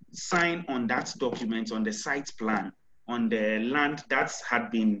also sign on that document, on the site plan, on the land that had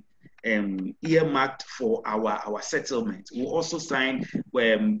been earmarked for our settlement. We'll also sign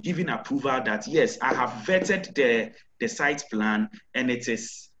giving approval that, yes, I have vetted the site plan and it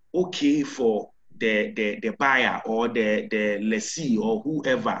is okay for the buyer or the lessee or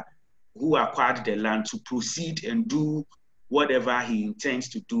whoever who acquired the land to proceed and do whatever he intends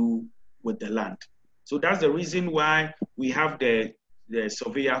to do with the land. So that's the reason why we have the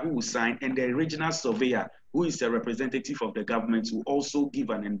surveyor who will sign, and the regional surveyor, who is a representative of the government, will also give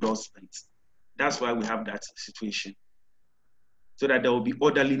an endorsement. That's why we have that situation, so that there will be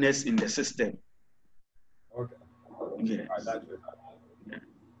orderliness in the system. Okay. Yes. Yeah.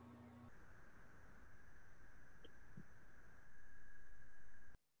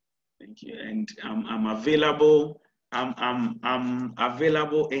 Thank you. And I'm available. I'm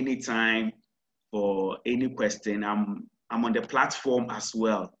available anytime for any question. I'm on the platform as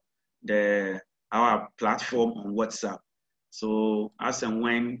well, our platform on WhatsApp. So as and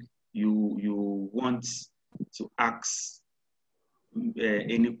when you want to ask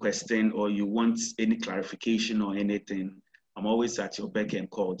any question or you want any clarification or anything, I'm always at your beck and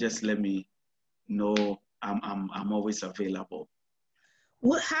call. Just let me know. I'm always available.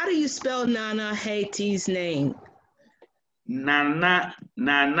 How do you spell Nana Haiti's name? Nana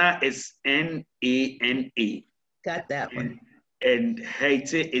is N-A-N-A. Got that one. And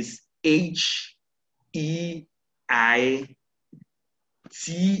Haiti is H-E-I-T-E-Y.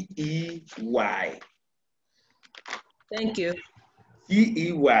 Thank you.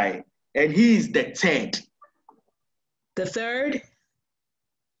 T-E-Y. And he is the third. The third?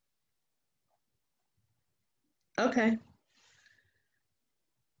 Okay.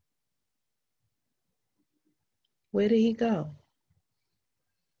 Where did he go?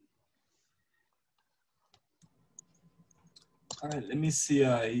 All right, let me see.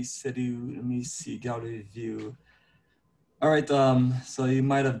 He said let me see, gallery view. All right, so you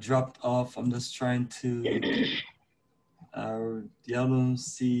might have dropped off. I'm just trying to, y'all don't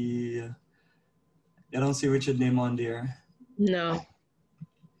see Richard's name on there. No.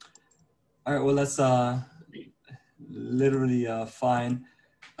 All right, well, that's literally fine.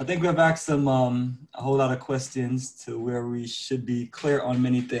 I think we have asked them a whole lot of questions to where we should be clear on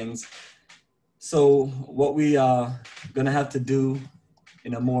many things. So what we are gonna have to do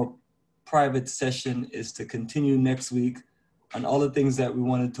in a more private session is to continue next week on all the things that we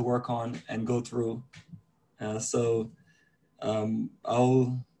wanted to work on and go through. So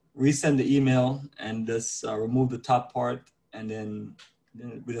I'll resend the email and just remove the top part, and then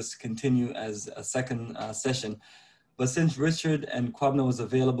we just continue as a second session. But since Richard and Kwabena was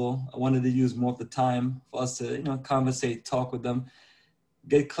available, I wanted to use more of the time for us to, conversate, talk with them,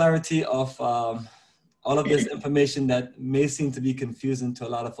 get clarity of all of this information that may seem to be confusing to a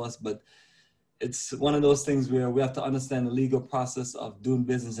lot of us, but it's one of those things where we have to understand the legal process of doing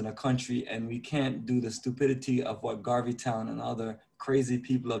business in a country, and we can't do the stupidity of what Garveytown and other crazy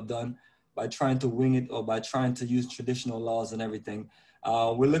people have done by trying to wing it or by trying to use traditional laws and everything.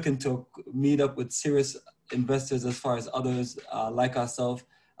 We're looking to meet up with serious investors as far as others like ourselves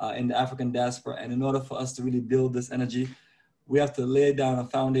in the African diaspora. And in order for us to really build this energy, we have to lay down a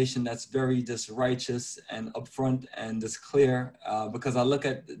foundation that's very just righteous and upfront and just clear, because I look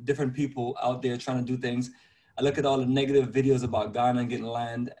at different people out there trying to do things. I look at all the negative videos about Ghana and getting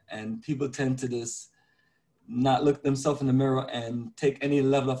land, and people tend to just not look themselves in the mirror and take any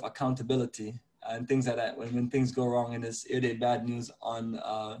level of accountability and things like that when things go wrong in this everyday bad news on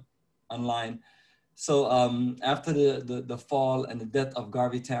online. So after the fall and the death of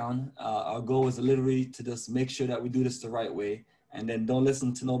Garveytown, our goal is literally to just make sure that we do this the right way, and then don't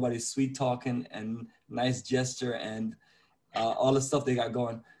listen to nobody's sweet talking and nice gesture and all the stuff they got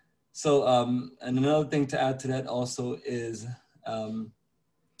going. So, and another thing to add to that also is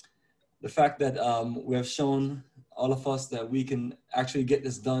the fact that we have shown all of us that we can actually get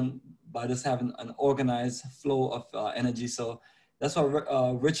this done by just having an organized flow of energy. So that's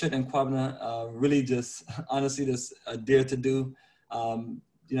what Richard and Kwabena really just honestly just dare to do.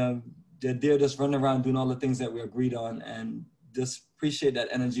 They're dare just running around doing all the things that we agreed on, and just appreciate that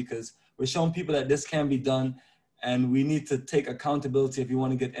energy, because we're showing people that this can be done, and we need to take accountability if you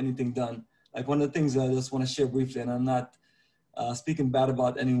want to get anything done. Like one of the things I just want to share briefly, and I'm not speaking bad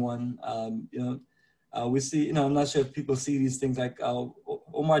about anyone. We see, I'm not sure if people see these things, like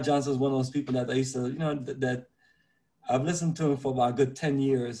Omar Johnson is one of those people that I used to, that I've listened to him for about a good 10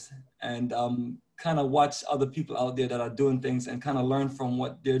 years, and kind of watch other people out there that are doing things and kind of learn from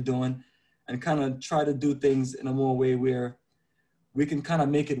what they're doing and kind of try to do things in a more way where we can kind of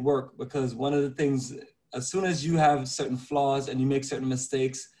make it work. Because one of the things, as soon as you have certain flaws and you make certain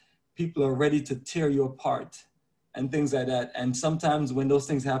mistakes, people are ready to tear you apart and things like that. And sometimes when those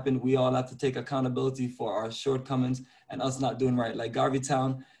things happen, we all have to take accountability for our shortcomings and us not doing right. Like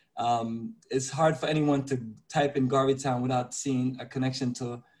Garveytown, it's hard for anyone to type in Garveytown without seeing a connection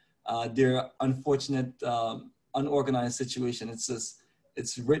to their unfortunate, unorganized situation. It's just,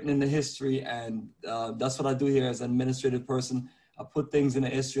 it's written in the history, and that's what I do here as an administrative person. I put things in the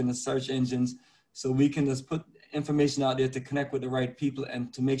history and the search engines so we can just put information out there to connect with the right people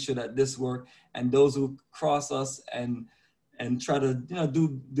and to make sure that this work, and those who cross us and try to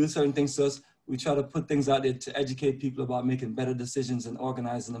do certain things to us, we try to put things out there to educate people about making better decisions and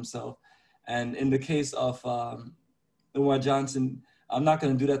organizing themselves. And in the case of Omar Johnson, I'm not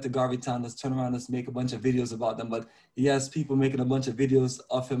going to do that to Garveytown, let's turn around and make a bunch of videos about them, but he has people making a bunch of videos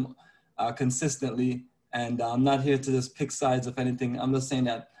of him consistently. And I'm not here to just pick sides of anything. I'm just saying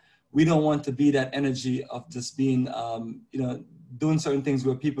that we don't want to be that energy of just being, doing certain things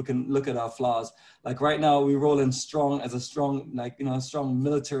where people can look at our flaws. Like right now, we roll in strong as a strong, like, you know, a strong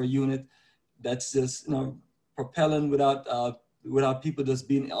military unit that's just, you know, propelling without people just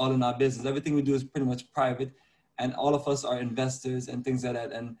being all in our business. Everything we do is pretty much private, and all of us are investors and things like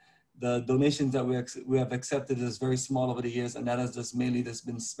that. And the donations that we have accepted is very small over the years, and that has just mainly just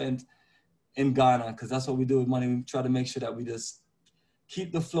been spent in Ghana, because that's what we do with money. We try to make sure that we just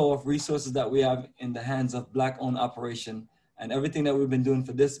keep the flow of resources that we have in the hands of Black-owned operation. And everything that we've been doing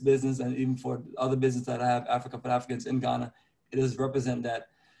for this business and even for other business that I have, Africa for Africans in Ghana, it does represent that.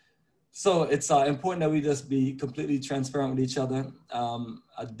 So it's important that we just be completely transparent with each other.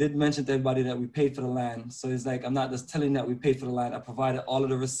 I did mention to everybody that we paid for the land. So it's like, I'm not just telling that we paid for the land. I provided all of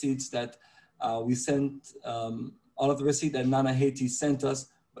the receipts that we sent, all of the receipt that Nana Haiti sent us,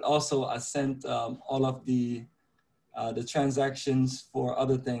 but also I sent all of the transactions for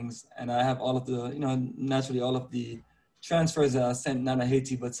other things. And I have all of the, you know, naturally all of the transfers that I sent Nana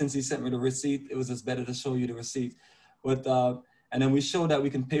Haiti, but since he sent me the receipt, it was just better to show you the receipt. But, and then we show that we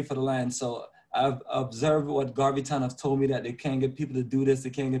can pay for the land. So I've observed what Garvey Town have told me, that they can't get people to do this, they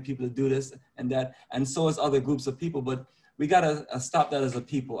can't get people to do this and that, and so is other groups of people, but we gotta stop that as a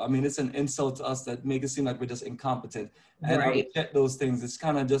people. I mean, it's an insult to us that make it seem like we're just incompetent. And right. I reject those things. It's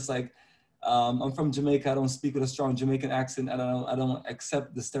kind of just like, I'm from Jamaica. I don't speak with a strong Jamaican accent. I don't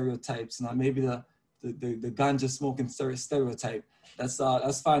accept the stereotypes. Now maybe the ganja smoking stereotype.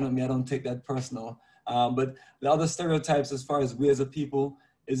 That's fine with me. I don't take that personal. But the other stereotypes, as far as we as a people,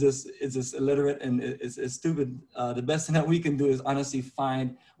 is just illiterate and it's stupid. The best thing that we can do is honestly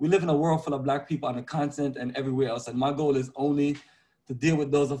we live in a world full of Black people on the continent and everywhere else. And my goal is only to deal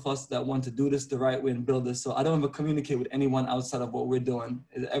with those of us that want to do this the right way and build this. So I don't ever communicate with anyone outside of what we're doing.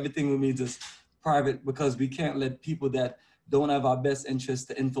 Everything with me is just private, because we can't let people that don't have our best interests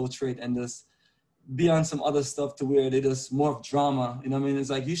to infiltrate and just be on some other stuff to where they just more of drama. You know what I mean? It's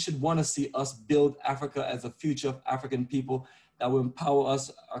like, you should want to see us build Africa as a future of African people that will empower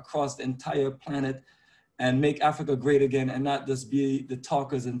us across the entire planet and make Africa great again, and not just be the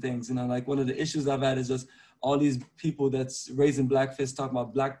talkers and things. You know, like one of the issues I've had is just all these people that's raising Black fists, talking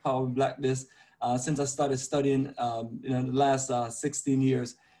about Black power, Black this, since I started studying, you know, the last 16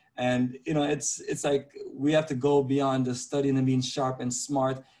 years. And, you know, it's like, we have to go beyond just studying and being sharp and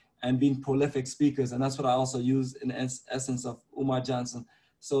smart and being prolific speakers. And that's what I also use in the essence of Umar Johnson.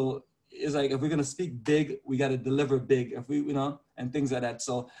 So it's like, if we're gonna speak big, we gotta deliver big, if we, you know, and things like that.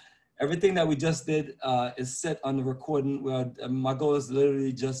 So everything that we just did is set on the recording. Where my goal is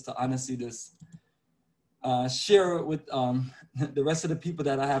literally just to honestly just share it with the rest of the people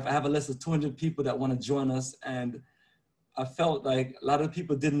that I have. I have a list of 200 people that wanna join us. And I felt like a lot of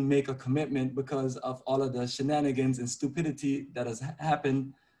people didn't make a commitment because of all of the shenanigans and stupidity that has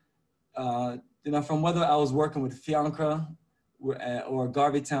happened. You know, from whether I was working with Fiancra or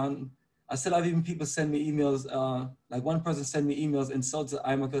Garvey Town, I still have even people send me emails. Like one person sent me emails insulting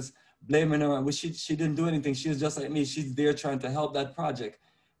Ima because blaming her, and she didn't do anything. She was just like me. She's there trying to help that project.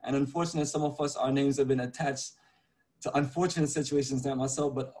 And unfortunately, some of us, our names have been attached to unfortunate situations like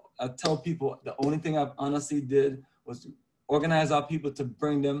myself. But I tell people the only thing I've honestly did was organize our people to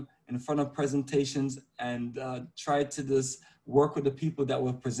bring them in front of presentations and try to just work with the people that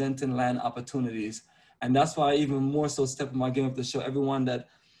were presenting land opportunities. And that's why I even more so step in my game up to show everyone that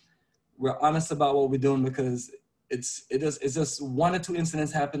we're honest about what we're doing, because it's just one or two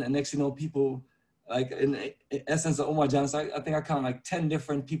incidents happen, and next you know, people, like in essence of Omar Johnson, I think I count like 10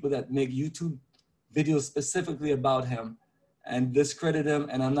 different people that make YouTube videos specifically about him and discredit him.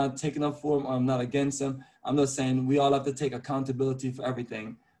 And I'm not taking up for him, or I'm not against him. I'm just saying we all have to take accountability for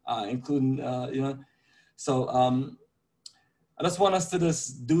everything, including, you know. So I just want us to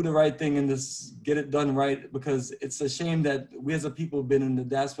just do the right thing and just get it done right, because it's a shame that we as a people have been in the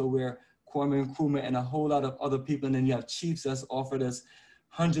diaspora where Kwame Nkrumah and a whole lot of other people, and then you have chiefs that's offered us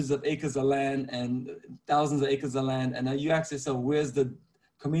hundreds of acres of land and thousands of acres of land. And now you ask yourself, where's the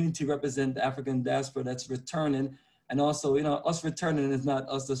community represent the African diaspora that's returning? And also, you know, us returning is not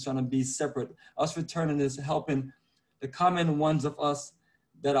us just trying to be separate. Us returning is helping the common ones of us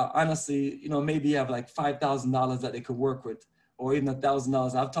that are honestly, you know, maybe have like $5,000 that they could work with, or even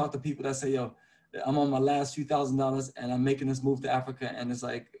 $1,000. I've talked to people that say, yo, I'm on my last few $1,000s and I'm making this move to Africa. And it's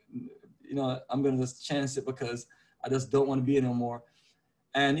like, you know, I'm gonna just chance it because I just don't want to be here no more.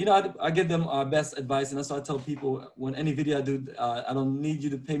 And, you know, I give them our best advice. And that's why I tell people, when any video I do, I don't need you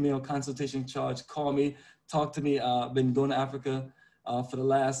to pay me a consultation charge. Call me, talk to me. I've been going to Africa for the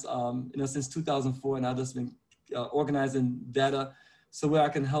last, you know, since 2004. And I've just been organizing data so where I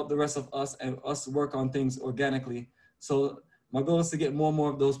can help the rest of us and us work on things organically. So my goal is to get more and more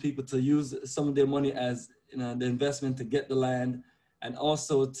of those people to use some of their money as the investment to get the land, and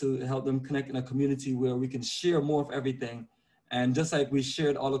also to help them connect in a community where we can share more of everything. And just like we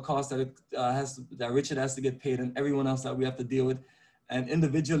shared all the costs that Richard has to get paid and everyone else that we have to deal with, and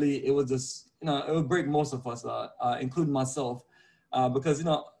individually, it would just, it would break most of us, including myself, because,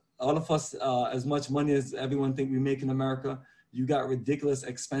 all of us, as much money as everyone think we make in America, you got ridiculous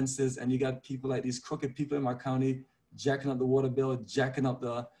expenses, and you got people like these crooked people in my county jacking up the water bill, jacking up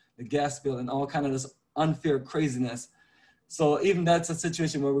the gas bill, and all kind of this unfair craziness. So even that's a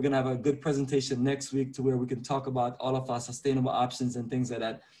situation where we're gonna have a good presentation next week to where we can talk about all of our sustainable options and things like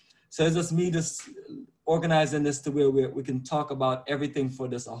that. So it's just me just organizing this to where we can talk about everything for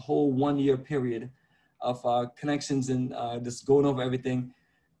this, a whole 1 year period of connections and just going over everything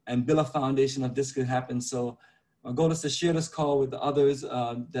and build a foundation of this could happen. So my goal is to share this call with the others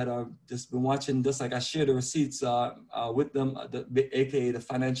that are just been watching, just like I share the receipts with them, AKA the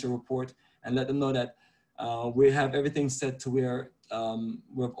financial report, and let them know that we have everything set to where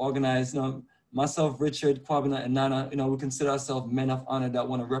we're organized. Myself, Richard, Kwabena, and Nana, we consider ourselves men of honor that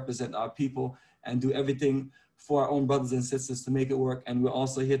want to represent our people and do everything for our own brothers and sisters to make it work. And we're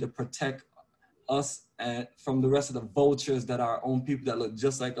also here to protect us and from the rest of the vultures that are our own people that look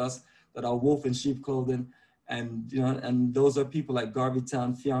just like us, that are wolf in sheep clothing. And, and those are people like Garvey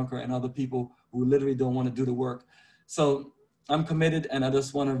Town, Fianca, and other people who literally don't want to do the work. So I'm committed, and I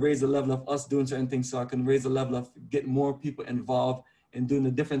just want to raise the level of us doing certain things so I can raise the level of get more people involved in doing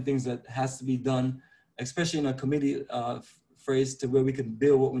the different things that has to be done, especially in a committee phrase to where we can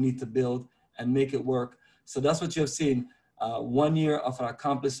build what we need to build and make it work. So that's what you have seen. 1 year of our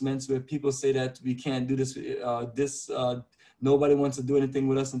accomplishments where people say that we can't do this, nobody wants to do anything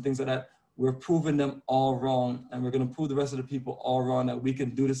with us and things like that. We're proving them all wrong, and we're going to prove the rest of the people all wrong that we can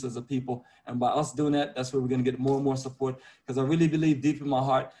do this as a people. And by us doing that, that's where we're going to get more and more support, because I really believe deep in my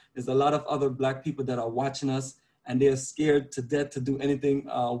heart there's a lot of other Black people that are watching us, and they're scared to death to do anything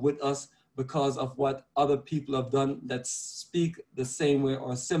with us because of what other people have done that speak the same way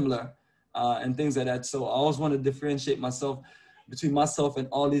or similar and things like that. So I always want to differentiate myself between myself and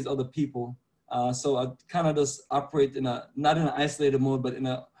all these other people. So I kind of just operate in not in an isolated mode, but in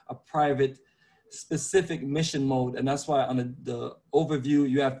a private, specific mission mode. And that's why on the overview,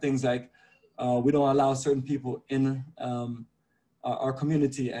 you have things like, we don't allow certain people in our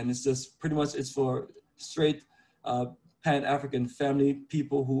community. And it's just pretty much, it's for straight Pan-African family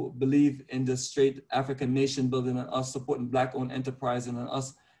people who believe in the straight African nation building and us supporting Black-owned enterprise and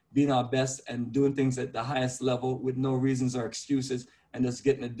us being our best and doing things at the highest level with no reasons or excuses and just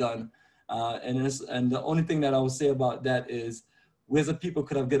getting it done. And the only thing that I would say about that is, we as a people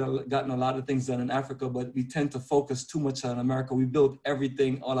could have gotten a lot of things done in Africa, but we tend to focus too much on America. We build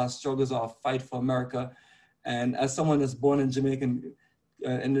everything, all our struggles, our fight for America. And as someone that's born in Jamaica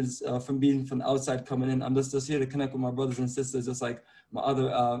and is from being from the outside coming in, I'm just here to connect with my brothers and sisters, just like my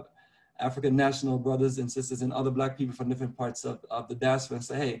other African national brothers and sisters and other Black people from different parts of the diaspora and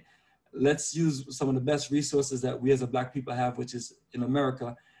say, hey, let's use some of the best resources that we as a Black people have, which is in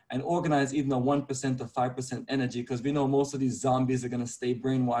America, and organize even a 1% to 5% energy, because we know most of these zombies are going to stay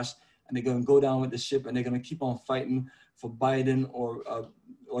brainwashed and they're going to go down with the ship and they're going to keep on fighting for Biden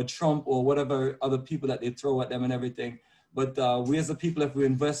or Trump or whatever other people that they throw at them and everything. But we as a people, if we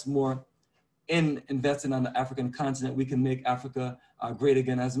invest more in investing on the African continent, we can make Africa great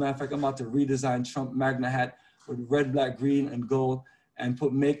again. As a matter of fact, I'm about to redesign Trump Magna hat with red, black, green, and gold and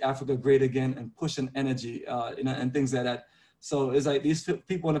put "Make Africa Great Again" and push an energy and things like that. So it's like these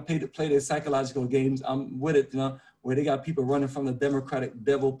people want to play their psychological games. I'm with it, where they got people running from the Democratic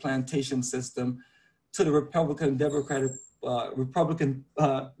devil plantation system to the Republican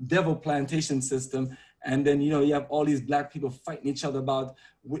devil plantation system. And then, you have all these Black people fighting each other about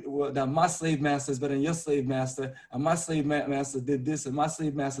that my slave master is better than your slave master, and my slave master did this, and my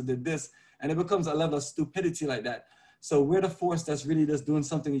slave master did this. And it becomes a level of stupidity like that. So we're the force that's really just doing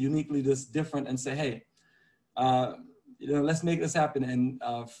something uniquely just different and say, hey, let's make this happen. And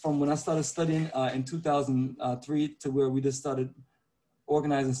from when I started studying in 2003 to where we just started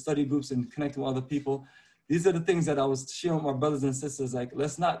organizing study groups and connecting with other people, these are the things that I was sharing with my brothers and sisters. Like,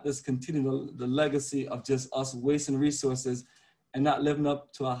 let's not just continue the legacy of just us wasting resources and not living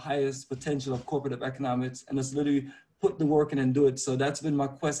up to our highest potential of cooperative economics, and just literally put the work in and do it. So that's been my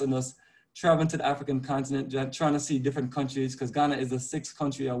quest on us traveling to the African continent, trying to see different countries, because Ghana is the 6th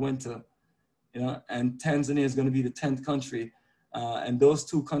country I went to. And Tanzania is going to be the 10th country. And those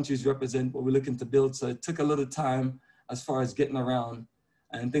 2 countries represent what we're looking to build. So it took a little time as far as getting around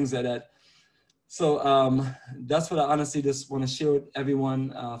and things like that. So that's what I honestly just want to share with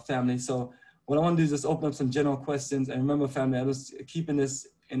everyone, family. So what I want to do is just open up some general questions. And remember, family, I was keeping this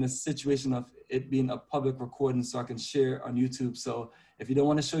in a situation of it being a public recording so I can share on YouTube. So if you don't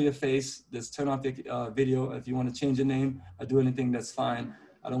want to show your face, just turn off your video. If you want to change your name or do anything, that's fine.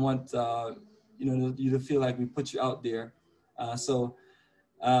 I don't want you to feel like we put you out there.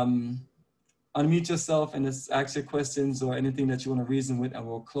 Unmute yourself and just ask your questions or anything that you want to reason with, and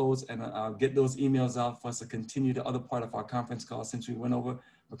we'll close, and I'll get those emails out for us to continue the other part of our conference call since we went over,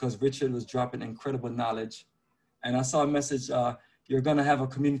 because Richard was dropping incredible knowledge. And I saw a message, you're gonna have a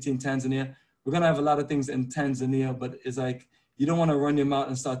community in Tanzania. We're gonna have a lot of things in Tanzania, but it's like, you don't wanna run your mouth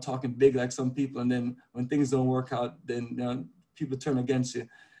and start talking big like some people, and then when things don't work out, then people turn against you.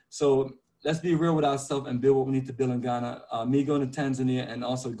 So let's be real with ourselves and build what we need to build in Ghana. Me going to Tanzania and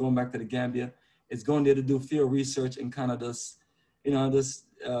also going back to the Gambia, it's going there to do field research and kind of just,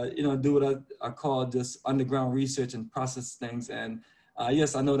 do what I call just underground research and process things. And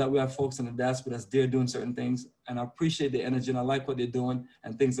yes, I know that we have folks in the diaspora that's there doing certain things, and I appreciate the energy and I like what they're doing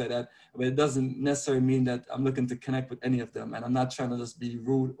and things like that. But it doesn't necessarily mean that I'm looking to connect with any of them. And I'm not trying to just be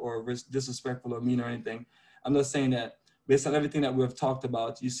rude or disrespectful or mean or anything. I'm just saying that based on everything that we've talked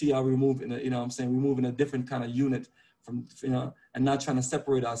about, you see how we move in we move in a different kind of unit from, and not trying to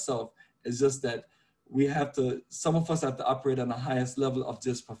separate ourselves. It's just that some of us have to operate on the highest level of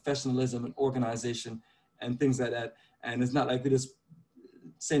just professionalism and organization and things like that. And it's not like we're just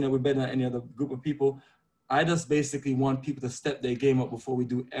saying that we're better than any other group of people. I just basically want people to step their game up before we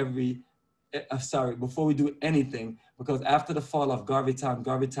do before we do anything, because after the fall of Garvey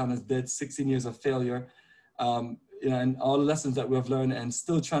Town is dead, 16 years of failure, and all the lessons that we've learned, and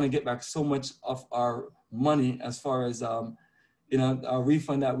still trying to get back so much of our money as far as, our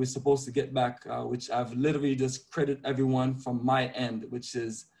refund that we're supposed to get back, which I've literally just credited everyone from my end, which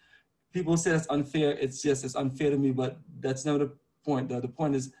is, people say that's unfair. It's unfair to me, but that's not the point. The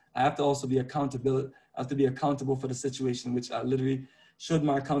point is I have to also be accountable. I have to be accountable for the situation, which I literally showed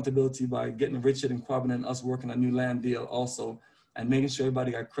my accountability by getting Richard and Quabin and us working a new land deal also, and making sure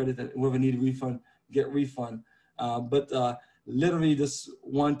everybody got credit, that whoever needed refund, get refund. But literally just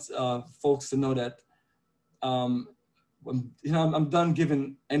want folks to know that, I'm done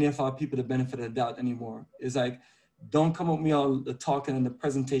giving any of our people the benefit of the doubt anymore. It's like, don't come with me all the talking and the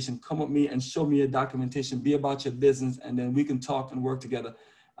presentation. Come with me and show me your documentation. Be about your business, and then we can talk and work together.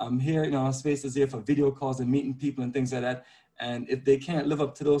 I'm here, our space is here for video calls and meeting people and things like that. And if they can't live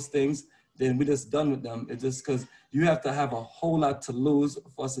up to those things, then we're just done with them. It's just because you have to have a whole lot to lose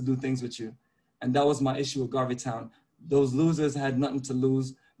for us to do things with you. And that was my issue with Garvey Town. Those losers had nothing to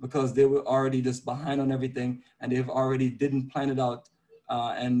lose because they were already just behind on everything, and they've already didn't plan it out.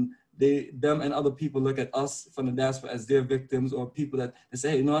 And them and other people look at us from the diaspora as their victims, or people that they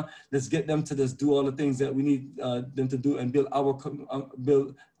say, hey, let's get them to just do all the things that we need them to do, and build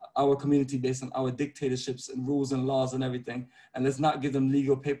our community based on our dictatorships and rules and laws and everything. And let's not give them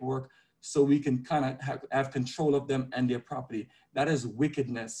legal paperwork so we can kind of have control of them and their property. That is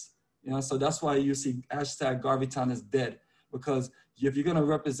wickedness. So that's why you see hashtag Garvey Town is dead, because if you're gonna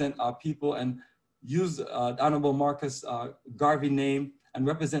represent our people and use Honorable Marcus Garvey name and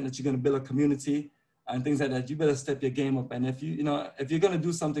represent that you're gonna build a community and things like that, you better step your game up. And if if you're gonna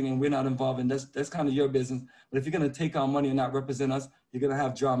do something and we're not involved in, that's kind of your business. But if you're gonna take our money and not represent us, you're gonna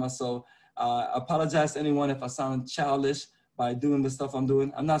have drama. So I apologize to anyone if I sound childish by doing the stuff I'm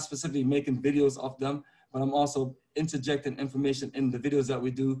doing. I'm not specifically making videos of them, but I'm also interjecting information in the videos that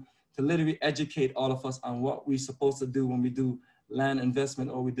we do to literally educate all of us on what we're supposed to do when we do land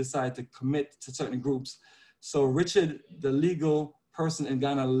investment or we decide to commit to certain groups. So Richard, the legal person in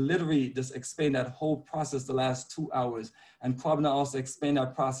Ghana, literally just explained that whole process the last 2 hours. And Kwabena also explained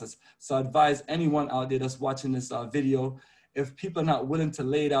that process. So I advise anyone out there that's watching this video, if people are not willing to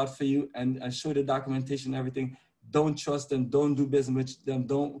lay it out for you and show the documentation and everything, don't trust them, don't do business with them,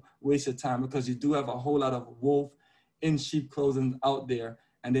 don't waste your time, because you do have a whole lot of wolf in sheep clothing out there.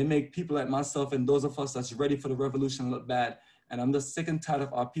 And they make people like myself and those of us that's ready for the revolution look bad. And I'm just sick and tired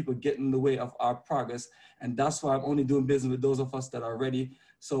of our people getting in the way of our progress. And that's why I'm only doing business with those of us that are ready.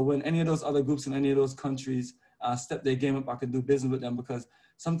 So when any of those other groups in any of those countries step their game up, I can do business with them, because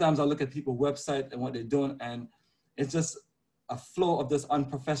sometimes I look at people's website and what they're doing, and it's just a flow of this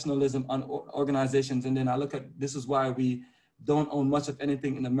unprofessionalism, unorganizations. And then I look at, this is why we don't own much of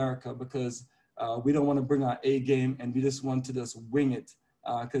anything in America, because we don't want to bring our A game, and we just want to just wing it.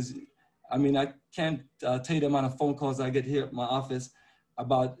 Because I mean, I can't tell you the amount of phone calls I get here at my office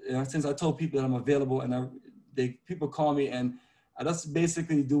about, since I told people that I'm available, and people call me, and I just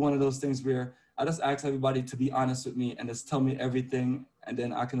basically do one of those things where I just ask everybody to be honest with me and just tell me everything, and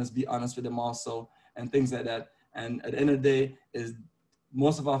then I can just be honest with them also, and things like that. And at the end of the day, is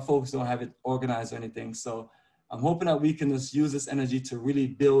most of our folks don't have it organized or anything. So I'm hoping that we can just use this energy to really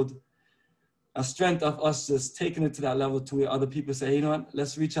build a strength of us just taking it to that level to where other people say, you know what,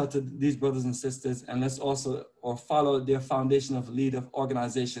 let's reach out to these brothers and sisters and let's also, or follow their foundation of lead of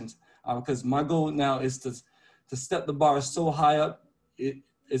organizations. Because my goal now is to step the bar so high up,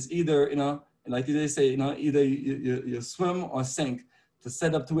 it's either, you know, like they say, you know, either you swim or sink, to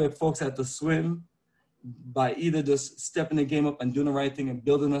set up to where folks have to swim by either just stepping the game up and doing the right thing and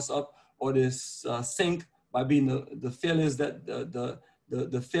building us up, or this sink by being the failures that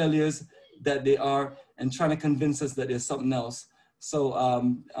the failures that they are, and trying to convince us that there's something else. So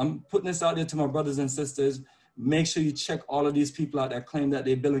I'm putting this out there to my brothers and sisters. Make sure you check all of these people out that claim that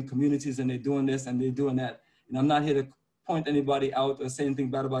they're building communities and they're doing this and they're doing that. And I'm not here to point anybody out or say anything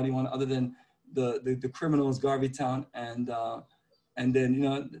bad about anyone other than the criminals, Garveytown, and then, you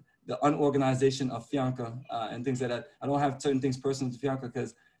know, the unorganization of Fianca and things like that. I don't have certain things personal to Fianca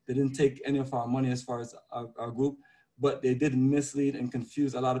because they didn't take any of our money as far as our group, but they did mislead and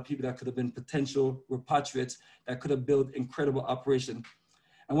confuse a lot of people that could have been potential repatriates that could have built incredible operation.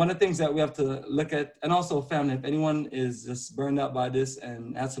 And one of the things that we have to look at, and also family, if anyone is just burned out by this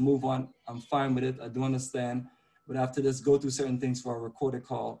and has to move on, I'm fine with it. I do understand, but I have to just go through certain things for a recorded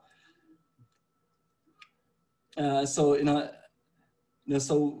call. So, you know,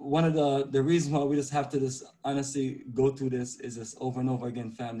 so one of the reasons why we just have to just honestly go through this is just over and over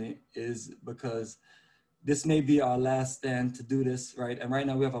again, family, is because this may be our last stand to do this, right? And right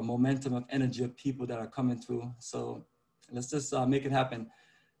now we have a momentum of energy of people that are coming through. So let's just make it happen.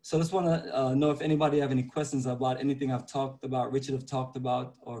 So I just want to know if anybody have any questions about anything I've talked about, Richard have talked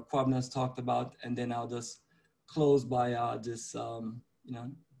about, or Kwabena has talked about, and then I'll just close by just, I'll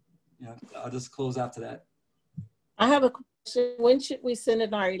just close after that. I have a question. When should we send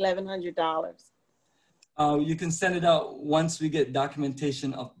in our $1,100? You can send it out once we get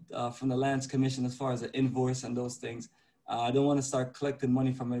documentation of from the Lands Commission as far as the invoice and those things. I don't want to start collecting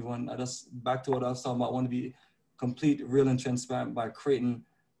money from everyone. I just, back to what I was talking about, I want to be complete, real, and transparent by creating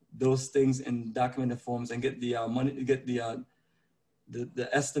those things in documented forms and get the money, get the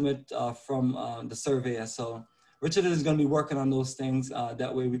estimate from the surveyor. So Richard is going to be working on those things.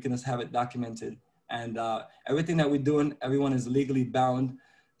 That way we can just have it documented. And everything that we're doing, everyone is legally bound.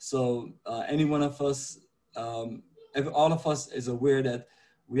 So any one of us, all of us is aware that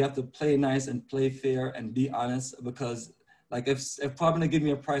we have to play nice and play fair and be honest, because like if Kwabena give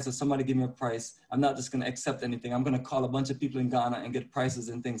me a price or somebody give me a price, I'm not just gonna accept anything. I'm gonna call a bunch of people in Ghana and get prices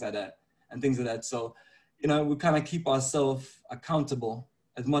and things like that. So, you know, we kind of keep ourselves accountable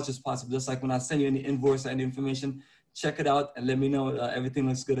as much as possible. Just like when I send you any invoice or any information, check it out and let me know everything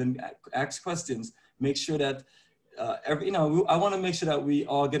looks good, and ask questions. Make sure that I want to make sure that we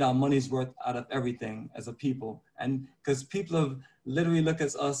all get our money's worth out of everything as a people. And because people have literally look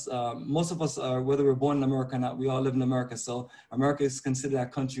at us, most of us are, whether we're born in America or not, we all live in America. So America is considered a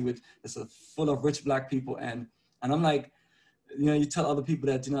country with, it's full of rich Black people. And I'm like, you know, you tell other people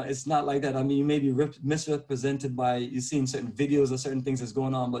that, you know, it's not like that. I mean, you may be misrepresented by, you seeing certain videos or certain things that's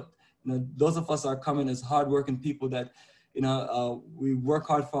going on, but you know, those of us are coming as hardworking people that, you know, we work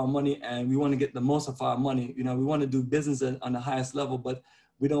hard for our money and we want to get the most of our money. You know, we want to do business on the highest level, but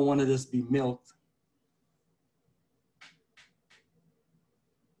we don't want to just be milked.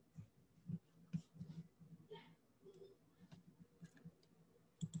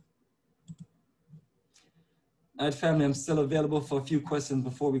 All right, family, I'm still available for a few questions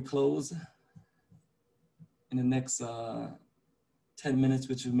before we close in the next 10 minutes,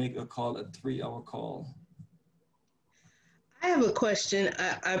 which will make a call a 3-hour call. I have a question.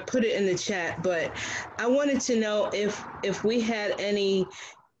 I put it in the chat, but I wanted to know if we had any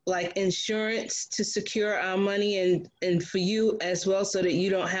like insurance to secure our money and for you as well, so that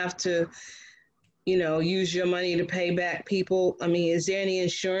you don't have to, you know, use your money to pay back people. I mean, is there any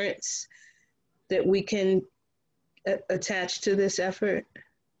insurance that we can attach to this effort?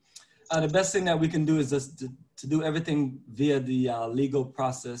 The best thing that we can do is just to do everything via the legal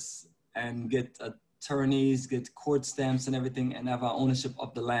process and get attorneys, get court stamps and everything, and have our ownership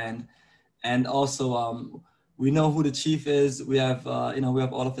of the land. And also, we know who the chief is. We have, you know, we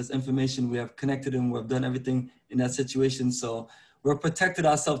have all of his information. We have connected him. We've done everything in that situation. So we're protected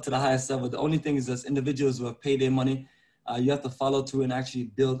ourselves to the highest level. The only thing is, as individuals who have paid their money, you have to follow through and actually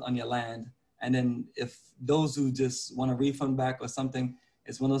build on your land. And then if those who just want a refund back or something,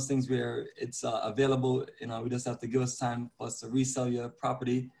 it's one of those things where it's available. You know, we just have to give us time for us to resell your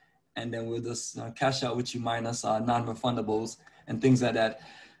property, and then we'll just cash out with you minus non-refundables and things like that.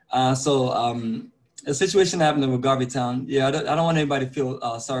 A situation happened with Garveytown. Yeah, I don't want anybody to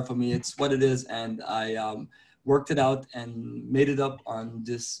feel sorry for me. It's what it is, and I worked it out and made it up on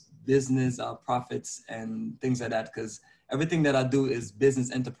just business profits and things like that, because everything that I do is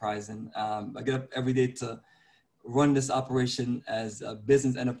business enterprise. And I get up every day to run this operation as a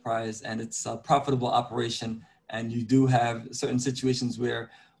business enterprise, and it's a profitable operation. And you do have certain situations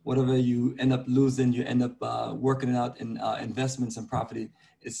where whatever you end up losing, you end up working it out in investments and property.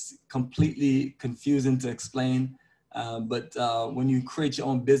 It's completely confusing to explain. But when you create your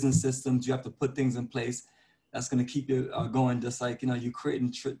own business systems, you have to put things in place that's going to keep you going. Just like, you're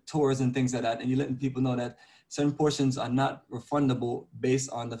creating tours and things like that, and you're letting people know that certain portions are not refundable based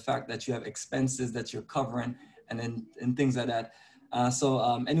on the fact that you have expenses that you're covering and things like that.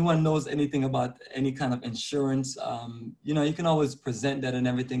 So anyone knows anything about any kind of insurance, you can always present that and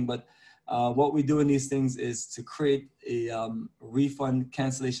everything, but what we do in these things is to create a refund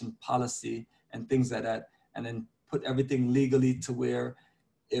cancellation policy and things like that, and then put everything legally to where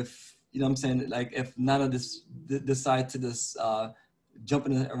if, like if none of this decide to just jump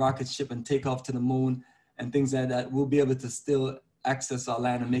in a rocket ship and take off to the moon and things like that, we'll be able to still access our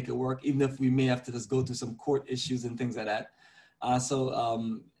land and make it work, even if we may have to just go through some court issues and things like that.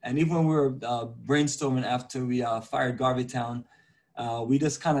 And even when we were brainstorming after we fired Garveytown, we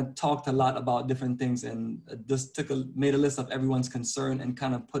just kind of talked a lot about different things and just made a list of everyone's concern and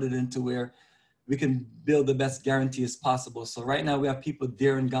kind of put it into where we can build the best guarantee as possible. So right now we have people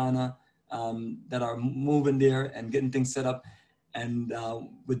there in Ghana that are moving there and getting things set up. And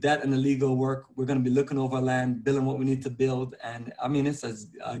with that and the legal work, we're going to be looking over land, building what we need to build. And I mean, it's as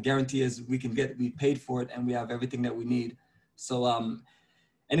guarantee as we can get. We paid for it and we have everything that we need. So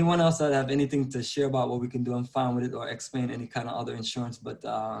anyone else that have anything to share about what we can do, I'm fine with it, or explain any kind of other insurance. But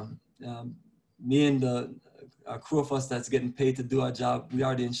me and the crew of us that's getting paid to do our job, we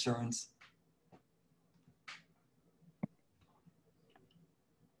are the insurance.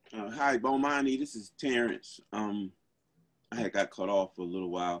 Hi, Bomani, this is Terrence. I had got cut off for a little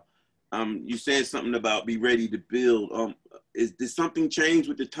while. You said something about be ready to build. Did something change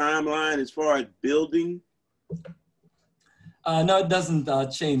with the timeline as far as building? No, it doesn't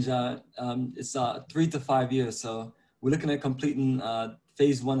change. It's 3 to 5 years. So we're looking at completing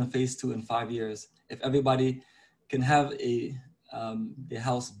phase 1 and phase 2 in 5 years. If everybody can have the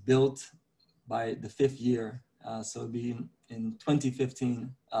house built by the 5th year, so it'll be in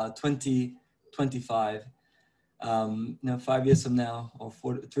 2015, 2025. 5 years from now, or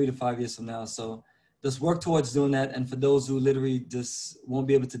 3 to 5 years from now. So just work towards doing that. And for those who literally just won't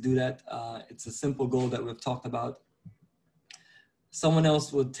be able to do that, it's a simple goal that we've talked about. Someone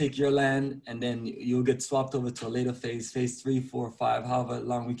else will take your land and then you'll get swapped over to a later phase 3, 4, 5, however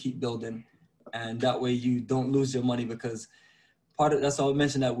long we keep building. And that way you don't lose your money, because that's why I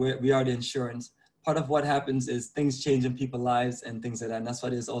mentioned that we are the insurance. Part of what happens is things change in people's lives and things like that. And that's why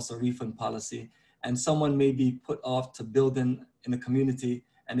there's also a refund policy. And someone may be put off to building in the community,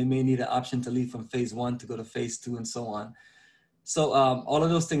 and they may need an option to leave from phase 1 to go to phase 2 and so on. So all of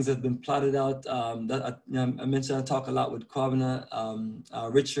those things have been plotted out. I mentioned I talk a lot with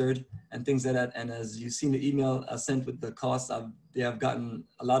Kwabena, Richard, and things like that. And as you've seen the email I sent with the cost, they have gotten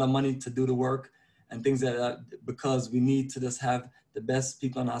a lot of money to do the work and things like that, because we need to just have the best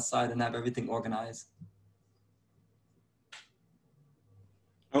people on our side and have everything organized.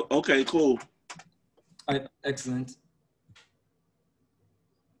 Oh, okay, cool. All right, excellent.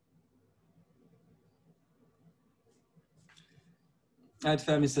 All right,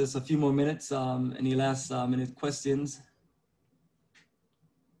 family, so it's a few more minutes. Any last minute questions?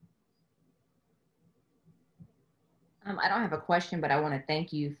 I don't have a question, but I want to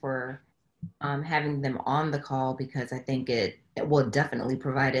thank you for having them on the call, because I think it will definitely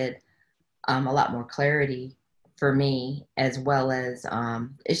provided a lot more clarity for me, as well as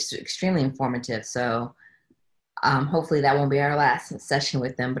it's extremely informative. So hopefully that won't be our last session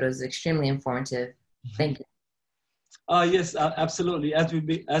with them, but it was extremely informative. Thank you. Yes, absolutely. As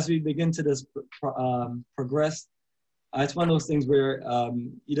we begin to this progress, it's one of those things where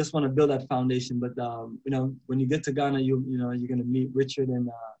you just want to build that foundation. But when you get to Ghana, you're going to meet Richard and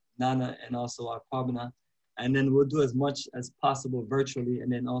Nana, and also Kwabena, and then we'll do as much as possible virtually.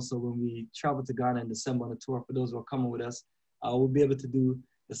 And then also when we travel to Ghana in December on a tour, for those who are coming with us, we'll be able to do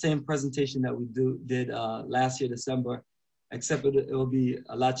the same presentation that we did last year, December, except it will be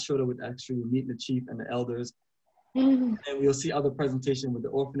a lot shorter, with actually meeting the chief and the elders. And we'll see other presentation with the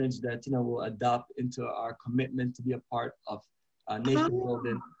orphanage that we'll adopt into our commitment to be a part of nation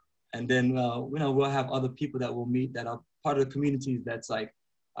building. And then we'll have other people that we'll meet that are part of the communities. That's like,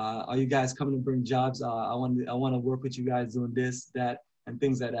 are you guys coming to bring jobs? I want to work with you guys doing this, that, and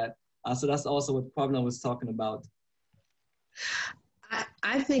things like that. So that's also what Kwabena was talking about.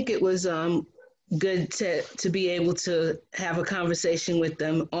 I think it was good to be able to have a conversation with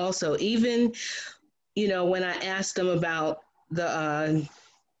them also, even you know, when I asked them about the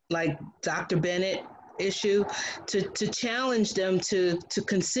like Dr. Bennett issue, to challenge them to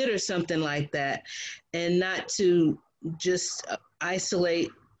consider something like that, and not to just isolate,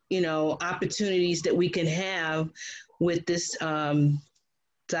 you know, opportunities that we can have with this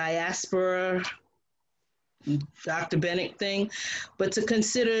diaspora Dr. Bennett thing, but to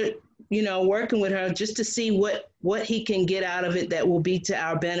consider, you know, working with her just to see what he can get out of it that will be to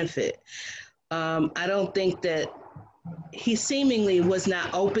our benefit. I don't think that he seemingly was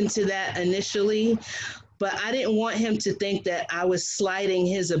not open to that initially, but I didn't want him to think that I was slighting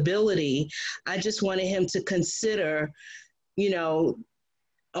his ability. I just wanted him to consider, you know,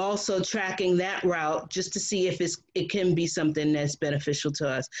 also tracking that route just to see if it can be something that's beneficial to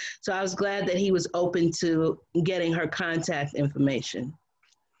us. So I was glad that he was open to getting her contact information.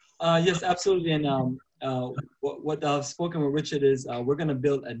 Yes, absolutely. And what I've spoken with Richard is we're going to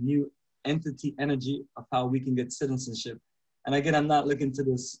build a new entity energy of how we can get citizenship. And again, I'm not looking to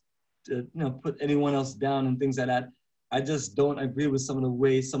this, to, put anyone else down and things like that. I just don't agree with some of the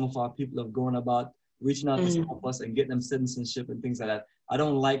ways some of our people have gone about reaching out to some of us and getting them citizenship and things like that. I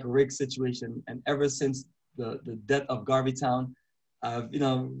don't like Rick's situation. And ever since the death of Garveytown, I've,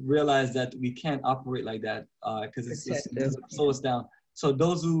 realized that we can't operate like that because it's just slow us down. So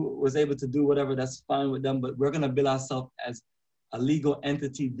those who was able to do whatever, that's fine with them, but we're gonna build ourselves as a legal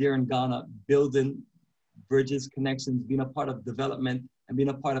entity there in Ghana, building bridges, connections, being a part of development, and being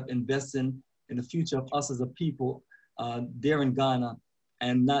a part of investing in the future of us as a people there in Ghana,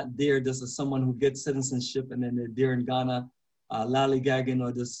 and not there just as someone who gets citizenship and then they're there in Ghana, lollygagging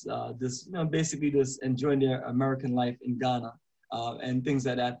or just basically just enjoying their American life in Ghana and things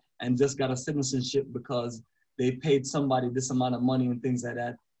like that, and just got a citizenship because they paid somebody this amount of money and things like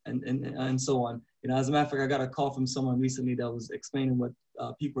that, and so on. As a matter of fact, I got a call from someone recently that was explaining what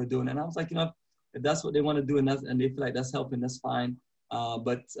people are doing, and I was like, if that's what they want to do and they feel like that's helping, that's fine.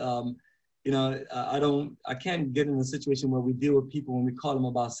 But I can't get in a situation where we deal with people when we call them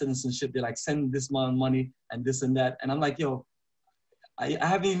about citizenship. They're like, send this amount of money and this and that, and I'm like, yo, I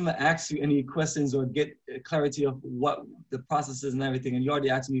haven't even asked you any questions or get clarity of what the process is and everything, and you already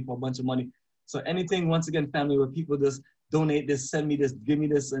asked me for a bunch of money. So anything, once again, family, where people just donate this, send me this, give me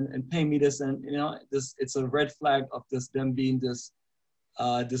this, and pay me this, and it's a red flag of just them being this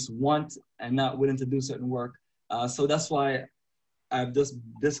want and not willing to do certain work. So that's why I've just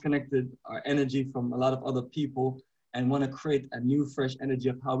disconnected our energy from a lot of other people and want to create a new, fresh energy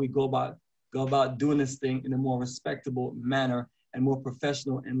of how we go about doing this thing in a more respectable manner and more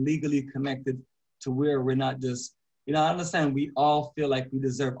professional and legally connected to where we're not just. I understand we all feel like we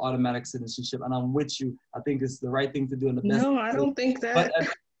deserve automatic citizenship, and I'm with you. I think it's the right thing to do in the best. No, I don't think that. But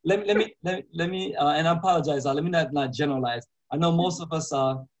let me, and I apologize. Let me not generalize. I know most of us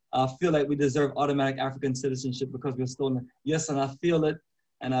feel like we deserve automatic African citizenship because we're stolen. Yes, and I feel it,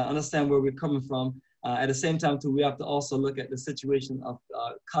 and I understand where we're coming from. At the same time, too, we have to also look at the situation of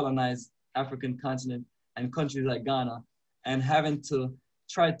colonized African continent and countries like Ghana, and having to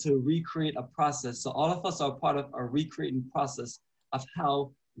try to recreate a process. So all of us are part of a recreating process of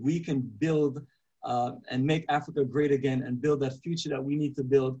how we can build and make Africa great again and build that future that we need to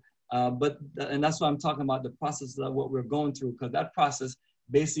build. And that's why I'm talking about the process of what we're going through, because that process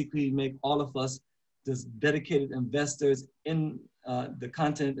basically make all of us just dedicated investors in the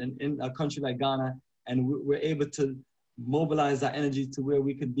continent and in a country like Ghana. And we're able to mobilize our energy to where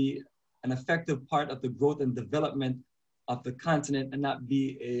we could be an effective part of the growth and development of the continent and not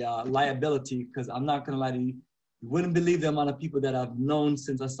be a liability, because I'm not gonna lie to you, you wouldn't believe the amount of people that I've known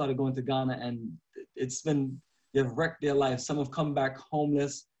since I started going to Ghana, and they've wrecked their life. Some have come back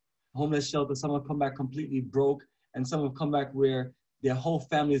homeless shelter, some have come back completely broke, and some have come back where their whole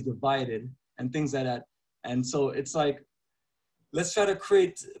family is divided and things like that. And so it's like, let's try to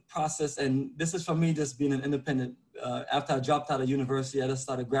create a process, and this is for me just being an independent. After I dropped out of university, I just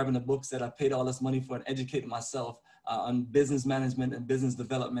started grabbing the books that I paid all this money for and educating myself on business management and business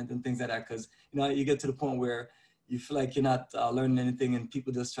development and things like that. Because you get to the point where you feel like you're not learning anything, and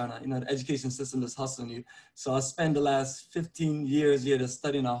people just trying to, the education system is hustling you. So I spent the last 15 years here just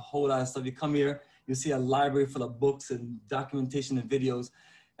studying a whole lot of stuff. You come here, you see a library full of books and documentation and videos.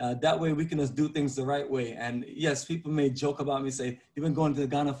 That way we can just do things the right way. And yes, people may joke about me, say, you've been going to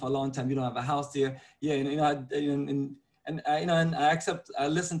Ghana for a long time, you don't have a house here. Yeah, and I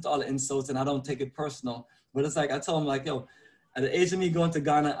listen to all the insults and I don't take it personal. But it's like, I tell them like, yo, at the age of me going to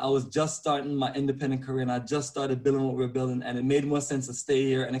Ghana, I was just starting my independent career and I just started building what we're building, and it made more sense to stay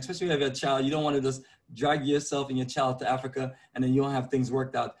here. And especially if you have a child, you don't want to just drag yourself and your child to Africa and then you don't have things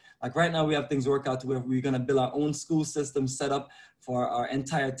worked out. Like right now we have things worked out to where we're gonna build our own school system set up for our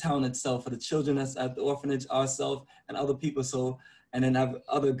entire town itself, for the children that's at the orphanage, ourselves and other people. So, and then have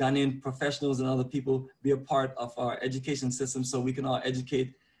other Ghanaian professionals and other people be a part of our education system so we can all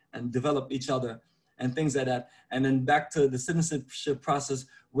educate and develop each other and things like that. And then back to the citizenship process,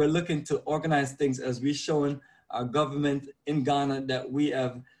 we're looking to organize things as we're showing our government in Ghana that we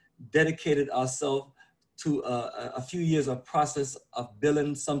have dedicated ourselves to a few years of process of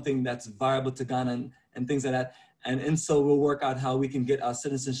building something that's viable to Ghana and things like that. And so we'll work out how we can get our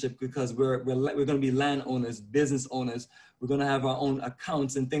citizenship because we're going to be landowners, business owners. We're going to have our own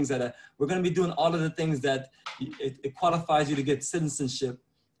accounts and things like that. We're going to be doing all of the things that it qualifies you to get citizenship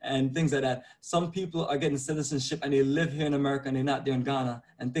and things like that. Some people are getting citizenship and they live here in America and they're not there in Ghana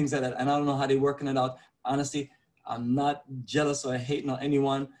and things like that. And I don't know how they're working it out. Honestly, I'm not jealous or hating on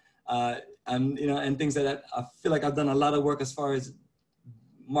anyone. And things like that. I feel like I've done a lot of work as far as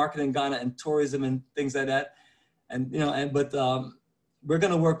marketing Ghana and tourism and things like that. But we're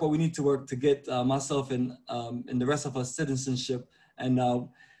gonna work what we need to work to get myself and the rest of us citizenship. And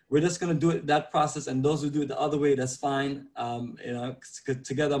we're just gonna do it that process. And those who do it the other way, that's fine.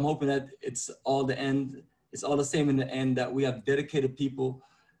 Together, I'm hoping that it's all the same in the end. That we have dedicated people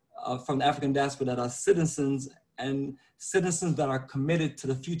from the African diaspora that are citizens and citizens that are committed to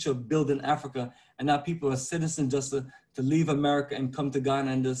the future of building Africa, and not people who are citizens just to leave America and come to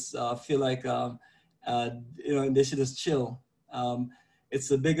Ghana and just feel like they should just chill. It's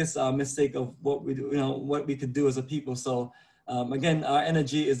the biggest mistake of what we do, what we could do as a people. So again, our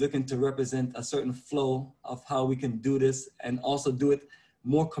energy is looking to represent a certain flow of how we can do this and also do it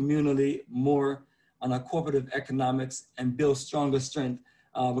more communally, more on our cooperative economics and build stronger strength.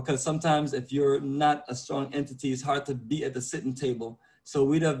 Because sometimes if you're not a strong entity, it's hard to be at the sitting table. So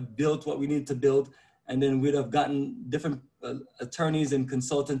we'd have built what we need to build, and then we'd have gotten different attorneys and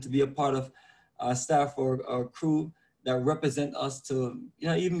consultants to be a part of our staff or our crew that represent us to,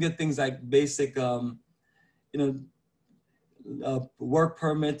 even get things like basic, work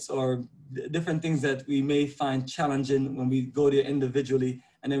permits or different things that we may find challenging when we go there individually.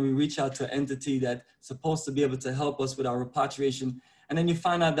 And then we reach out to an entity that's supposed to be able to help us with our repatriation. And then you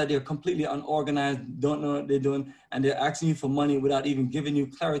find out that they're completely unorganized, don't know what they're doing, and they're asking you for money without even giving you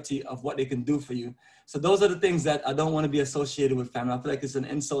clarity of what they can do for you. So those are the things that I don't want to be associated with, family. I feel like it's an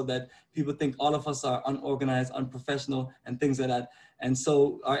insult that people think all of us are unorganized, unprofessional, and things like that. And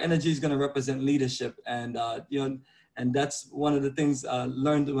so our energy is going to represent leadership. And, and that's one of the things I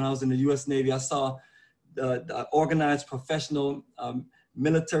learned when I was in the US Navy. I saw the organized professional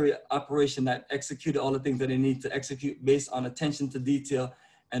military operation that executed all the things that they need to execute based on attention to detail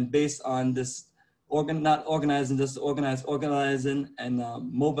and based on this not organizing, just organizing and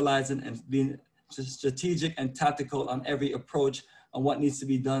mobilizing and being strategic and tactical on every approach on what needs to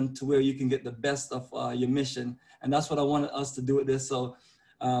be done to where you can get the best of your mission. And that's what I wanted us to do with this. So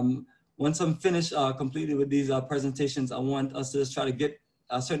once I'm finished completely with these presentations, I want us to just try to get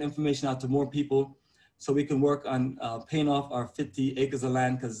certain information out to more people so we can work on paying off our 50 acres of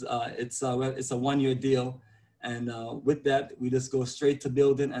land, because it's a one-year deal. And with that, we just go straight to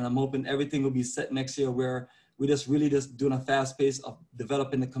building, and I'm hoping everything will be set next year where we just really just doing a fast pace of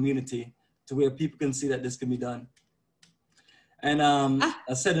developing the community to where people can see that this can be done. And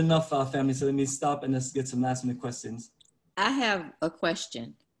I said enough, family, so let me stop and let's get some last minute questions. I have a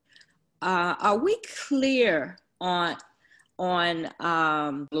question. Are we clear on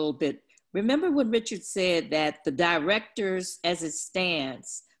a little bit? Remember when Richard said that the directors as it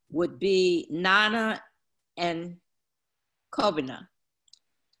stands would be Nana and Kobina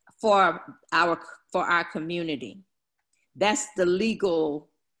for our community. That's the legal,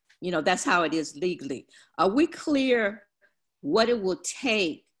 that's how it is legally. Are we clear what it will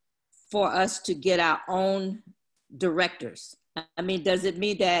take for us to get our own directors? I mean, does it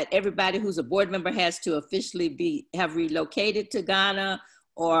mean that everybody who's a board member has to officially have relocated to Ghana,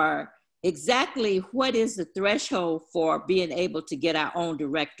 or exactly what is the threshold for being able to get our own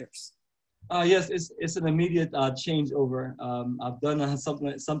directors? Yes, it's an immediate changeover. I've done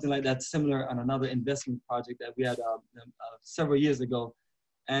something like that similar on another investment project that we had several years ago.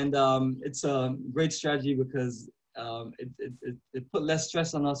 And it's a great strategy because it put less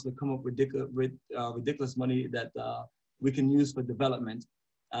stress on us to come up with ridiculous money that we can use for development.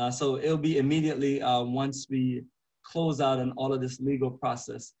 So it'll be immediately once we close out on all of this legal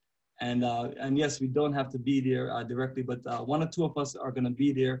process. And yes, we don't have to be there directly, but one or two of us are going to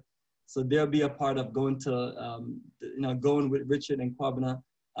be there. So they'll be a part of going to, going with Richard and Kwabena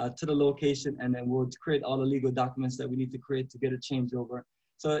to the location, and then we'll create all the legal documents that we need to create to get a changeover.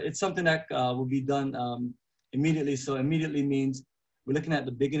 So it's something that will be done immediately. So immediately means we're looking at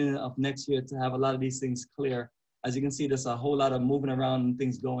the beginning of next year to have a lot of these things clear. As you can see, there's a whole lot of moving around and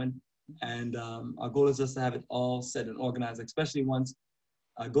things going. And our goal is just to have it all set and organized, especially once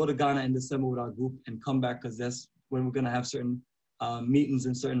I go to Ghana in December with our group and come back, because that's when we're going to have certain meetings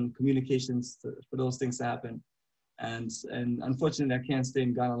and certain communications for those things to happen. And unfortunately, I can't stay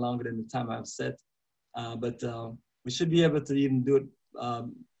in Ghana longer than the time I've set. But we should be able to even do it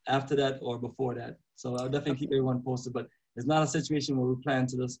after that or before that. So I'll definitely keep everyone posted, but it's not a situation where we plan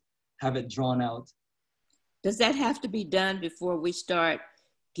to just have it drawn out. Does that have to be done before we start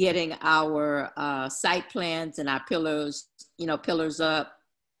getting our site plans and our pillars, pillars up?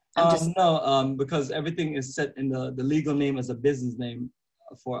 No, because everything is set in the legal name as a business name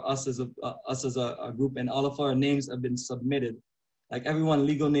for us as a group, and all of our names have been submitted. Like everyone's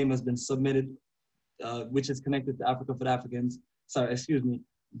legal name has been submitted, which is connected to Africa for the Africans. Sorry, excuse me,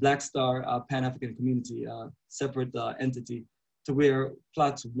 Black Star Pan-African Community, separate entity, to where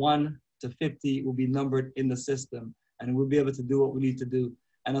plots 1 to 50 will be numbered in the system, and we'll be able to do what we need to do.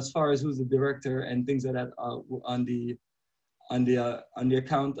 And as far as who's the director and things like that on the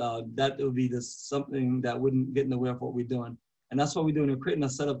account, that will be just something that wouldn't get in the way of what we're doing. And that's what we're doing. We're creating a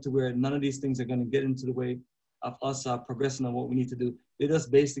setup to where none of these things are going to get into the way of us progressing on what we need to do. They're just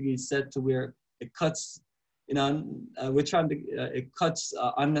basically set to where it cuts, we're trying to, it cuts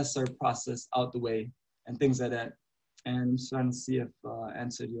unnecessary process out the way and things like that. And I'm trying to see if I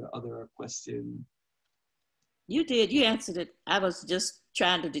answered your other question. You did, you answered it. I was just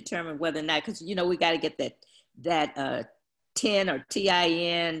trying to determine whether or not, because we got to get that TIN or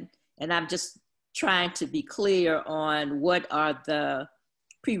TIN, and I'm just trying to be clear on what are the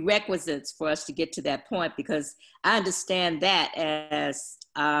prerequisites for us to get to that point, because I understand that as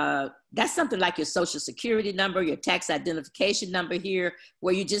that's something like your social security number, your tax identification number here,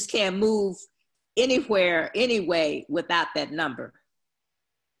 where you just can't move anywhere, anyway, without that number.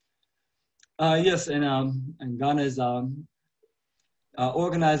 Yes, and Ghana is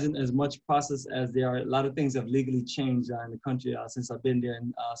organizing as much process as there are. A lot of things have legally changed in the country since I've been there.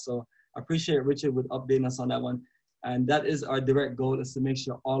 And so I appreciate Richard with updating us on that one. And that is our direct goal, is to make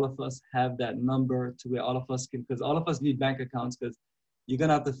sure all of us have that number to where all of us can, because all of us need bank accounts, because you're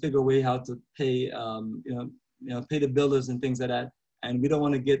gonna have to figure a way how to pay, pay the builders and things like that. And we don't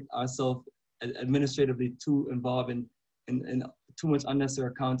want to get ourselves administratively too involved in too much unnecessary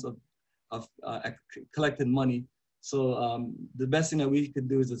accounts of collecting money. So the best thing that we could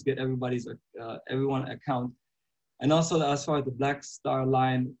do is just get everyone's account. And also, as far as the Black Star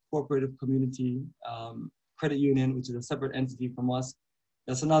Line Cooperative Community Credit Union, which is a separate entity from us,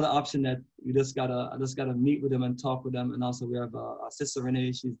 that's another option that I just gotta meet with them and talk with them. And also we have our sister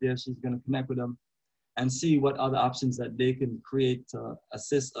Renee, she's there, she's gonna connect with them and see what other options that they can create to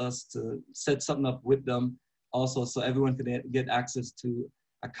assist us to set something up with them also, so everyone can get access to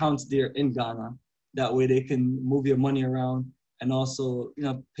accounts there in Ghana. That way they can move your money around and also,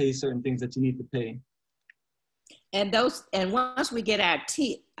 pay certain things that you need to pay. And once we get our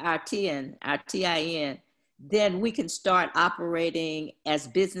TIN, then we can start operating as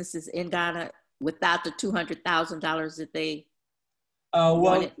businesses in Ghana without the $200,000 that they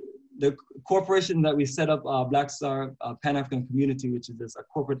wanted. The corporation that we set up, Black Star Pan-African Community, which is a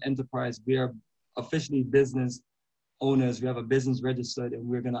corporate enterprise, we are officially business owners. We have a business registered, and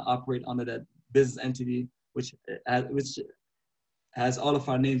we're going to operate under that business entity, which has all of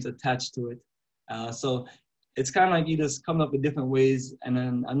our names attached to it. So it's kind of like you just coming up with different ways. And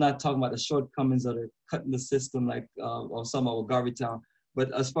then I'm not talking about the shortcomings that are cutting the system, like or some of Garvey Town,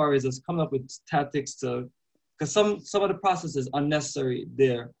 but as far as just coming up with tactics to, because some of the process is unnecessary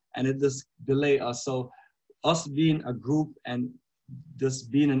there, and it just delay us. So us being a group and just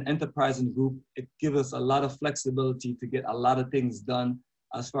being an enterprising group, it gives us a lot of flexibility to get a lot of things done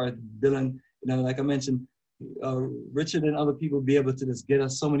as far as billing. Like I mentioned, Richard and other people be able to just get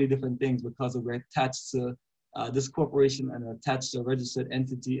us so many different things because we're attached to this corporation and attached to a registered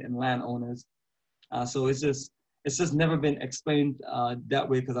entity and landowners. So it's just never been explained that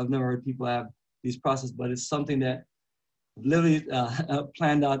way, because I've never heard people have these processes, but it's something that literally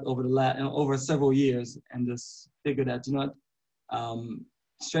planned out over several years, and just figured that,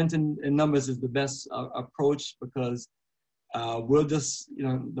 strength in numbers is the best approach, because we'll just,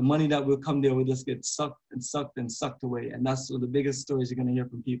 the money that will come there will just get sucked away. And that's one of the biggest stories you're gonna hear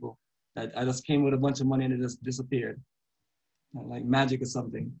from people, that I just came with a bunch of money and it just disappeared, like magic or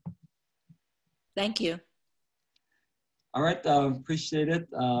something. Thank you. All right, appreciate it.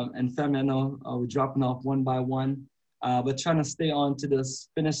 And family, I know we're dropping off one by one, but trying to stay on to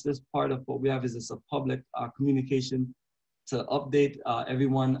finish this part of what we have is just a public communication to update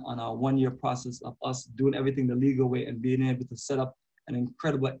everyone on our 1-year process of us doing everything the legal way and being able to set up an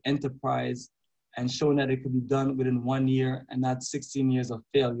incredible enterprise and showing that it could be done within 1 year and not 16 years of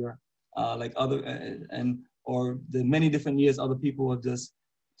failure, like or the many different years other people have just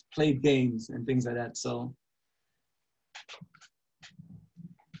played games and things like that. So.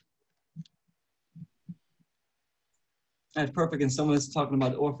 And perfect, and someone is talking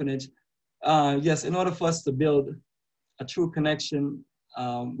about orphanage. Yes, in order for us to build a true connection,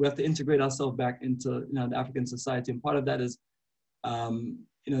 we have to integrate ourselves back into the African society, and part of that is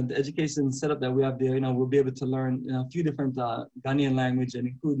the education setup that we have there. We'll be able to learn a few different Ghanaian language, and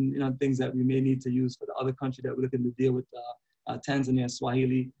including things that we may need to use for the other country that we're looking to deal with, Tanzania,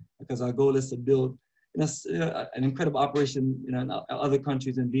 Swahili, because our goal is to build an incredible operation in other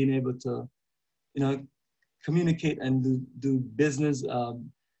countries and being able to communicate and do business, a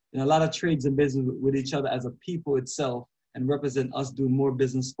lot of trades and business with each other as a people itself, and represent us doing more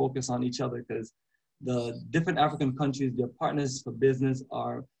business focus on each other, because the different African countries, their partners for business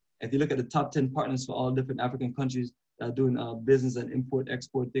are, if you look at the top 10 partners for all different African countries that are doing business and import,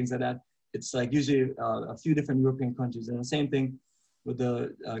 export, things like that, it's like usually a few different European countries. And the same thing with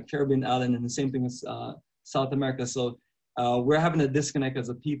the Caribbean island, and the same thing with South America. So we're having a disconnect as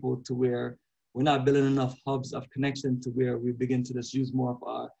a people to where we're not building enough hubs of connection to where we begin to just use more of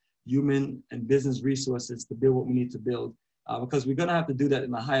our human and business resources to build what we need to build. Because we're gonna have to do that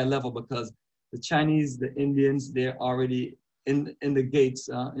in a higher level, because the Chinese, the Indians, they're already in the gates,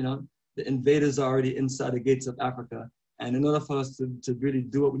 the invaders are already inside the gates of Africa. And in order for us to really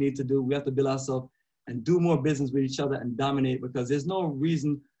do what we need to do, we have to build ourselves and do more business with each other and dominate, because there's no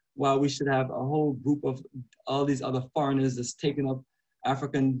reason why we should have a whole group of all these other foreigners that's taking up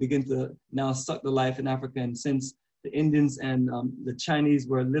Africa and begin to now suck the life in Africa. And since the Indians and the Chinese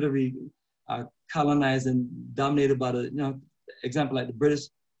were literally colonized and dominated by the, example like the British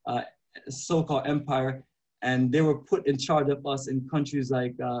so-called empire, and they were put in charge of us in countries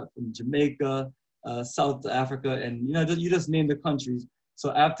like from Jamaica, South Africa, and you just name the countries.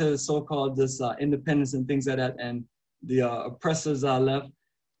 So after so-called this independence and things like that, and the oppressors are left,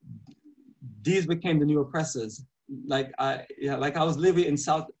 these became the new oppressors. Like I was living in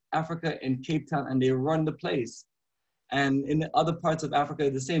South Africa in Cape Town, and they run the place. And in the other parts of Africa,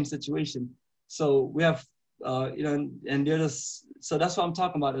 the same situation. So we have, and they're just, so that's what I'm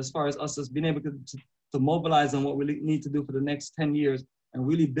talking about as far as us being able to mobilize on what we need to do for the next 10 years and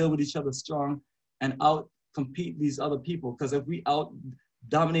really build with each other strong and out compete these other people. Because if we out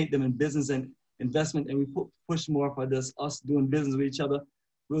dominate them in business and investment, and we push more for this, us doing business with each other,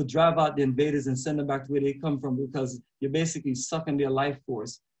 we'll drive out the invaders and send them back to where they come from, because you're basically sucking their life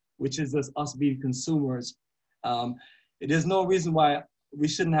force, which is just us being consumers. There's no reason why we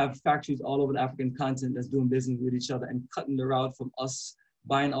shouldn't have factories all over the African continent that's doing business with each other and cutting the route from us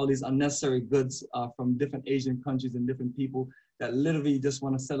buying all these unnecessary goods from different Asian countries and different people that literally just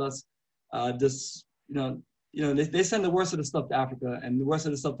want to sell us they send the worst of the stuff to Africa and the worst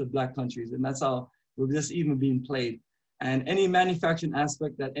of the stuff to Black countries, and that's how we're just even being played. And any manufacturing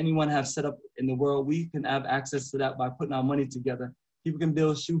aspect that anyone has set up in the world, we can have access to that by putting our money together. People can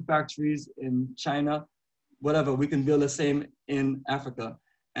build shoe factories in China, whatever. We can build the same in Africa,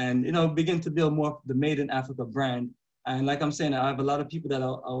 and begin to build more of the Made in Africa brand. And like I'm saying, I have a lot of people that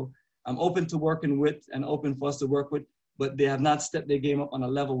I'm open to working with and open for us to work with, but they have not stepped their game up on a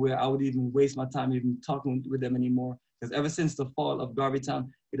level where I would even waste my time even talking with them anymore. Because ever since the fall of Garveytown,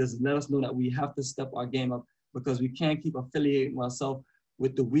 it has let us know that we have to step our game up, because we can't keep affiliating ourselves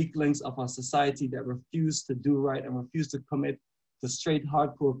with the weak links of our society that refuse to do right and refuse to commit to straight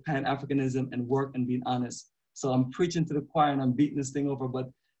hardcore Pan-Africanism and work and being honest. So I'm preaching to the choir and I'm beating this thing over,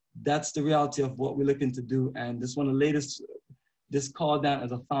 but that's the reality of what we're looking to do. And this one of the latest, this call down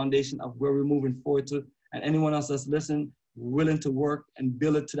as a foundation of where we're moving forward to. And anyone else that's listening, willing to work and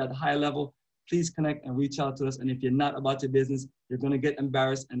build it to that high level, please connect and reach out to us. And if you're not about your business, you're gonna get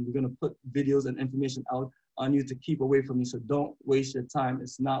embarrassed, and we're gonna put videos and information out on you to keep away from you. So don't waste your time.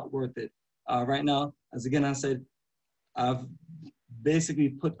 It's not worth it. Right now, as again I said, I've basically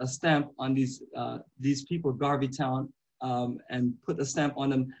put a stamp on these people, Garveytown, and put a stamp on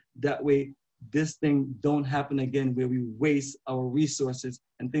them. That way, this thing don't happen again, where we waste our resources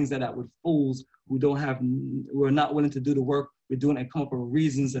and things like that with fools who are not willing to do the work we're doing and come up with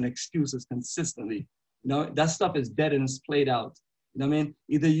reasons and excuses consistently. That stuff is dead and it's played out. You know what I mean?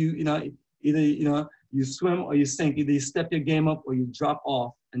 Either you swim or you sink. Either you step your game up or you drop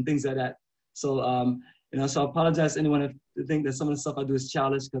off and things like that. So, so I apologize to anyone if they think that some of the stuff I do is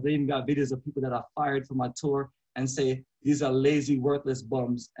childish, because they even got videos of people that are fired from my tour and say, these are lazy, worthless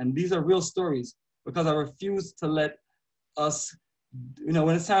bums. And these are real stories, because I refuse to let us, you know,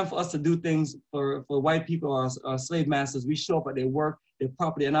 when it's time for us to do things for white people or slave masters, we show up at their work, their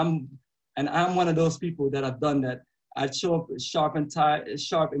property, and I'm one of those people that have done that. I'd show up sharp and tie,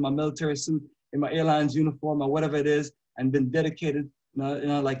 sharp in my military suit, in my airlines uniform or whatever it is, and been dedicated,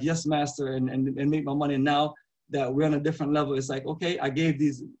 like yes, master, and make my money. And now that we're on a different level, it's like, okay, I gave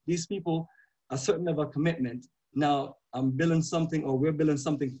these people a certain level of commitment. Now I'm building something, or we're building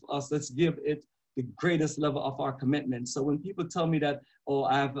something for us. Let's give it the greatest level of our commitment. So when people tell me that, oh,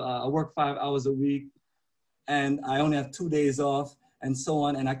 I work 5 hours a week and I only have 2 days off and so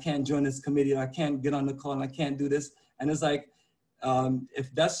on, and I can't join this committee, or I can't get on the call, and I can't do this. And it's like,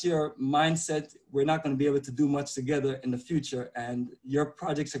 if that's your mindset, we're not going to be able to do much together in the future, and your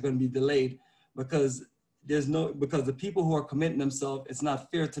projects are going to be delayed because because the people who are committing themselves, it's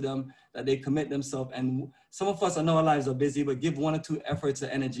not fair to them that they commit themselves. And some of us, I know our lives are busy, but give 1 or 2 efforts of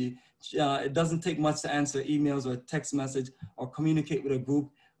energy. It doesn't take much to answer emails or text message or communicate with a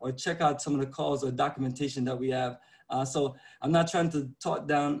group or check out some of the calls or documentation that we have. So I'm not trying to talk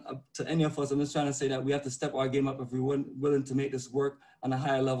down to any of us. I'm just trying to say that we have to step our game up if we're willing to make this work on a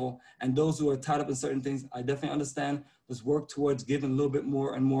higher level. And those who are tied up in certain things, I definitely understand. Just work towards giving a little bit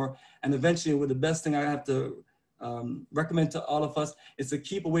more and more. And eventually, with the best thing I have to recommend to all of us is to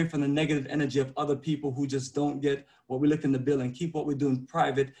keep away from the negative energy of other people who just don't get what we look in the bill, and keep what we're doing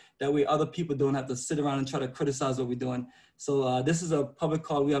private. That way other people don't have to sit around and try to criticize what we're doing. So this is a public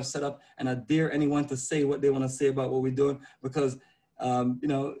call we have set up, and I dare anyone to say what they want to say about what we're doing, because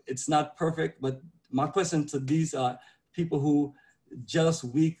it's not perfect. But my question to these people who jealous,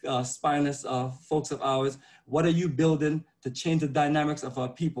 weak, spineless folks of ours, what are you building to change the dynamics of our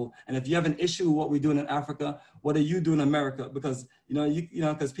people? And if you have an issue with what we're doing in Africa, what are you doing in America? Because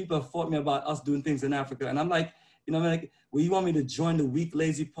because people have fought me about us doing things in Africa, and I'm like, well, you want me to join the weak,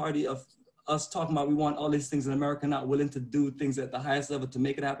 lazy party of us talking about we want all these things in America, not willing to do things at the highest level to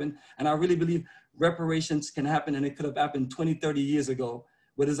make it happen? And I really believe reparations can happen, and it could have happened 20, 30 years ago.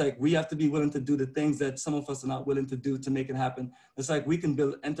 But it's like, we have to be willing to do the things that some of us are not willing to do to make it happen. It's like we can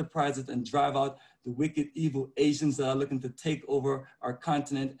build enterprises and drive out the wicked, evil Asians that are looking to take over our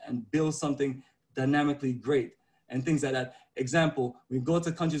continent and build something dynamically great and things like that. Example, we go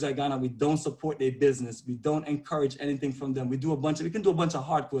to countries like Ghana, we don't support their business. We don't encourage anything from them. We can do a bunch of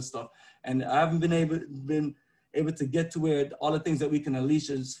hardcore stuff. And I haven't been able to get to where all the things that we can unleash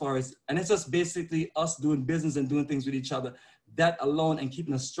as far as, and it's just basically us doing business and doing things with each other. That alone, and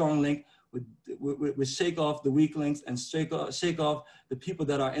keeping a strong link with shake off the weak links and shake off the people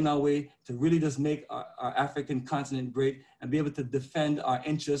that are in our way, to really just make our African continent great and be able to defend our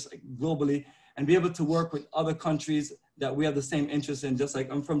interests globally, and be able to work with other countries that we have the same interests in. Just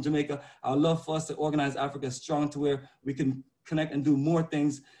like I'm from Jamaica, I would love for us to organize Africa strong to where we can connect and do more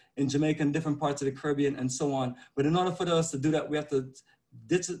things in Jamaica and different parts of the Caribbean and so on. But in order for us to do that, we have to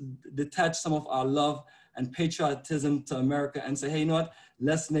detach some of our love and patriotism to America and say, hey, you know what?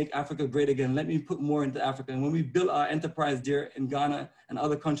 Let's make Africa great again. Let me put more into Africa. And when we build our enterprise there in Ghana and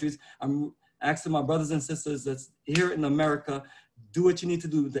other countries, I'm asking my brothers and sisters that's here in America, do what you need to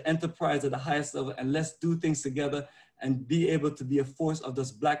do, the enterprise at the highest level, and let's do things together and be able to be a force of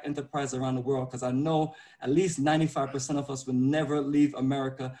this Black enterprise around the world. Because I know at least 95% of us will never leave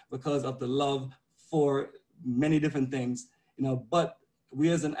America because of the love for many different things, but we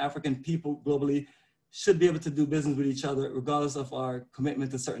as an African people globally should be able to do business with each other regardless of our commitment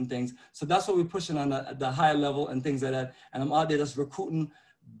to certain things. So that's what we're pushing on at the high level and things like that. And I'm out there just recruiting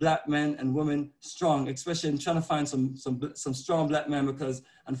Black men and women strong, especially in trying to find some strong Black men, because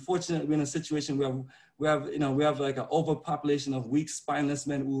unfortunately we're in a situation where we have like an overpopulation of weak, spineless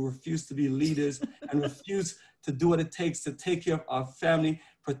men who refuse to be leaders and refuse to do what it takes to take care of our family,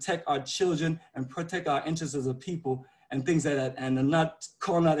 protect our children, and protect our interests as a people and things like that. And I'm not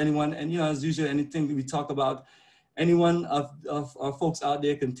calling out anyone. And as usual, anything we talk about, anyone of our folks out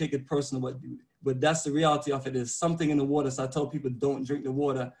there can take it personal, but that's the reality of it. Is something in the water. So I tell people, don't drink the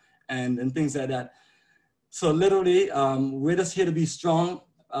water and things like that. So literally, we're just here to be strong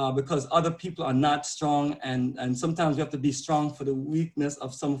because other people are not strong. And sometimes we have to be strong for the weakness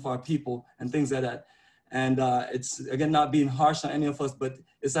of some of our people and things like that. And it's, again, not being harsh on any of us, but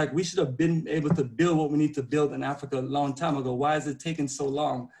it's like we should have been able to build what we need to build in Africa a long time ago. Why is it taking so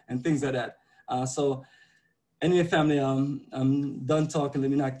long and things like that? So anyway, family, I'm done talking.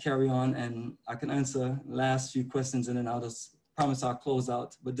 Let me not carry on, and I can answer last few questions, and then I'll just promise I'll close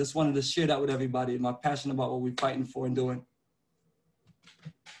out. But just wanted to share that with everybody, my passion about what we're fighting for and doing.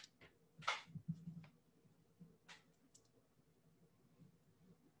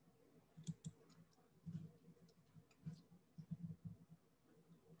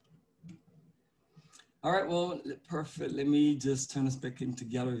 All right, well, perfect. Let me just turn this back into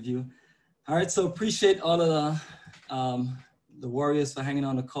gallery view. All right, so appreciate all of the warriors for hanging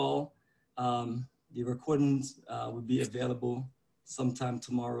on the call. The recordings will be available sometime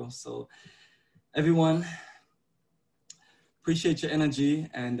tomorrow. So everyone, appreciate your energy,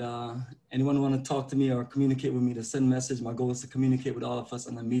 and anyone want to talk to me or communicate with me, to send a message. My goal is to communicate with all of us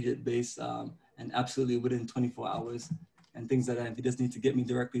on an immediate base and absolutely within 24 hours and things like that. If you just need to get me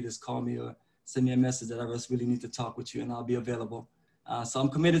directly, just call me or send me a message that I just really need to talk with you, and I'll be available. So I'm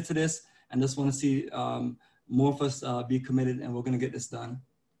committed to this, and just want to see more of us be committed, and we're going to get this done.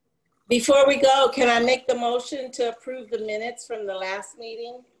 Before we go, can I make the motion to approve the minutes from the last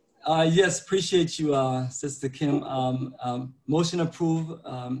meeting? Yes, appreciate you, Sister Kim. Motion approved.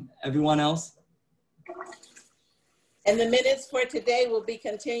 Everyone else? And the minutes for today will be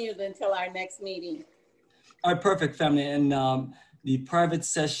continued until our next meeting. All right, perfect, family. And the private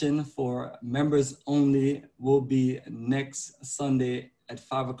session for members only will be next Sunday at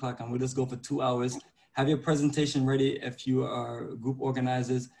 5 o'clock, and we'll just go for 2 hours. Have your presentation ready if you are group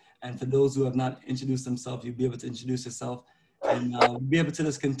organizers. And for those who have not introduced themselves, you'll be able to introduce yourself, and we'll be able to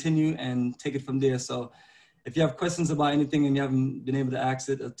just continue and take it from there. So if you have questions about anything and you haven't been able to ask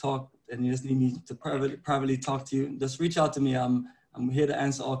it or talk, and you just need me to privately talk to you, just reach out to me. I'm here to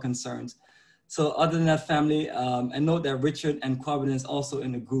answer all concerns. So other than that, family, and note that Richard and Quabbin is also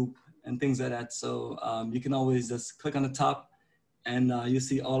in the group and things like that. So you can always just click on the top, and you'll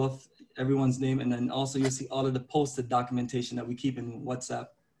see all of everyone's name, and then also you'll see all of the posted documentation that we keep in WhatsApp.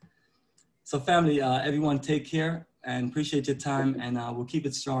 So family, everyone take care and appreciate your time, and we'll keep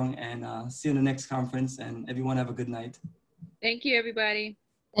it strong, and see you in the next conference, and everyone have a good night. Thank you, everybody.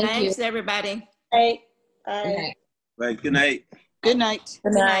 Thanks, everybody. Good night. Right, good night. Good night.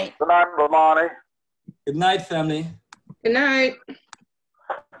 Good night. Good night, Romani. Good night, family. Good night.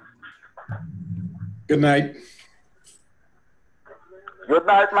 Good night. Good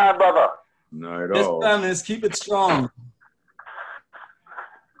night, my brother. Night Yes, all. family, let's keep it strong.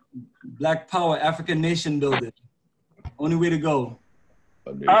 Black power, African nation building. Only way to go.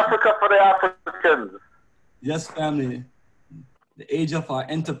 Africa for the Africans. Yes, family. The age of our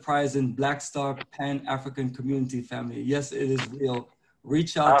enterprise in Black Star Pan-African community, family. Yes, it is real.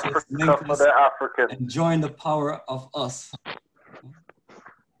 Reach out to us, link us, and join the power of us.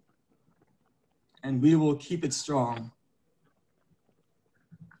 And we will keep it strong.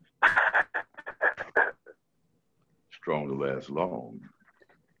 Strong to last long.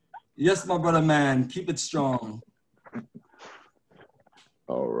 Yes, my brother, man. Keep it strong.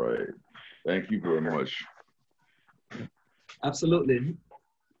 All right. Thank you very much. Absolutely.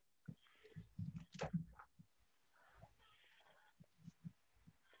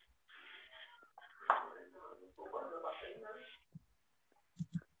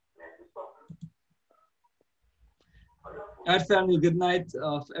 All right, family, good night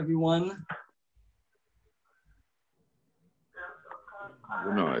everyone.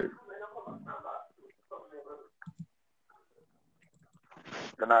 Good night.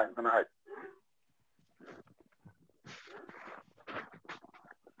 Good night. Good night.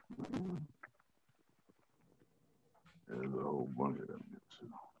 There's a whole bunch of them.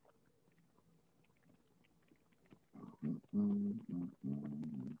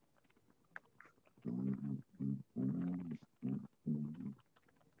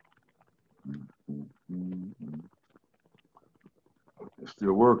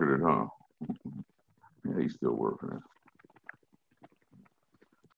 Still working it, huh? Yeah, he's still working it.